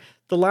remember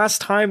the last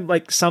time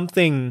like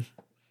something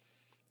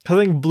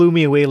blew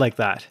me away like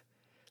that.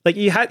 Like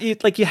you had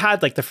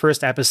like the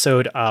first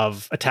episode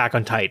of Attack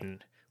on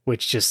Titan,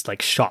 which just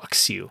like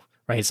shocks you,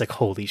 right? It's like,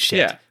 holy shit.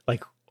 Yeah.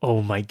 Like,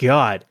 oh my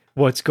God,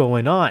 what's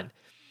going on?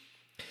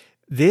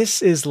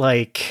 This is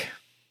like,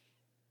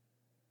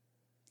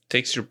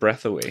 Takes your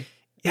breath away.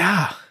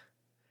 yeah.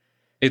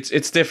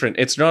 It's different.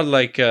 It's not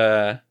like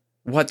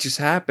what just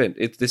happened.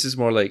 This is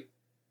more like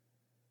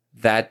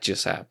that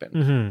just happened.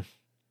 Mm-hmm.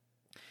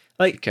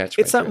 Like, Catch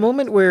it's my that drift.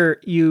 moment where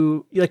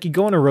you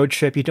go on a road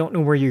trip, you don't know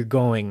where you're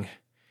going,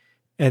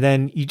 and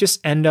then you just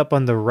end up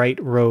on the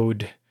right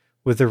road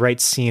with the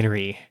right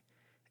scenery,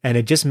 and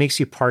it just makes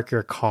you park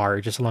your car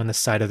just along the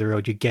side of the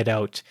road. You get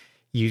out,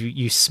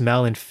 you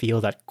smell and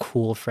feel that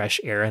cool, fresh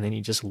air, and then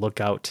you just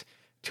look out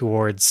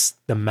towards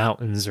the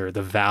mountains or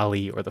the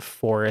valley or the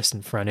forest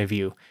in front of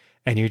you,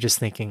 and you're just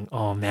thinking,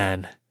 oh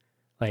man,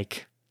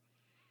 like,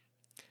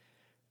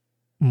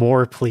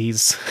 more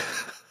please.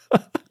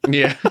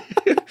 Yeah.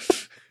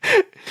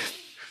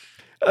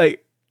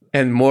 Like,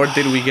 And more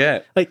did we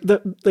get?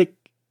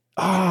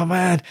 oh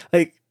man,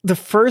 like the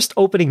first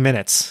opening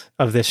minutes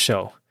of this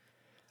show,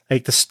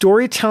 Like the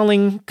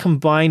storytelling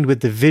combined with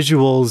the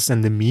visuals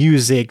and the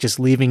music, just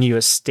leaving you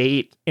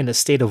in a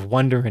state of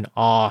wonder and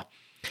awe.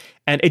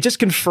 And it just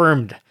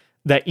confirmed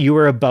that you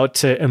were about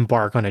to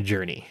embark on a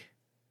journey.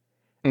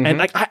 And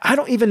like, I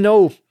don't even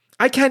know,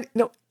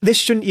 this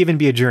shouldn't even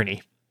be a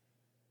journey.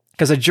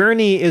 Because a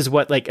journey is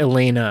what like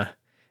Elena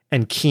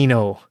and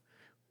Kino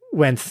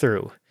went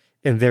through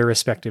in their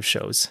respective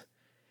shows.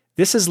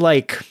 This is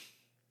like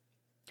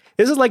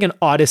an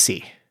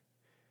odyssey.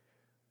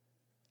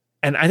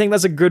 And I think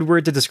that's a good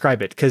word to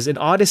describe it, because an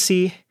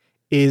odyssey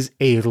is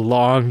a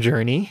long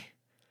journey,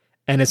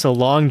 and it's a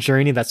long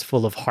journey that's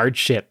full of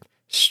hardship,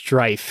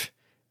 strife,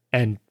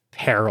 and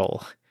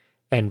peril,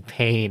 and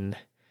pain,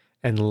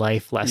 and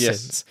life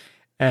lessons. Yes.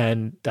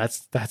 And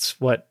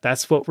that's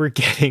what we're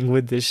getting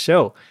with this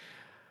show.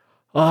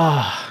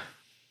 Ah,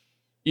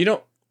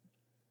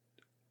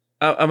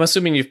 I'm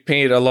assuming you've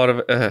paid a lot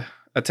of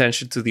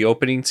attention to the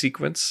opening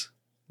sequence,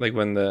 like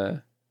when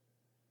the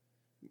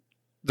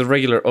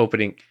regular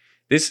opening.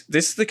 This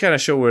is the kind of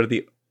show where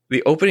the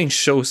opening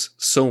shows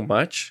so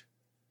much,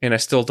 and I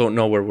still don't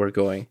know where we're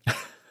going.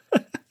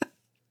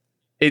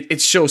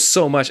 It shows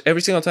so much.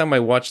 Every single time I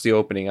watch the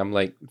opening, I'm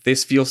like,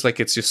 this feels like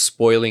it's just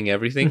spoiling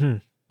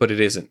everything, but it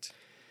isn't.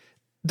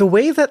 The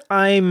way that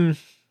I'm,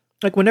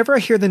 like, whenever I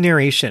hear the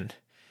narration,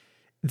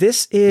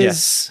 this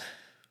is,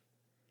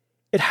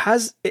 it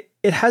has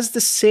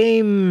the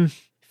same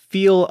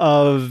feel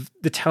of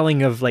the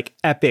telling of like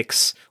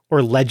epics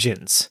or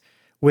legends,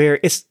 where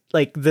it's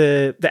like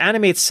the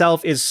anime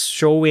itself is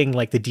showing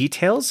like the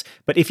details,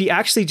 but if you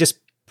actually just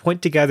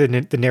point together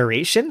the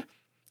narration,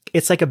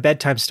 it's like a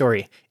bedtime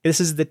story. This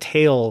is the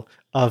tale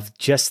of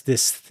just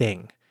this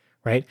thing,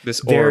 right?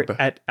 This orb.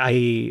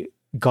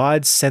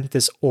 God sent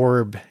this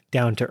orb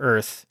down to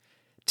Earth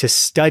to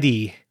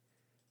study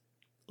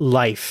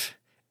life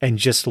and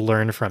just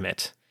learn from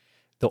it.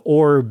 The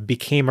orb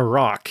became a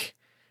rock,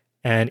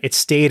 and it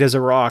stayed as a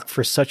rock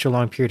for such a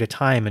long period of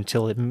time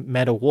until it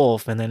met a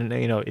wolf, and then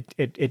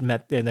it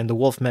met, and then the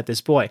wolf met this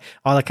boy.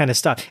 All that kind of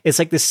stuff. It's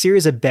like this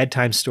series of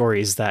bedtime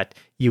stories that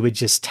you would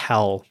just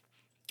tell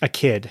a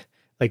kid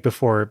like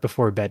before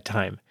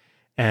bedtime,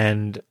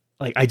 and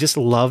like I just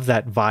love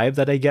that vibe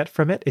that I get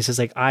from it. It's just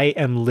like I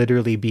am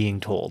literally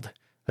being told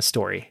a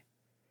story.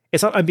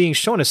 It's not I'm being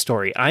shown a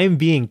story. I am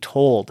being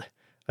told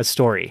a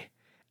story,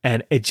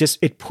 and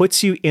it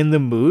puts you in the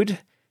mood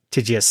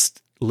to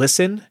just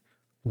listen,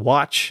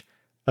 watch,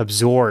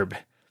 absorb,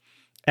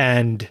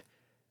 and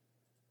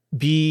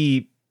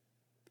be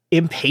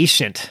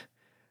impatient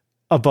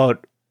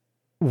about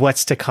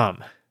what's to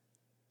come.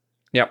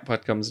 Yep,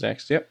 what comes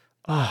next. Yep.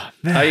 Oh,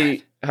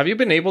 man. Have you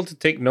been able to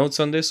take notes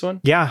on this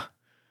one? Yeah.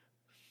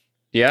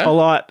 Yeah? A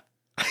lot.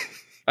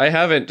 I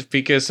haven't,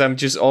 because I'm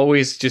just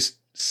always just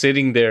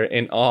sitting there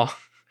in awe.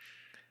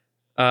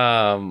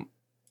 I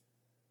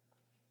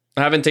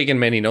haven't taken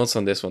many notes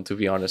on this one, to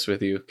be honest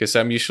with you, because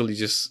I'm usually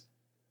just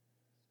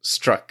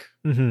struck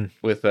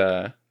with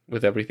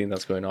everything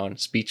that's going on,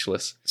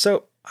 speechless.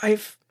 So I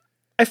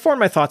formed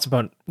my thoughts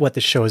about what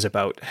the show is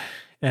about,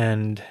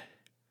 and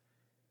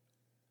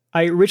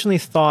I originally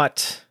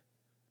thought,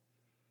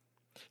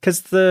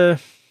 because there's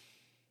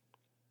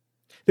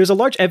a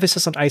large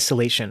emphasis on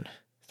isolation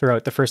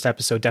throughout the first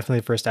episode, definitely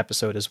the first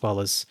episode, as well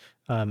as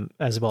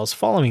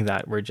following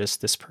that, we're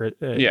just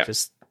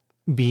just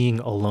being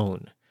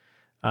alone.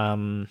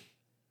 And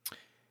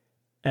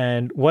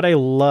what I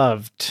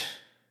loved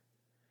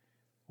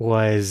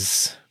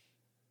was,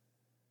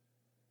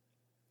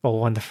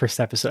 the first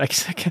episode.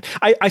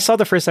 I saw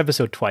the first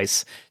episode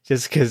twice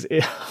just because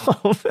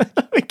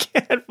I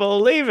can't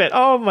believe it.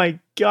 Oh my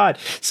God.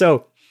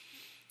 So,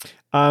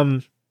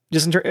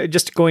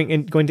 just going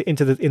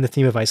into the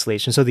theme of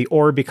isolation. So the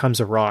orb becomes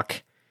a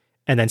rock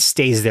and then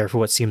stays there for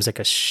what seems like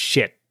a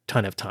shit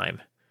ton of time.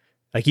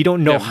 Like you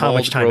don't know how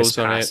much time has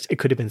passed. It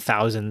could have been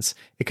thousands.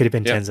 It could have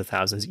been tens of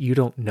thousands. You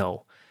don't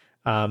know.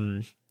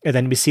 And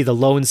then we see the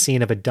lone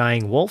scene of a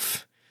dying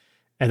wolf,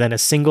 and then a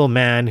single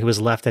man who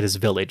was left at his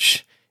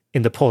village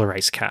in the polar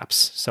ice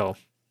caps. So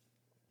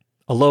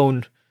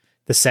alone,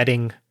 the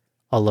setting,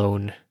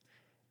 alone.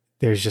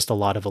 There's just a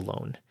lot of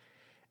alone.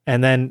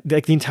 And then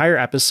like the entire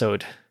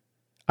episode,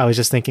 I was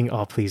just thinking,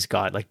 oh, please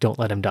God, like don't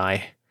let him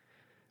die.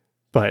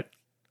 But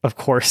of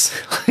course,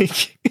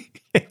 like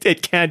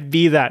it can't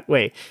be that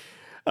way.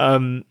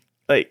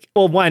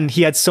 One,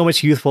 he had so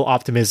much youthful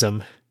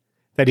optimism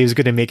that he was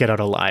going to make it out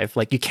alive.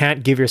 Like you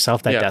can't give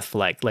yourself that death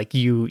flag. Like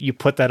you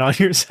put that on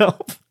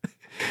yourself.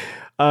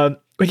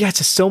 But yeah, it's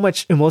just so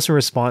much emotional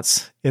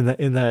response in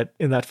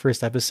that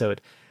first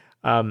episode.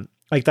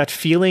 Like that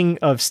feeling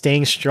of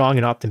staying strong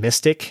and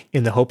optimistic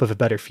in the hope of a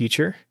better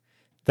future,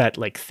 that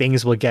like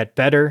things will get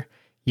better.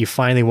 You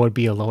finally won't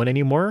be alone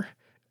anymore,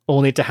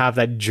 only to have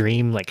that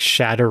dream like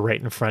shatter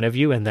right in front of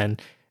you. And then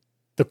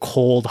the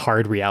cold,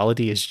 hard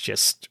reality is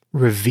just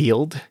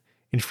revealed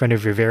in front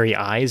of your very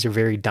eyes, your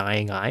very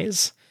dying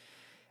eyes.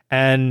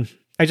 And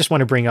I just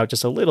want to bring out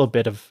just a little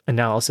bit of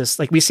analysis.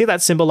 Like we see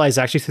that symbolized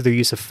actually through the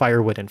use of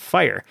firewood and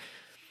fire.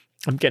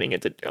 I'm getting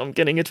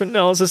into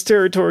analysis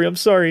territory. I'm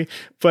sorry,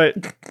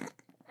 but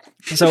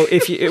So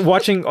if you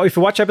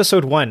watch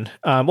episode 1,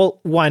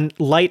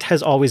 light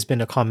has always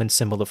been a common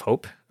symbol of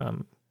hope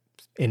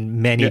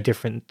in many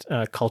different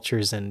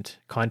cultures and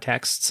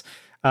contexts.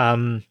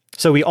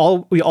 So we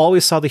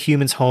always saw the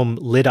humans' home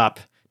lit up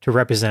to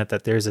represent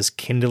that there's this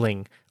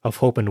kindling of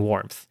hope and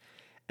warmth.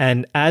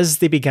 And as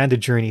they began to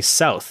journey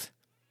south,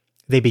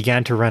 they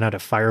began to run out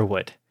of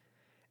firewood.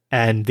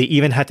 And they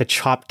even had to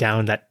chop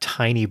down that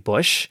tiny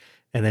bush,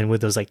 and then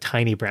with those like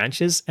tiny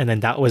branches, and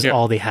then that was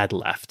all they had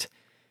left.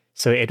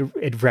 So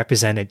it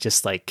represented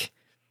just like,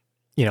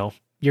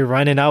 you're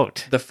running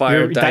out. The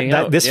fire dying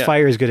out. This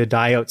fire is going to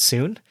die out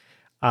soon.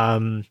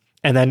 And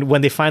then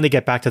when they finally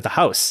get back to the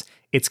house,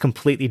 it's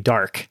completely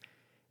dark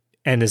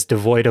and is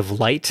devoid of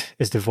light,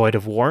 is devoid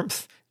of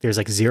warmth. There's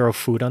like zero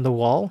food on the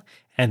wall,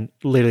 and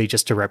literally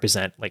just to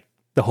represent like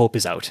the hope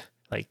is out.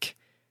 Like,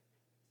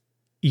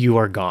 you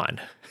are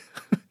gone.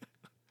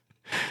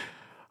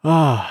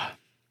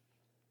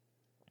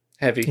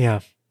 Heavy.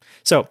 Yeah.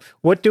 So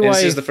what do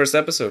This is the first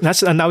episode.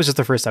 And that was just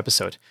the first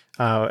episode.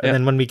 And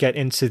then when we get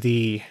into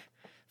the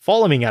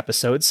following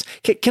episodes,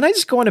 can I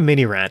just go on a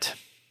mini rant?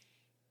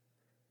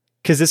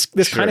 Because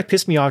this kind of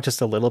pissed me off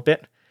just a little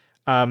bit.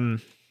 Over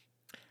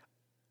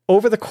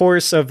the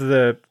course of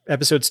the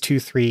episodes 2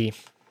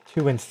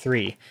 and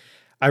 3,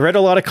 I read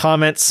a lot of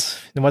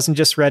comments. It wasn't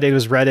just Reddit, it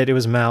was Reddit, it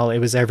was Mal, it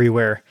was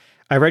everywhere.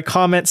 I read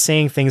comments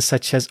saying things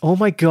such as, "Oh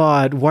my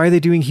God, why are they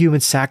doing human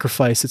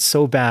sacrifice? It's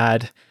so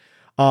bad.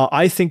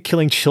 I think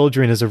killing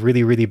children is a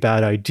really, really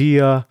bad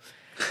idea."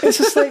 It's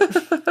just like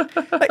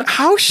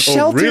how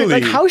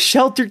sheltered, how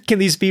sheltered can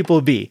these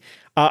people be?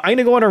 I'm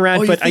gonna go on a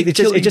rant, but it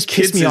just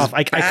pissed me off.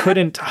 I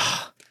couldn't.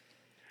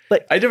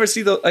 I never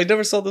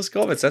saw those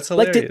comments. That's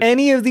hilarious. Like, did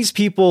any of these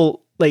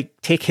people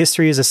like take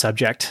history as a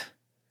subject?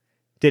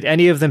 Did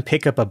any of them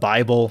pick up a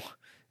Bible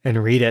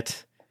and read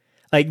it?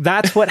 Like,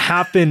 that's what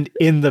happened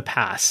in the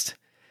past.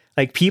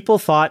 Like, people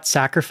thought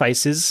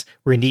sacrifices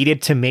were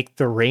needed to make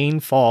the rain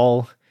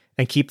fall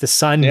and keep the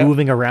sun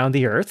moving around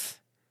the earth.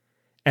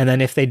 And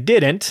then if they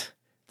didn't,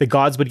 the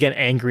gods would get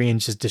angry and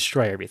just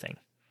destroy everything.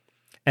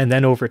 And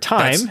then over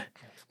time,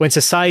 when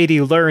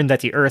society learned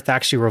that the earth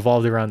actually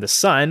revolved around the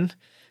sun,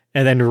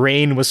 and then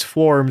rain was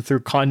formed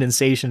through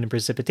condensation and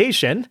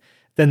precipitation,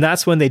 then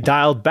that's when they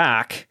dialed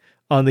back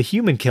on the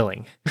human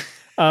killing.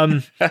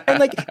 And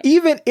like,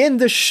 even in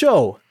the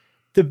show,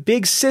 the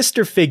big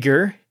sister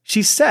figure,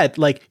 she said,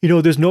 like,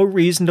 there's no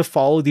reason to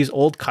follow these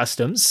old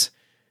customs.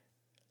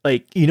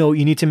 Like, you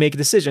need to make a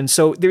decision.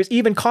 So there's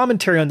even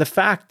commentary on the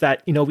fact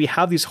that, we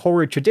have these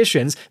horrid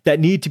traditions that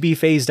need to be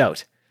phased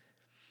out.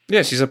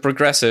 Yeah, she's a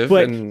progressive.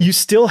 But you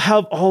still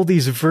have all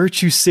these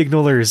virtue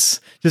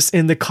signalers just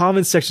in the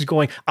comment section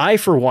going, "I,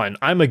 for one,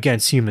 I'm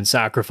against human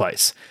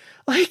sacrifice."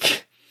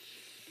 Like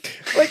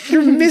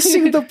you're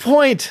missing the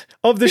point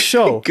of the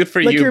show. Good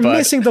for like you, you're bud.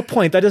 missing the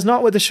point. That is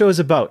not what the show is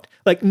about.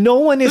 Like, no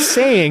one is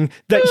saying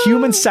that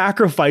human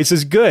sacrifice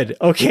is good,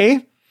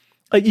 okay?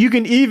 Like, you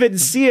can even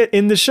see it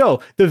in the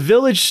show. The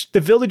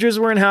villagers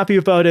weren't happy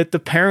about it. The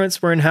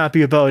parents weren't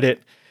happy about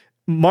it.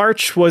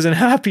 March wasn't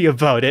happy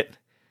about it.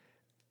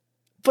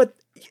 But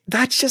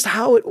that's just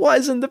how it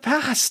was in the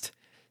past.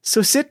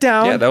 So sit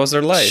down. Yeah, that was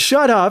their life.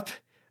 Shut up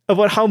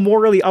about how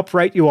morally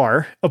upright you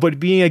are, about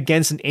being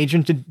against an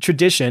ancient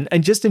tradition,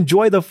 and just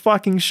enjoy the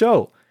fucking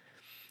show.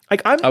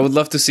 Like, I would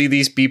love to see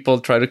these people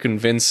try to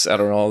convince, I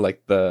don't know,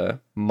 like the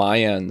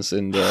Mayans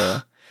and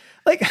the...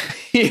 like,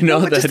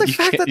 just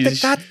the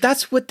fact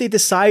that's what they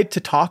decide to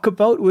talk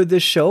about with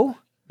this show.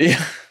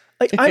 Yeah.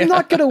 Like, I'm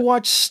not going to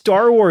watch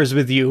Star Wars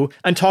with you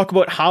and talk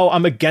about how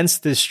I'm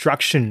against the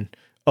destruction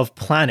of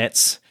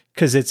planets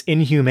because it's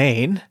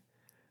inhumane.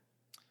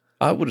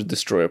 I would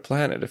destroy a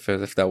planet if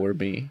that were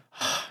me.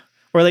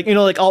 Or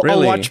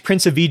I'll watch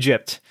Prince of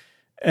Egypt,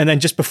 and then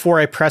just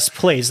before I press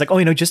play, it's like,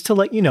 just to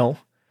let you know,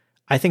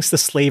 I think the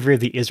slavery of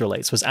the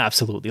Israelites was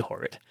absolutely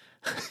horrid.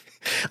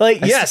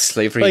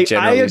 Slavery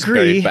generally is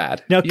very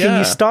bad. Now, can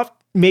you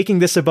stop making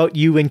this about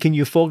you, and can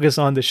you focus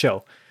on the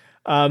show?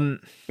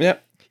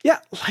 Yeah,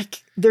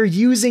 like, they're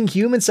using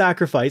human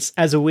sacrifice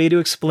as a way to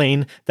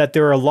explain that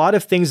there are a lot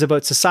of things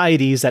about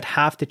societies that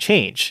have to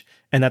change,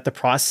 and that the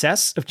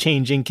process of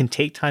changing can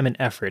take time and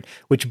effort,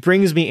 which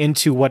brings me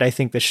into what I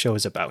think this show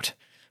is about.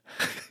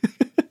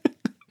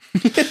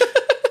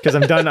 Because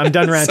I'm done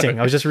ranting. Sorry.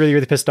 I was just really,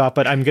 really pissed off,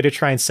 but I'm going to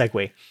try and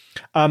segue.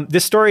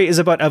 This story is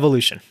about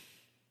evolution.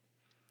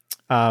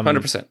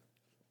 100%.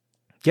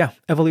 Yeah,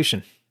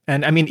 evolution.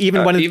 And I mean,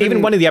 even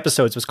one of the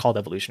episodes was called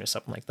Evolution or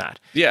something like that.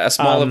 Yeah, a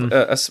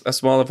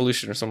small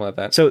evolution or something like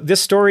that. So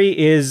this story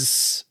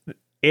is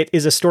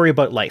a story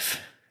about life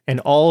and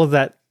all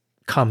that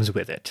comes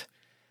with it.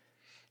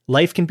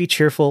 Life can be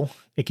cheerful,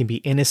 it can be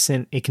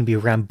innocent, it can be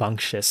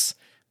rambunctious,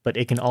 but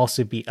it can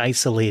also be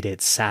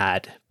isolated,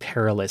 sad,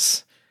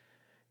 perilous.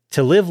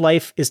 To live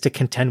life is to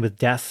contend with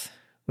death,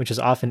 which is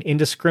often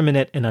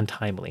indiscriminate and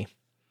untimely.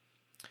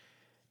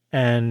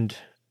 And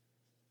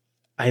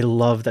I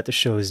love that the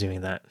show is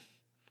doing that.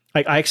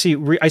 I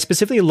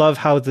specifically love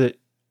how the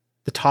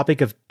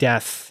topic of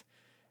death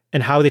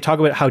and how they talk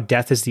about how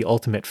death is the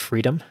ultimate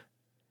freedom.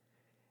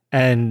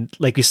 And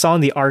like we saw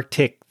in the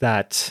Arctic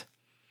that,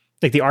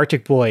 like the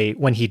Arctic boy,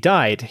 when he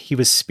died, he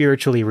was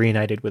spiritually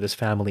reunited with his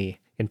family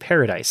in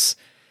paradise.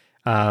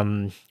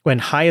 When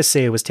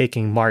Hayase was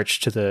taking March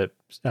to the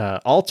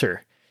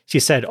altar, she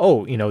said,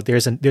 "Oh, you know,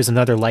 there's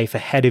another life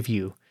ahead of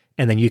you,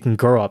 and then you can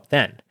grow up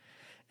then."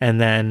 And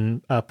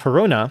then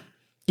Perona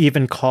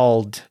even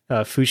called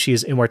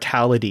Fushi's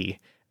immortality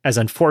as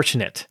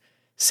unfortunate,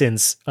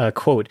 since,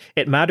 quote,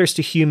 "It matters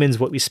to humans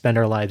what we spend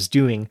our lives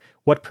doing.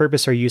 What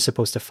purpose are you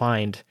supposed to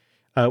find?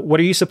 What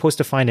are you supposed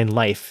to find in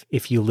life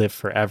if you live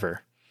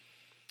forever?"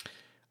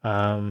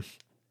 And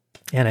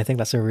I think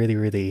that's a really,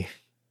 really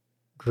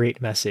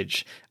great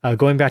message.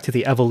 Going back to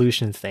the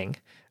evolution thing.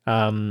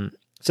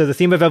 So the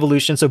theme of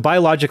evolution, so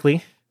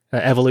biologically,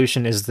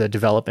 evolution is the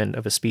development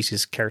of a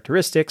species'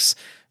 characteristics,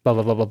 blah,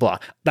 blah, blah, blah, blah.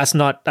 That's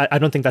not, I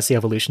don't think that's the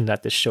evolution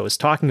that this show is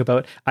talking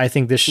about. I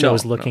think this show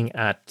is looking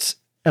at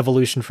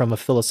evolution from a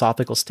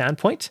philosophical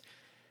standpoint,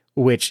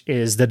 which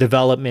is the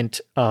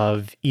development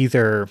of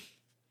either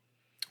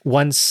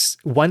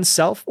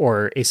oneself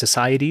or a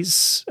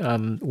society's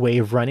way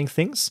of running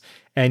things,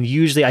 and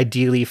usually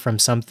ideally from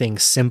something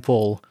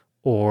simple,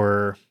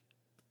 or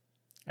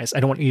I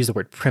don't want to use the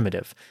word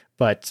primitive,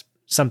 but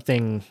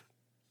something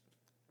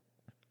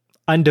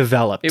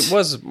undeveloped. It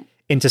was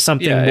into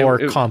something more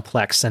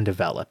complex and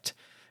developed.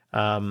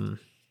 It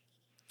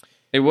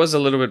was a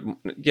little bit,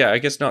 I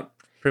guess not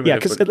primitive. Yeah,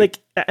 because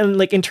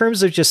like in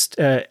terms of just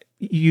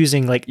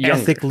using like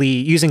ethically,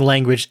 using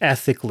language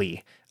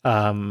ethically.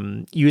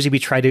 Usually we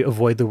try to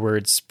avoid the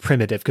words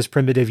primitive, because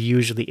primitive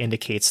usually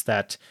indicates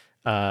that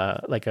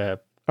like a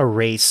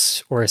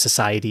race or a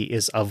society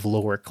is of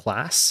lower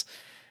class.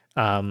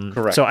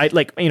 Correct. So I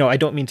I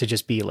don't mean to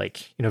just be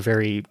like,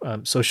 very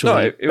socially,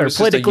 no, it was or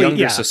politically, just a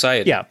younger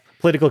society. Yeah,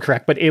 political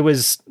correct, but it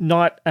was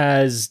not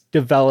as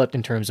developed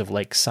in terms of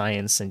like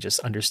science and just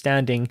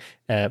understanding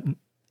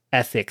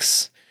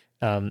ethics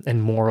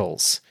and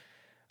morals.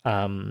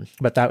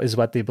 But that is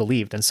what they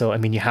believed, and so I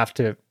mean, you have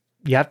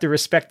to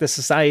respect the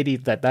society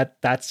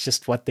that's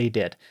just what they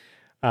did.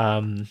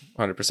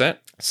 100%.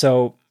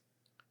 So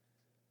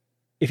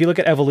if you look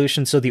at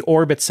evolution, so the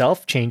orb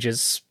itself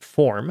changes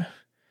form,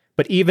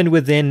 but even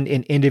within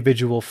an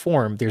individual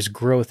form, there's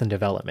growth and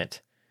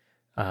development.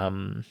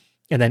 And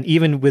then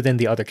even within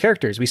the other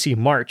characters, we see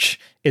March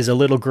is a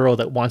little girl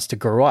that wants to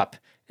grow up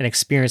and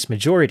experience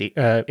maturity,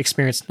 and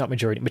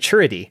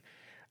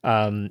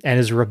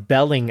is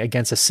rebelling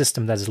against a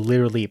system that is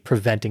literally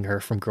preventing her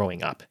from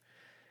growing up.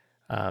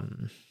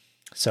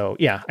 So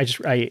yeah,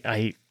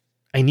 I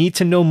need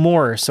to know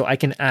more so I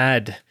can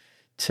add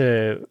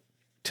to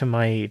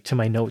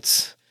my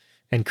notes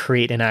and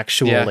create an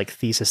actual like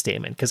thesis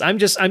statement. Cause I'm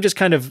just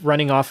kind of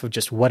running off of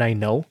just what I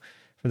know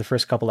from the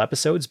first couple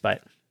episodes,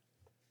 but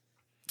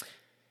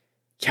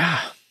yeah.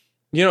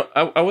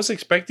 I was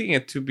expecting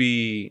it to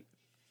be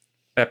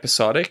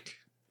episodic.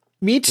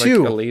 Me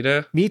too. Like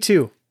Alita. Me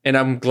too. And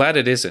I'm glad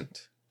it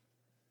isn't.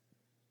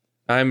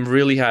 I'm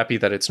really happy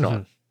that it's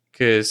not,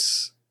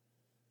 because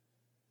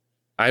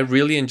I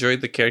really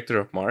enjoyed the character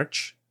of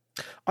March.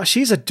 Oh,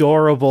 she's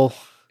adorable.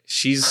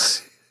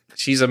 She's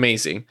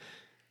amazing.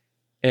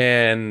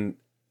 And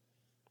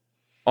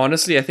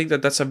honestly, I think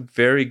that's a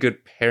very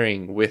good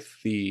pairing with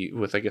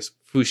I guess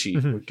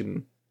Fushi, we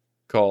can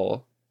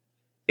call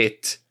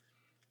it.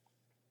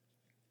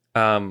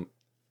 I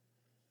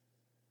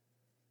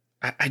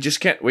just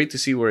can't wait to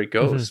see where it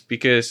goes,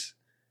 because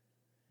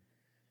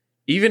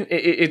even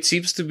it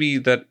seems to be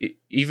that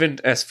even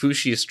as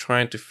Fushi is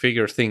trying to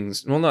figure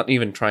things, well, not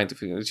even trying to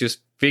figure, it's just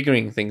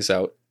figuring things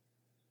out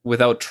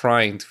without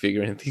trying to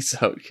figure things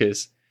out,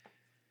 because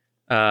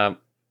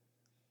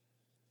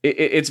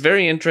it's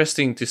very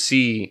interesting to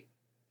see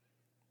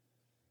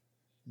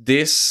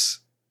this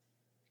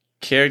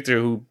character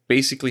who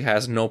basically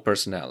has no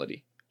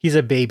personality. He's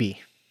a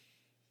baby.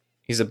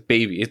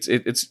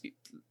 It's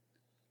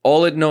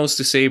all it knows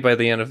to say by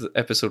the end of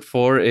episode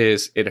 4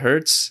 is it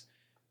hurts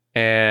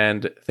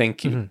and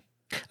thank you.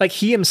 Like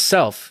he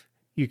himself,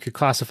 you could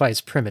classify as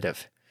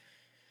primitive,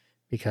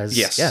 because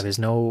there's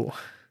no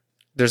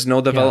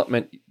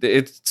development.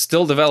 It's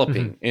still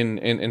developing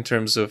in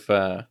terms of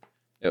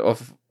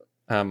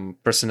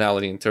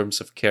personality, in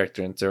terms of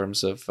character, in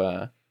terms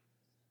of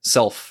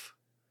self.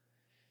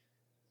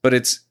 But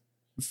it's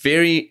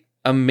very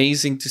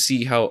amazing to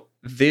see how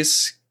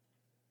this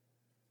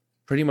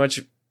pretty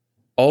much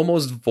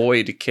almost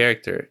void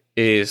character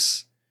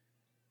is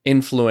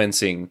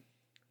influencing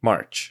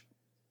March,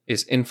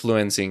 is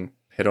influencing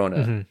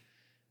Perona,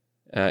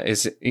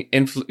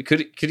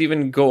 could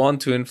even go on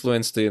to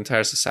influence the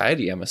entire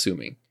society, I'm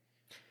assuming,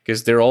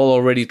 because they're all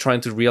already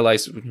trying to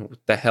realize what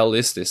the hell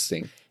is this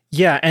thing.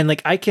 Yeah, and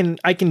like I can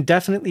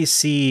definitely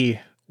see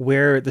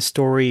where the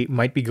story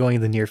might be going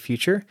in the near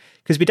future,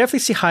 because we definitely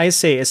see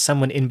Hayase as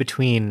someone in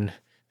between.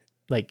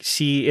 Like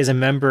she is a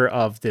member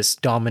of this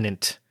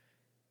dominant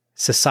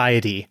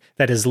society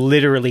that is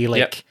literally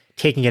like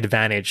taking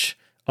advantage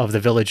of the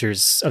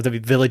villages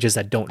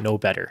that don't know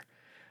better.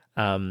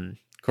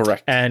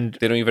 Correct. And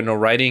they don't even know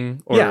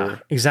writing,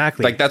 or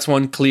exactly. Like that's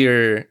one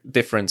clear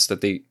difference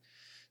that they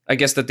I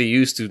guess that they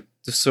use to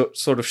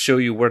sort of show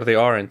you where they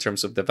are in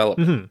terms of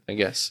development, I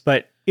guess.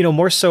 But, you know,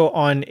 more so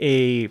on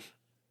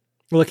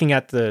looking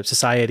at the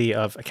society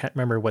of, I can't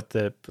remember what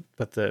the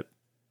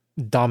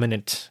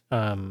dominant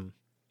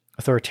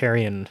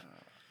authoritarian,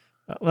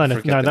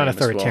 not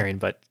authoritarian,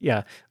 but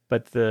yeah,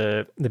 but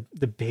the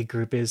big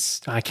group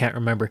is, I can't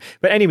remember.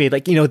 But anyway,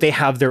 like, you know, they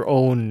have their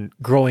own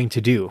growing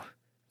to do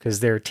because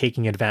they're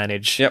taking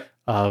advantage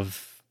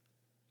of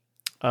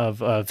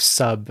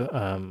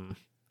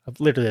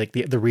literally like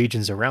the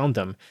regions around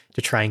them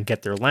to try and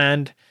get their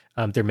land.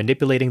 They're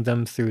manipulating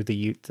them through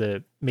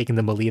the making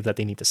them believe that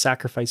they need to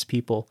sacrifice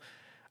people.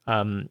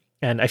 And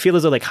I feel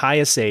as though like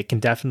Hayase can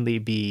definitely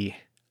be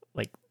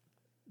like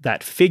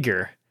that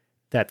figure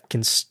that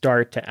can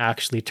start to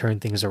actually turn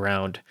things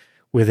around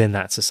within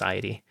that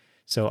society.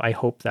 So I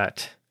hope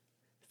that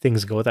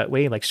things go that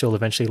way. Like she'll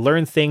eventually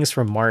learn things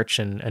from March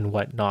and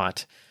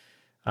whatnot.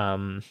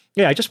 I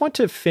just want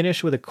to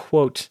finish with a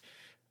quote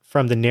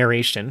from the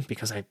narration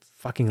because I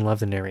fucking love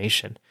the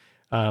narration.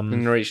 The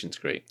narration's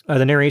great.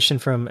 The narration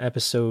from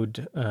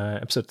episode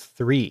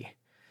 3.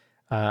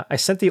 I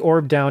sent the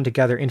orb down to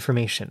gather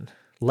information.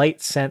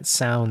 Light, scent,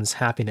 sounds,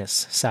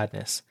 happiness,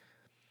 sadness.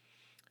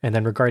 And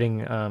then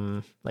regarding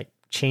like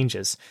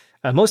changes.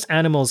 Most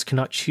animals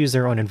cannot choose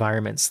their own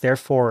environments.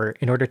 Therefore,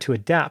 in order to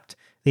adapt,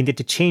 they need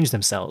to change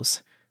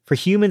themselves. For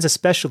humans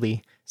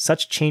especially,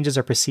 such changes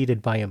are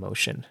preceded by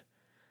emotion.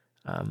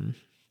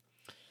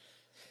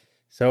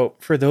 So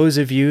for those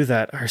of you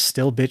that are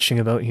still bitching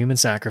about human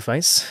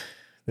sacrifice,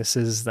 this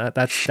is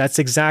that's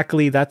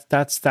exactly that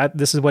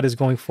this is what it's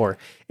going for.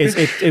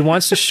 It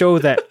wants to show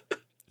that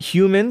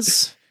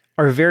humans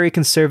are very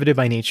conservative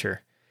by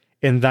nature,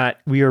 in that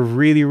we are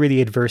really,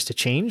 really adverse to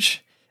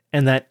change,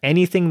 and that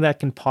anything that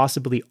can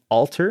possibly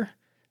alter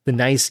the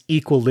nice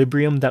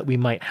equilibrium that we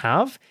might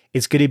have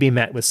is going to be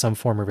met with some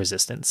form of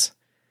resistance.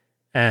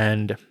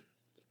 And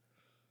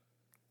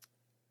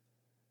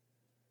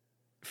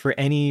for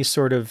any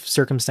sort of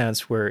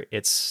circumstance where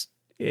it's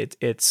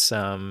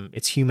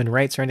human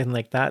rights or anything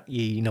like that,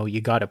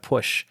 you got to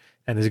push,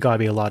 and there's got to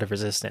be a lot of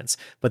resistance.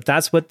 But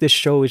that's what this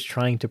show is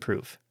trying to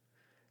prove,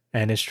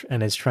 and is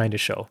trying to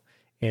show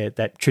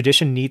that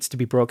tradition needs to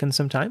be broken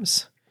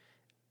sometimes,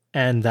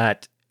 and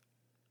that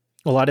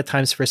a lot of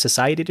times for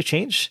society to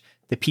change,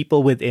 the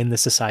people within the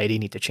society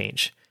need to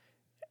change.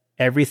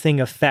 Everything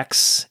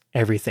affects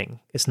everything.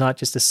 It's not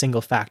just a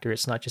single factor.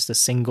 It's not just a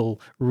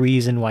single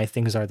reason why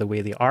things are the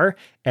way they are.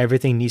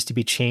 Everything needs to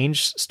be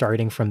changed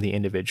starting from the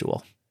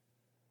individual.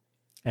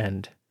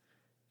 And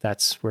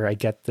that's where I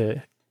get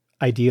the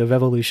idea of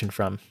evolution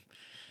from,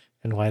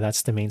 and why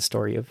that's the main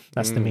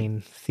the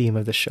main theme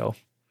of the show.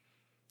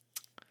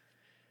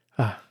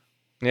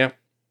 Yeah.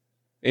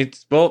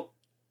 It's, well,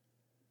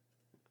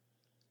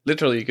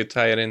 literally you could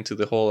tie it into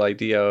the whole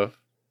idea of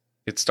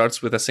it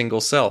starts with a single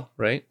cell,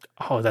 right?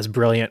 Oh, that's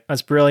brilliant.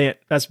 That's brilliant.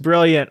 That's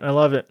brilliant. I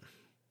love it.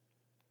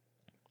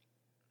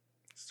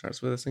 It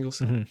starts with a single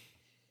cell. Mm-hmm.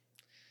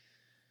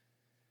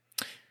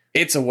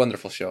 It's a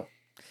wonderful show.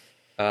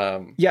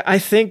 I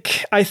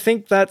think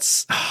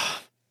that's,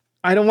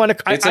 I don't want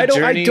to, I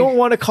don't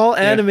want to call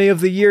anime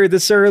of the year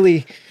this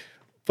early,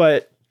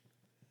 but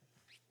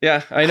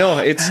yeah, I know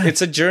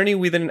it's a journey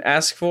we didn't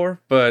ask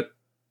for, but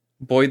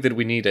boy, did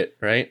we need it,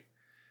 right?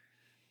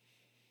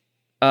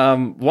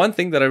 One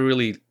thing that I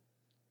really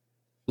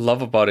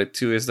love about it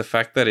too is the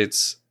fact that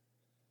it's,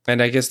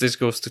 and I guess this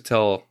goes to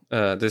tell,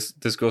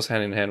 this goes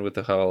hand in hand with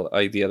the whole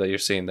idea that you're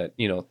saying that,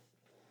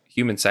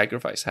 human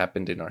sacrifice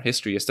happened in our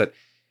history, is that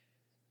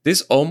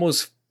this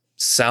almost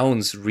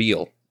sounds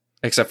real,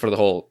 except for the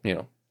whole,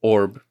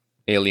 orb,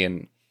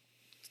 alien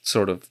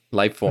sort of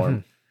life form.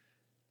 Mm-hmm.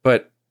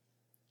 But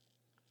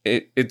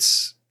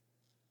it's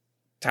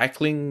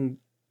tackling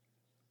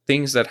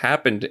things that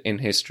happened in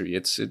history.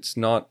 It's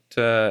not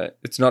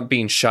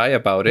being shy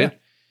about it.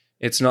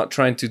 It's not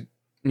trying to,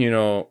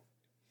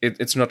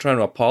 it's not trying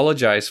to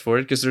apologize for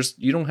it, because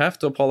you don't have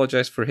to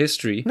apologize for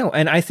history. No,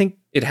 and I think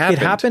it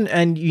happened,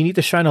 and you need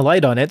to shine a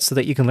light on it so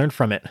that you can learn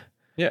from it.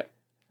 Yeah,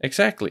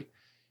 exactly.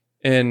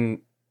 And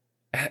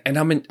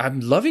I'm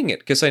loving it,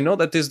 because I know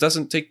that this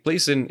doesn't take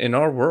place in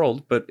our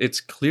world, but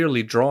it's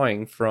clearly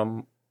drawing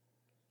from,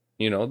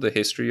 the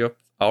history of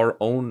our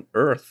own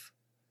Earth.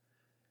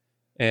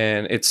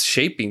 And it's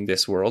shaping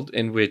this world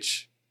in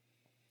which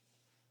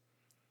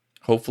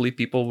hopefully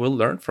people will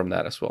learn from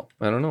that as well.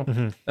 I don't know.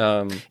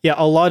 Mm-hmm.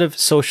 A lot of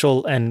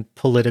social and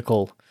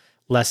political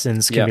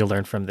lessons can be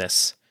learned from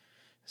this.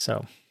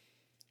 So,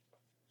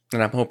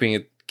 and I'm hoping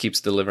it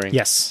keeps delivering.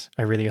 Yes,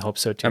 I really hope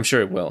so too. I'm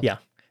sure it will. Yeah,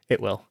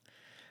 it will.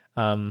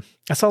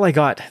 That's all I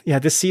got. Yeah,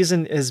 this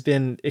season has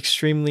been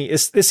extremely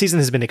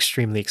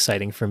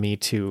exciting for me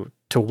to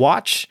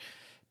watch,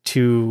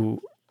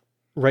 to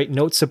write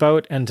notes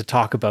about, and to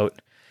talk about.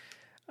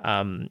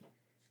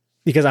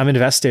 Because I'm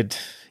invested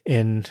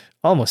in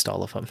almost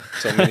all of them.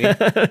 So many.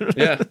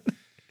 Yeah.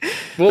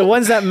 Well, the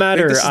ones that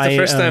matter, I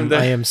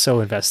am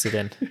so invested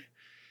in.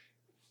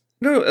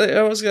 No,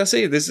 I was going to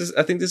say,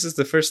 I think this is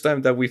the first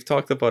time that we've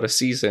talked about a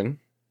season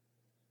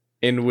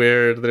in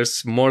where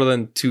there's more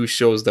than 2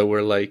 shows that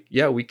were like,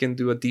 yeah, we can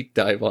do a deep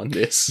dive on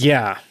this.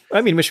 Yeah.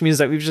 I mean, which means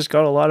that we've just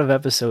got a lot of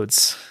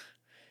episodes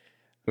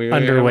We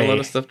underway, have a lot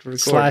of stuff to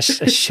record.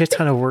 / a shit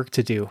ton of work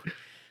to do.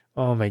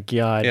 Oh my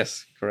God.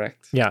 Yes,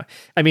 correct. Yeah.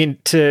 I mean,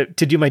 to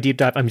do my deep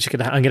dive, I'm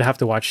gonna have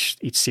to watch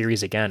each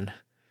series again.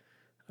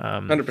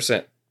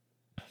 100%.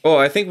 Oh,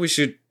 I think we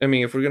should. I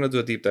mean, if we're gonna do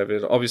a deep dive,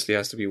 it obviously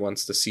has to be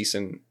once the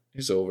season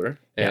is over.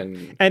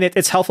 And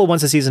it's helpful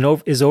once the season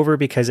is over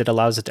because it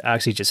allows it to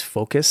actually just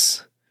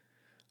focus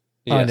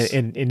on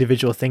an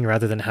individual thing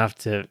rather than have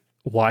to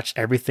watch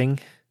everything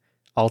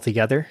all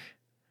together.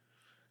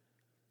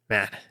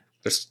 Man,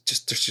 there's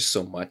just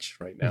so much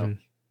right now. Mm-hmm.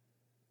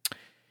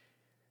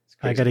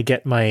 I got to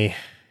get my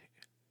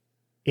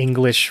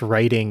English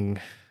writing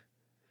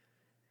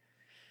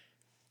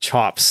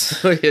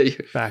chops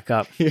back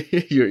up.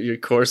 your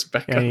course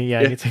back up.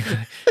 Yeah.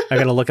 I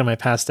got to look at my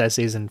past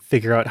essays and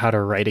figure out how to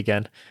write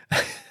again.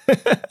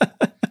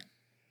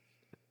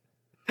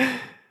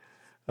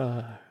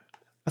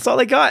 That's all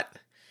I got.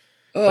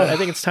 But I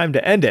think it's time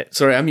to end it.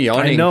 Sorry, I'm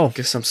yawning. I know.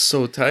 Because I'm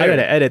so tired. I got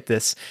to edit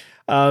this.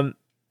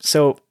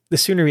 So the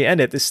sooner we end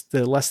it,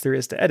 the less there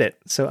is to edit.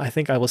 So I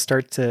think I will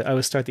start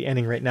the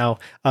ending right now.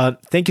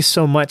 Thank you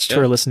so much to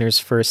our listeners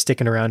for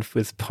sticking around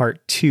with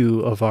part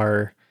 2 of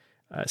our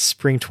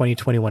spring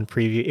 2021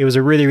 preview. It was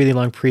a really, really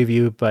long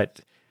preview,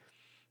 but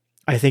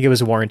I think it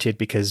was warranted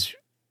because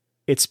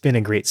it's been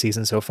a great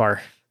season so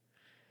far.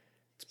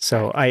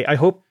 So I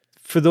hope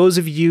for those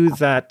of you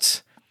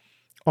that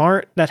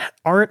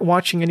aren't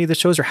watching any of the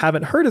shows or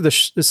haven't heard of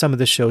some of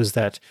the shows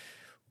that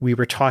we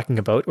were talking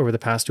about over the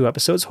past 2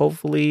 episodes,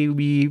 hopefully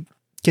we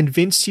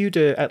convinced you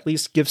to at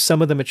least give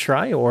some of them a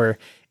try, or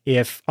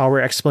if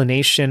our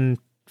explanation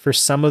for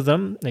some of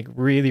them like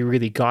really,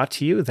 really got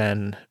to you,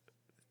 then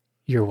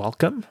you're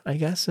welcome, I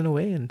guess, in a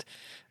way. And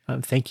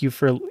thank you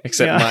for...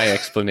 Except my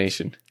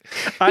explanation.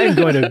 I'm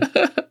going to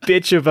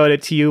bitch about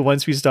it to you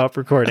once we stop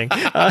recording.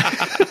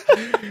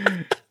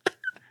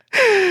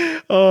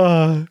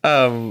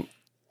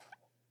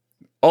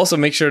 Also,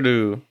 make sure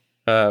to,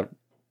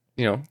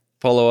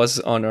 follow us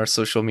on our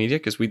social media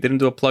because we didn't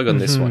do a plug on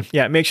this one.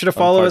 Yeah, make sure to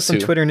follow us on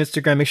Twitter and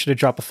Instagram. Make sure to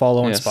drop a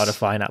follow on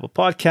Spotify and Apple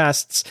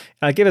Podcasts.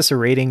 Give us a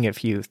rating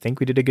if you think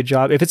we did a good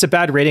job. If it's a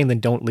bad rating, then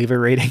don't leave a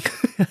rating.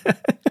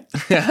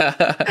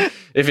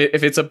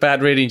 If it's a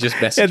bad rating, just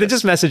message us. Then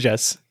just message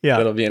us. Yeah.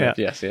 That'll be enough.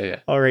 Yes.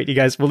 All right, you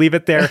guys, we'll leave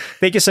it there.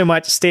 Thank you so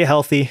much. Stay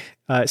healthy.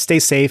 Stay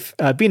safe.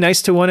 Be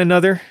nice to one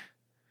another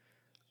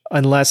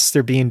unless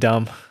they're being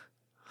dumb.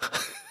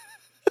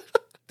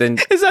 Then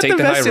is that take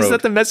the message? Is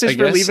that the message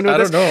we're leaving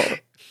with us?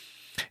 I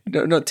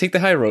don't know. No, take the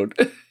high road.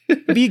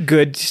 Be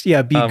good.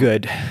 Yeah, be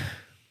good.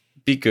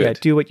 Be good. Yeah,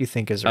 do what you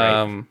think is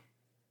right.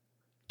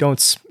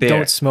 Don't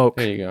smoke.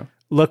 There you go.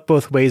 Look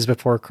both ways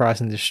before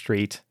crossing the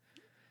street.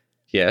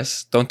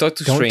 Yes. Don't talk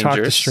to strangers. Don't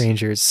talk to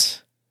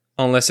strangers.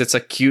 Unless it's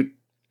a cute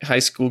high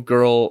school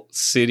girl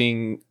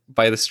sitting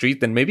by the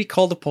street, then maybe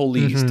call the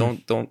police.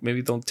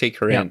 Mm-hmm. Don't take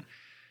her in.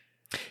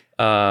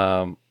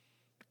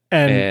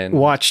 And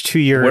watch To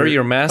Your... Wear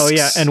your masks. Oh,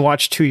 yeah, and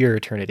watch To Your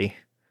Eternity.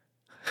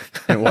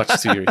 And watch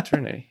To Your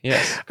Eternity.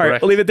 Yes. All right,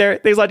 we'll leave it there.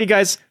 Thanks a lot, you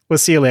guys. We'll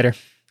see you later.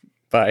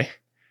 Bye.